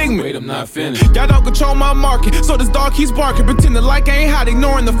the pigment. Wait, I'm not finished. Y'all don't control my market, so this dog keeps barking, pretending like I ain't hot,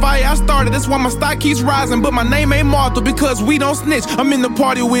 ignoring the fire I started. That's why my stock keeps rising, but my name ain't Martha because we don't snitch. I'm in the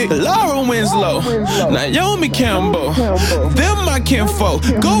party with Laura Winslow, Naomi Campbell, them my kinfolk,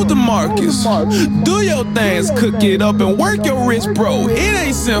 go to Marcus. Do your things, cook it up and work your wrist, bro. It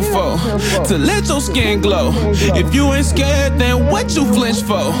ain't sinful to let your skin glow. If you ain't scared, then what you flinch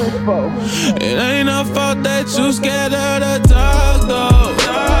for? It ain't our fault that you scared of the dark, though.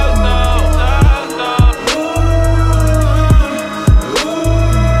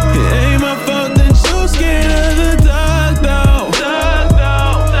 It ain't my fault that you scared of the dark, though.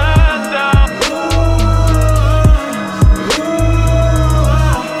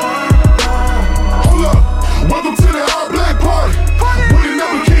 Welcome to the all black party. With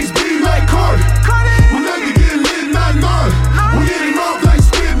another case be like Cardi. We like to get lit, not gnarly. We in their mouth like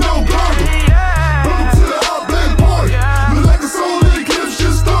spit, no garbage. Welcome to the all black party. Look like a solar eclipse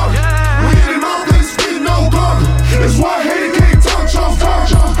just started. We in their mouth like spit, no garbage. That's why I hate it, can't talk Charles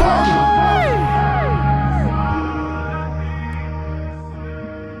Barkley.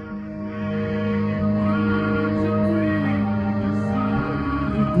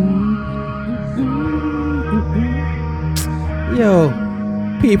 Yo,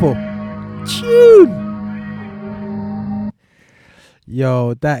 people, tune.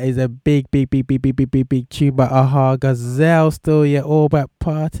 Yo, that is a big tune by Gazelle. Still, yeah, all about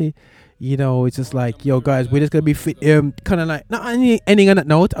party. You know, it's just like, yo, guys, we're just gonna be kind of like not ending on that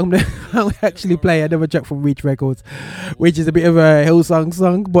note. I'm gonna actually play another track from Reach Records, which is a bit of a Hillsong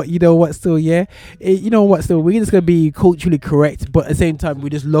song, but you know what, still, yeah, we're just gonna be culturally correct, but at the same time, we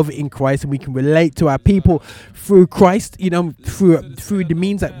just love it in Christ, and we can relate to our people through Christ, you know, through the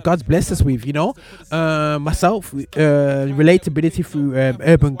means that God's blessed us with, you know. Myself, relatability through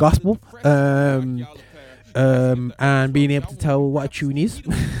urban gospel, and being able to tell what a tune is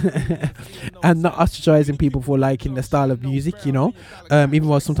and not ostracizing people for liking the style of music, you know, even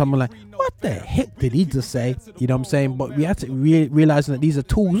though sometimes I'm like, what the heck did he just say, you know what I'm saying? But we have to realizing that these are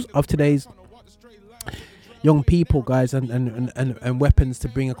tools of today's young people, guys, and weapons to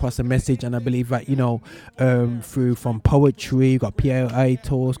bring across a message. And I believe that, you know, through from poetry, you got PLA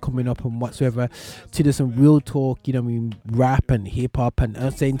tours coming up and whatsoever, to do some real talk, you know, I mean, rap and hip hop, and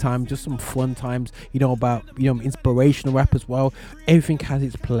at the same time just some fun times, you know, about, you know, inspirational rap as well. Everything has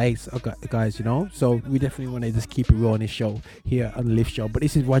its place, guys, you know. So we definitely want to just keep it real on this show here on the Lift Show. But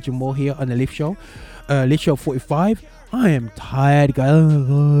this is Roger Moore here on the Lift Show, Lift Show 45. I am tired, guys.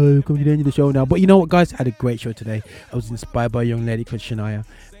 Come to the end of the show now. But you know what, guys? I had a great show today. I was inspired by a young lady called Shania.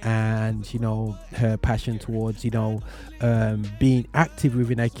 and, you know, her passion towards, you know, being active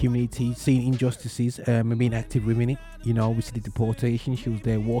within our community, seeing injustices, and being active within it. You know, we see the deportation. She was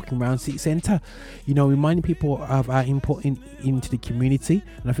there walking around city centre, you know, reminding people of our input into the community.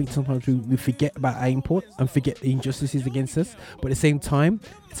 And I think sometimes we forget about our input and forget the injustices against us. But at the same time,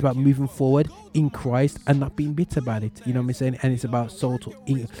 it's about moving forward in Christ and not being bitter about it. You know what I'm saying? And it's about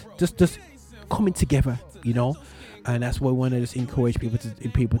just coming together, you know. And that's what we want to just encourage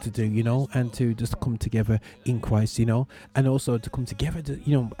people to do, you know, and to just come together in Christ, you know, and also to come together to,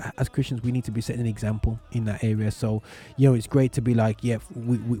 you know, as Christians, we need to be setting an example in that area. So, you know, it's great to be like, yeah,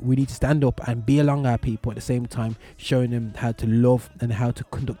 we need to stand up and be along our people at the same time, showing them how to love and how to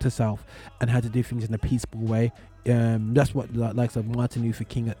conduct ourselves and how to do things in a peaceful way. That's what likes of Martin Luther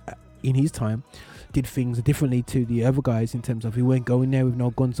King in his time did things differently to the other guys, in terms of he weren't going there with no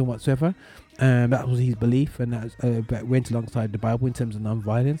guns and whatsoever. That was his belief, and that went alongside the Bible in terms of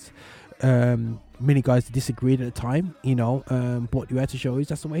non-violence. Many guys disagreed at the time, you know, but what you had to show is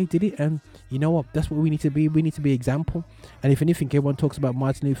that's the way he did it. And you know what, that's what we need to be. We need to be example. And if anything, everyone talks about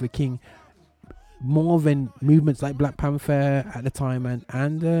Martin Luther King more than movements like Black Panther at the time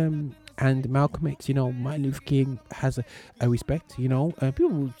and Malcolm X. You know, Martin Luther King has a respect, you know.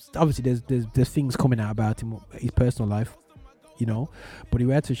 People, obviously there's things coming out about him, his personal life, you know, but what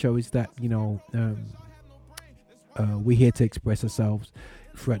we had to show is that, you know, we're here to express ourselves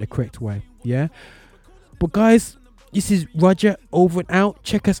throughout the correct way. Yeah, but guys, this is Roger, over and out.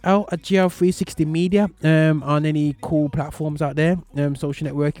 Check us out at GL360 Media on any cool platforms out there. Social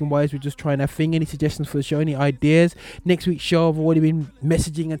networking wise, we're just trying our thing. Any suggestions for the show, any ideas? Next week's show, I've already been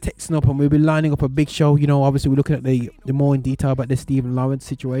messaging and texting up, and we'll be lining up a big show. You know, obviously we're looking at the more in detail about the Stephen Lawrence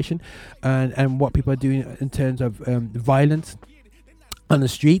situation and what people are doing in terms of violence on the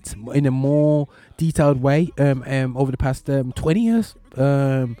streets in a more detailed way over the past 20 years.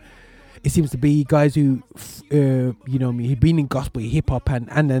 It seems to be guys who, you know, have been in gospel, hip hop,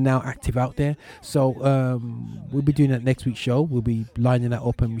 and they're now active out there. So we'll be doing that next week's show. We'll be lining that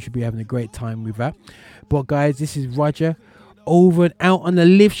up, and we should be having a great time with that. But guys, this is Roger, over and out on the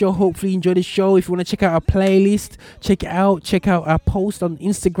Live Show. Hopefully you enjoy the show. If you want to check out our playlist, check it out. Check out our post on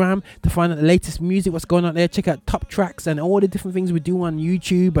Instagram to find out the latest music, what's going on there. Check out top tracks and all the different things we do on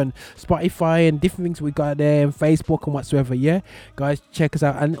YouTube and Spotify and different things we got there, and Facebook and whatsoever. Yeah, guys, check us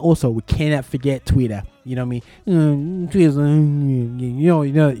out. And also, we cannot forget Twitter. You know what I mean? Twitter's,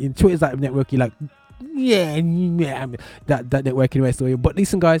 you know, Twitter's that network. You're like, yeah, that network anyway. So, but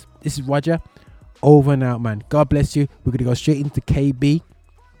listen, guys, this is Roger, over and out, man. God bless you. We're gonna go straight into KB,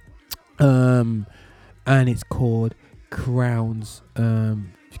 and it's called Crowns.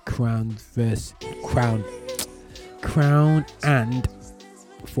 Crown and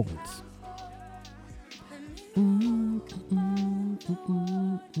Thorns.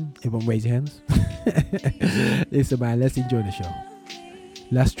 Everyone raise your hands. Listen, man, let's enjoy the show.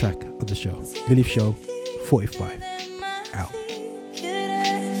 Last track of the show, The Live Show 45, out.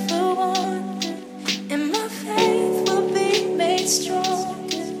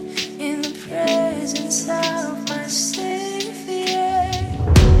 Stronger in the presence of my Savior.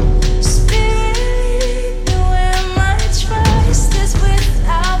 Spirit, where my trust is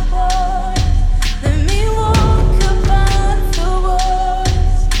without border. Let me walk upon the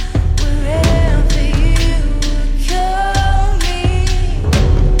waters wherever you would call me.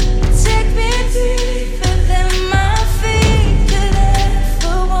 Take me deeper than my feet could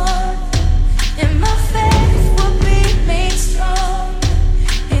ever wander, and my faith will be made strong.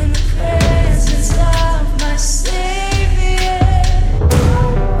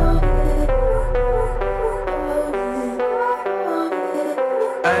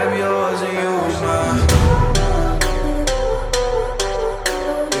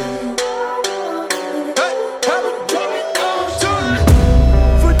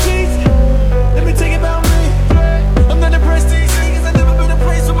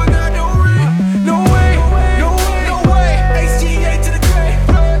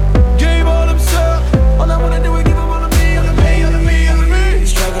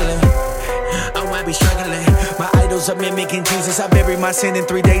 I'm mimicking Jesus. I buried my sin in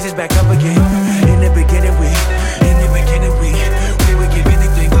 3 days, it's back up again. In the beginning we would give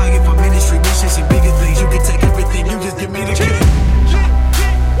anything. Lying for ministry, missions, and bigger things. You can take everything, you just give me the key.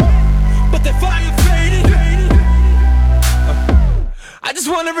 But the fire faded. I just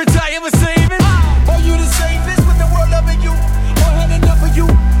wanna retire with saving. Are you the safest with the world loving you? Or had enough of you?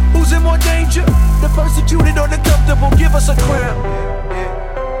 Who's in more danger? The persecuted or the comfortable? Give us a crown.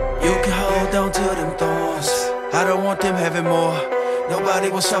 You can hold on to them thorns. I don't want them having more. Nobody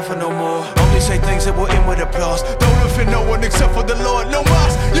will suffer no more. Only say things that will end with applause. Don't offend no one except for the Lord. No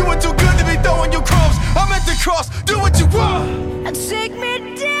mas, you were too good to be throwing your crumbs. I'm at the cross, do what you want. And take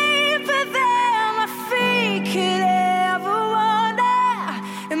me deeper than my feet could ever wander,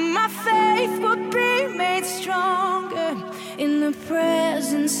 and my faith will be made stronger in the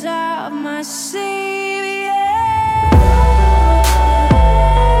presence of my Savior.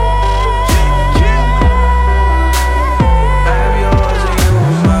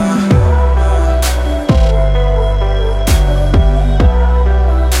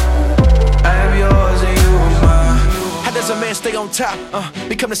 A man stay on top,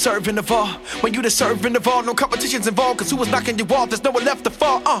 become the servant of all. When you the servant of all, no competition's involved. Cause who was knocking you off, there's no one left to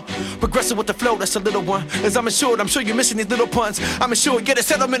fall. Progressing with the flow, that's a little one. As I'm assured, I'm sure you're missing these little puns. I'm assured, yeah, the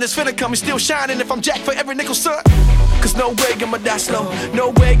settlement is finna come. You're still shining if I'm jacked for every nickel, son. Cause no way I'ma die slow, no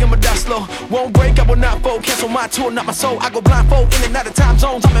way I'ma die slow. Won't break, I will not fold. Cancel my tour, not my soul. I go blindfold in and out of time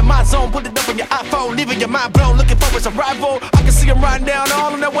zones. I'm in my zone, put it up on your iPhone, leaving your mind blown. Looking for his arrival. I can see him riding down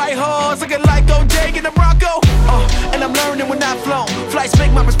all on that white horse, looking like OJ in the Bronco. And I'm learning when I've flown. Flights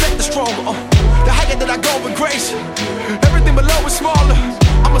make my respect the stronger. The higher that I go with grace, everything below is smaller.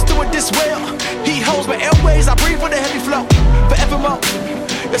 I must do it this well. He holds my airways, I breathe with a heavy flow. Forevermore.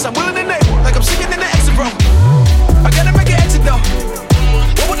 Yes, I'm willing and able, like I'm singing in the exit row. I gotta make an exit though.